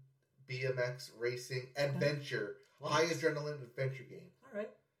 mountain, BMX, racing, adventure, high adrenaline adventure game. All right.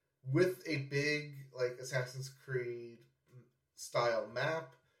 With a big like Assassin's Creed style map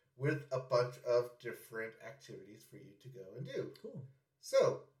with a bunch of different activities for you to go and do. Cool.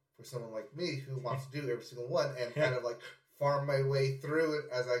 So, for someone like me who wants to do every single one and kind of like farm my way through it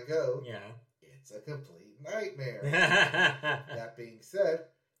as I go, it's a complete nightmare. That being said,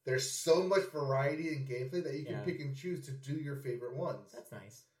 there's so much variety in gameplay that you can pick and choose to do your favorite ones. That's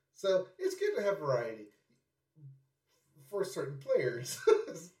nice. So, it's good to have variety for certain players.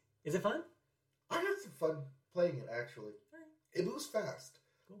 Is it fun? I had some fun playing it, actually. Right. It moves fast.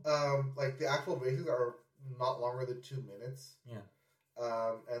 Cool. Like, the actual races are not longer than 2 minutes. Yeah.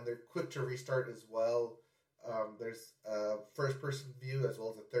 And they're quick to restart as well. There's a first-person view as well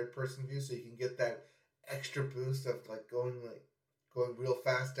as a third-person view, so you can get that extra boost of going real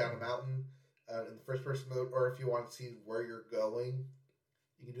fast down a mountain in the first-person mode. Or if you want to see where you're going,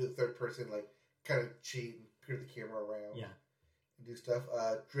 you can do the third-person, like kind of cheat and peer the camera around. Yeah. And do stuff.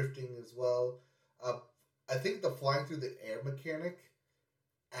 Drifting as well. I think the flying through the air mechanic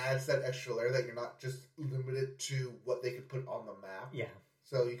adds that extra layer that you're not just limited to what they can put on the map. Yeah.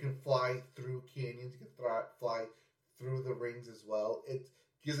 So you can fly through canyons, you can fly through the rings as well. It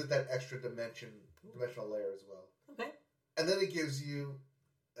gives it that extra dimensional layer as well. Okay. And then it gives you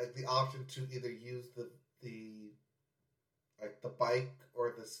like the option to either use the bike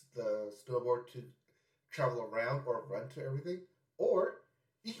or the snowboard to travel around or run to everything, or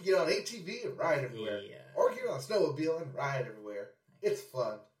you can get on ATV and ride everywhere, or get on a snowmobile and ride everywhere. It's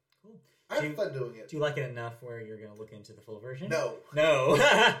fun. Cool. I have fun doing it. Do you like it enough where you're going to look into the full version? No.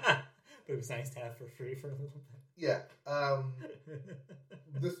 But it was nice to have for free for a little bit. Yeah.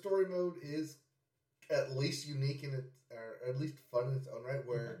 The story mode is at least unique in it, or at least fun in its own right,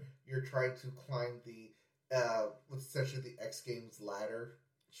 where you're trying to climb what's essentially the X Games ladder.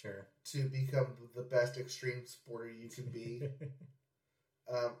 Sure. To become the best extreme sporter you can be.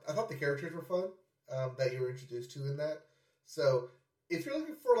 I thought the characters were fun that you were introduced to in that. So, if you're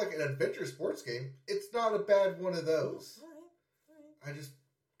looking for like an adventure sports game, it's not a bad one of those. All right. I just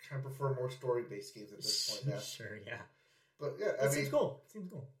kind of prefer more story-based games at this point now. Sure, yeah. But yeah, Seems cool.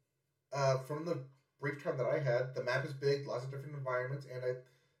 From the brief time that I had, the map is big, lots of different environments, and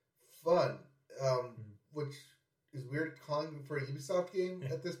fun. Which is weird calling for a Ubisoft game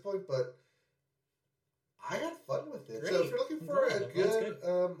at this point, but I had fun with it. Great. So if you're looking for a good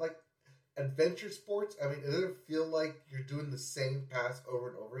like adventure sports, I mean, it doesn't feel like you're doing the same paths over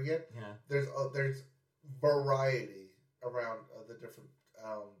and over again. Yeah. There's variety around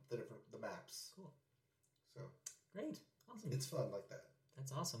the maps. Cool. So great, awesome. It's fun like that.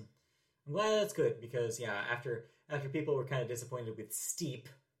 That's awesome. I'm glad that's good because after people were kind of disappointed with Steep,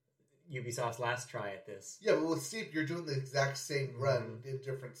 Ubisoft's last try at this. Yeah, but with Steep, you're doing the exact same run in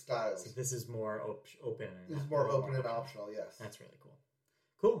different styles. So this is more open. This is more open and optional, yes. That's really cool.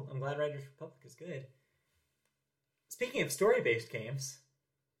 Cool. I'm glad Riders Republic is good. Speaking of story-based games,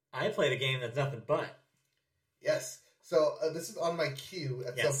 I played a game that's nothing but. Yes. So this is on my queue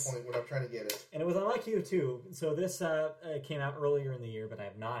at some point when I'm trying to get it. And it was on my queue, too. So this came out earlier in the year, but I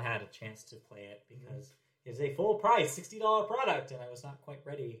have not had a chance to play it because... It's a full price, $60 product, and I was not quite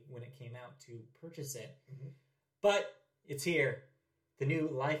ready when it came out to purchase it. Mm-hmm. But it's here. The new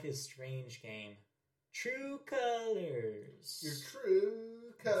Life is Strange game. True Colors. Your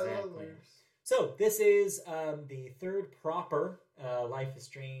true colors. Exactly. So this is the third proper Life is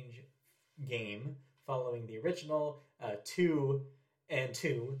Strange game following the original 2 and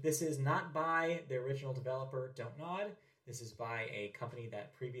 2. This is not by the original developer, Don't Nod. This is by a company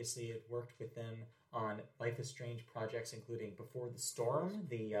that previously had worked with them on Life is Strange projects, including Before the Storm,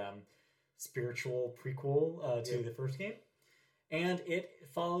 the spiritual prequel to the first game. And it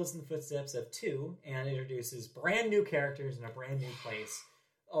follows in the footsteps of 2 and introduces brand new characters in a brand new place,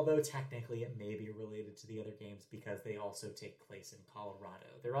 although technically it may be related to the other games because they also take place in Colorado.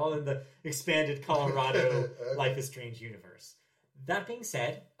 They're all in the expanded Colorado Life is Strange universe. That being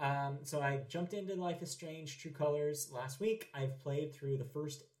said, so I jumped into Life is Strange True Colors last week. I've played through the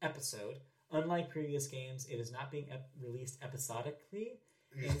first episode. Unlike previous games, it is not being released episodically.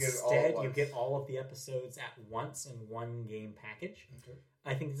 Instead, you get all of the episodes at once in one game package. Okay.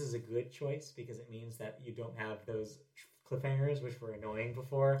 I think this is a good choice because it means that you don't have those cliffhangers, which were annoying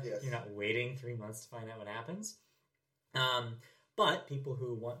before. Yes. You're not waiting 3 months to find out what happens. But people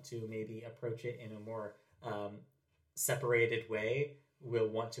who want to maybe approach it in a more separated way will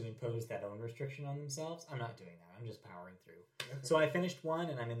want to impose that own restriction on themselves. I'm not doing that. I'm just powering through. Okay. So I finished one,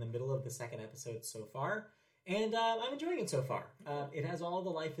 and I'm in the middle of the second episode so far. And I'm enjoying it so far. It has all the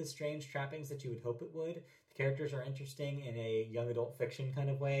Life is Strange trappings that you would hope it would. The characters are interesting in a young adult fiction kind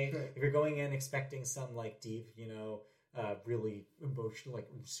of way. If you're going in expecting some like deep, really emotional, like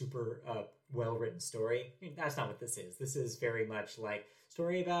super well-written story, that's not what this is. This is very much like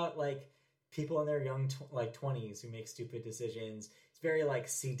story about like people in their young 20s who make stupid decisions. It's very like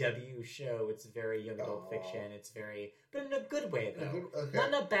CW show. It's very young adult fiction. It's very, but in a good way though, not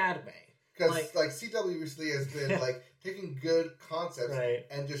in a bad way. Because like CW recently has been like taking good concepts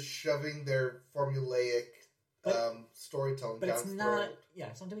and just shoving their formulaic storytelling down it's not. Yeah,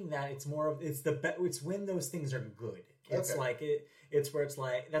 it's not doing that. It's more of it's when those things are good. It's like it's where it's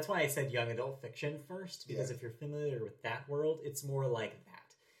like that's why I said young adult fiction first, because if you're familiar with that world, it's more like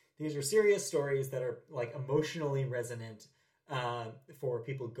that. These are serious stories that are like emotionally resonant for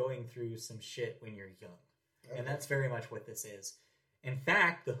people going through some shit when you're young, and that's very much what this is. In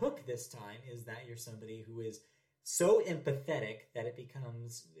fact, the hook this time is that you're somebody who is so empathetic that it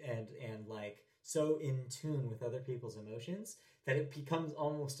becomes and like so in tune with other people's emotions that it becomes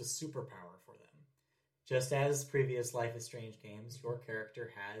almost a superpower for them. Just as previous Life is Strange games, your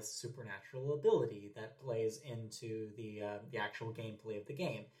character has supernatural ability that plays into the actual gameplay of the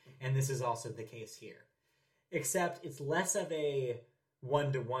game, and this is also the case here. Except it's less of a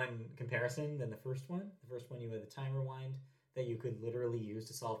one-to-one comparison than the first one. The first one you had the time rewind that you could literally use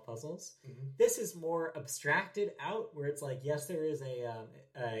to solve puzzles. Mm-hmm. This is more abstracted out, where it's like, yes, there is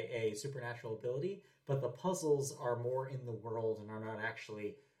a supernatural ability, but the puzzles are more in the world and are not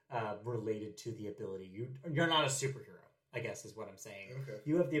actually related to the ability. You're not a superhero, I guess is what I'm saying. Okay.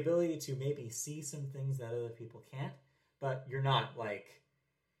 You have the ability to maybe see some things that other people can't, but you're not like,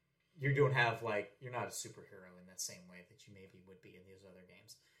 you're not a superhero in the same way that you maybe would be in these other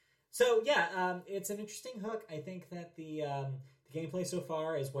games. So yeah, it's an interesting hook. I think that the gameplay so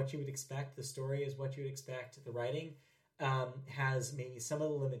far is what you would expect. The story is what you would expect. The writing has maybe some of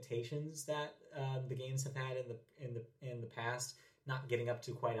the limitations that the games have had in the past, not getting up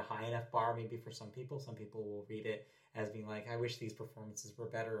to quite a high enough bar. Maybe for some people will read it as being like, I wish these performances were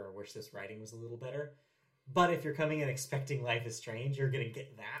better, or wish this writing was a little better. But if you're coming in expecting Life is Strange, you're going to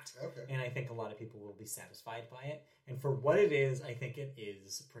get that. Okay. And I think a lot of people will be satisfied by it. And for what it is, I think it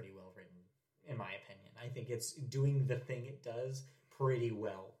is pretty well written, in my opinion. I think it's doing the thing it does pretty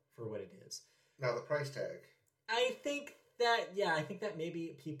well for what it is. Now, the price tag. I think that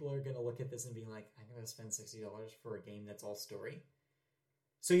maybe people are going to look at this and be like, I'm going to spend $60 for a game that's all story.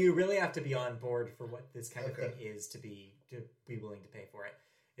 So you really have to be on board for what this kind of thing is to be willing to pay for it.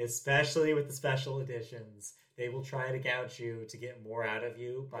 Especially with the special editions. They will try to gouge you to get more out of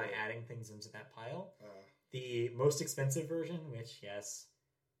you by adding things into that pile. The most expensive version, which, yes,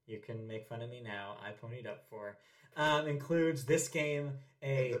 you can make fun of me now, I ponied up for, includes this game,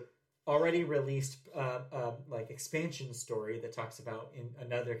 a already released expansion story that talks about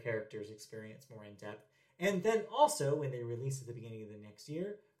another character's experience more in depth. And then also, when they release at the beginning of the next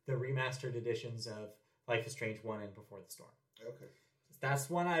year, the remastered editions of Life is Strange 1 and Before the Storm. Okay.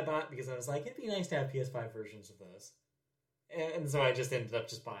 That's one I bought because I was like, it'd be nice to have PS5 versions of those. And so I just ended up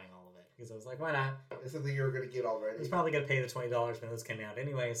just buying all of it because I was like, why not? It's something you were going to get already. I was probably going to pay the $20 when those came out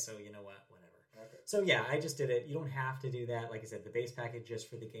anyway, so you know what? Whatever. Okay. So yeah, I just did it. You don't have to do that. Like I said, the base package just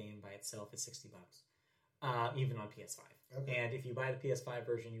for the game by itself is $60, even on PS5. Okay. And if you buy the PS5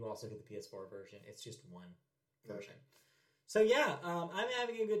 version, you also get the PS4 version. It's just one version. Okay. So yeah, I'm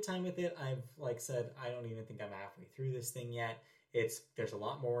having a good time with it. I've said, I don't even think I'm halfway through this thing yet. There's a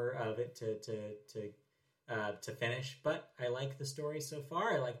lot more of it to finish, but I like the story so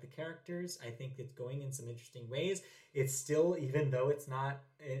far. I like the characters. I think it's going in some interesting ways. It's still, even though it's not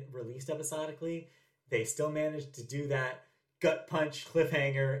released episodically, they still managed to do that gut punch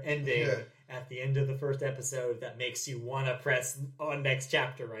cliffhanger ending at the end of the first episode that makes you want to press on next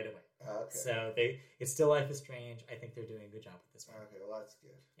chapter right away. Okay. So it's still Life is Strange. I think they're doing a good job with this one. Okay, well that's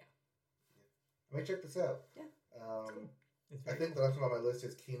good. Yeah. I may check this out. Yeah. Cool. I think the next one on my list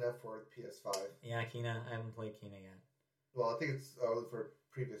is Kena for PS5. Yeah, Kena. I haven't played Kena yet. Well, I think it's for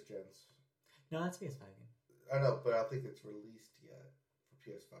previous gens. No, that's PS5 game. I know, but I don't think it's released yet for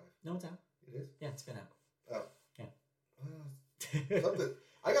PS5. No, it's out. It is? Yeah, it's been out. Oh. Yeah. Something.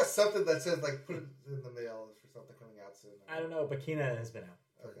 I got something that says, put it in the mail for something coming out soon. I don't know, but Kena has been out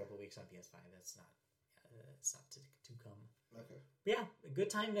for a couple of weeks on PS5. That's not... it's not to come. Okay. But yeah, good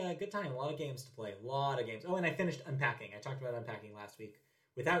time. A lot of games to play. A lot of games. Oh, and I finished Unpacking. I talked about Unpacking last week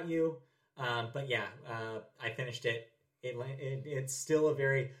without you. But yeah, I finished it. It's still a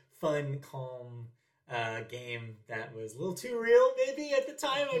very fun, calm game that was a little too real maybe at the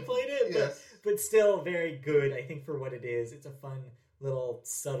time I played it, yes. but still very good. I think for what it is, it's a fun little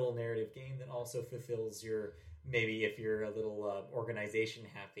subtle narrative game that also fulfills your, maybe if you're a little organization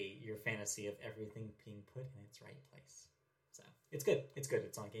happy, your fantasy of everything being put in its right place. So it's good. It's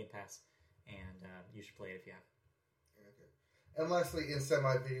on Game Pass, and you should play it if you have. Okay. And lastly, in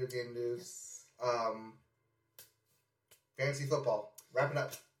semi-video game news, fantasy football. Wrapping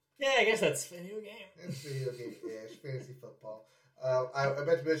up. Yeah, I guess that's video game. It's video game-ish. Fantasy football. I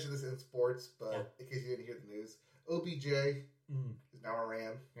meant to mention this in sports, but in case you didn't hear the news, OBJ is now a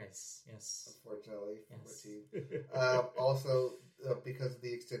Ram. Yes. Unfortunately, for my team. Also, because of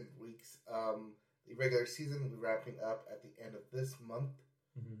the extended weeks, the regular season will be wrapping up at the end of this month,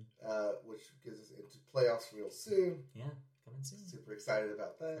 which gives us into playoffs real soon. Yeah, coming soon. Super excited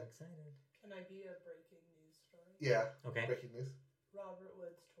about that. So excited. Can I be a breaking news story? Yeah. Okay. Breaking news. Robert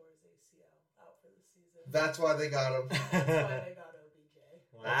Woods tore his ACL out for the season. That's why they got him. That's why they got OBJ.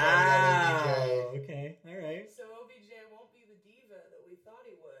 Wow. Okay. All right. So OBJ won't be the diva that we thought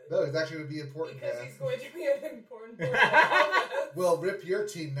he would. No, he's actually going to be important. Because he's going to be an important part. Well, rip your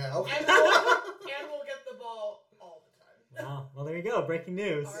team now. And we'll get the ball all the time. Wow. Well, there you go. Breaking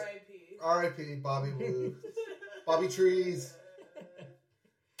news. R.I.P. R.I.P. Bobby Woo. Bobby Trees.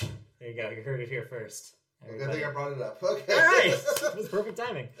 There you go. You heard it here first. Everybody. Good thing I brought it up. Okay. All right. It was perfect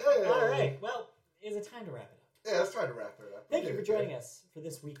timing. Hey. All right. Well, is it time to wrap it up? Yeah, let's try to wrap it up. Thank you for joining us for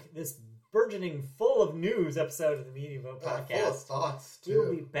this week, this burgeoning, full of news episode of the Media Vote Podcast. Full of thoughts, too. We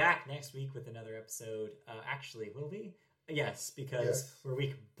will be back next week with another episode. Actually, will we? Yes, because we're a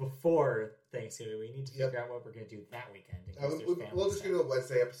week before Thanksgiving. We need to figure out what we're going to do that weekend. We'll just do a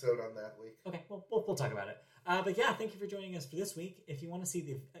Wednesday episode on that week. Okay, we'll talk about it. But yeah, thank you for joining us for this week. If you want to see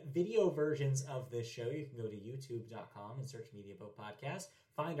the video versions of this show, you can go to youtube.com and search Media Boat Podcast.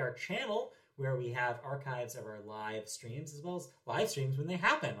 Find our channel where we have archives of our live streams, as well as live streams when they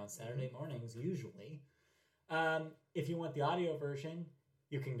happen on Saturday mornings, usually. If you want the audio version,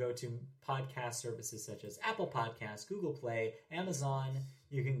 you can go to podcast services such as Apple Podcasts, Google Play, Amazon.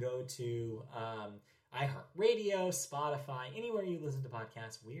 You can go to iHeartRadio, Spotify, anywhere you listen to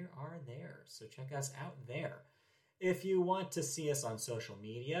podcasts, we are there. So check us out there. If you want to see us on social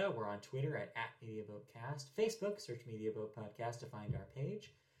media, we're on Twitter at MediaBoatCast. Facebook, search Media Boat Podcast to find our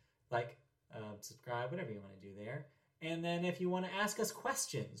page. Like, subscribe, whatever you want to do there. And then if you want to ask us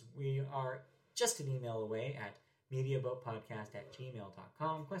questions, we are just an email away at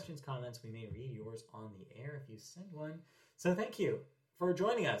mediaboatpodcast@gmail.com. Questions, comments, we may read yours on the air if you send one. So thank you for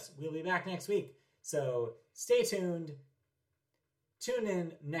joining us. We'll be back next week. So stay tuned. Tune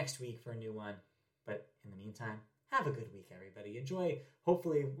in next week for a new one. But in the meantime, have a good week, everybody. Enjoy,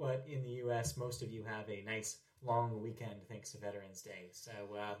 hopefully, what in the U.S., most of you have a nice long weekend thanks to Veterans Day. So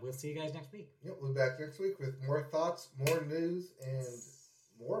we'll see you guys next week. Yep, we'll be back next week with more thoughts, more news, and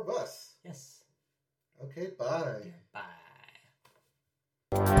more of us. Yes. Okay, bye. Bye.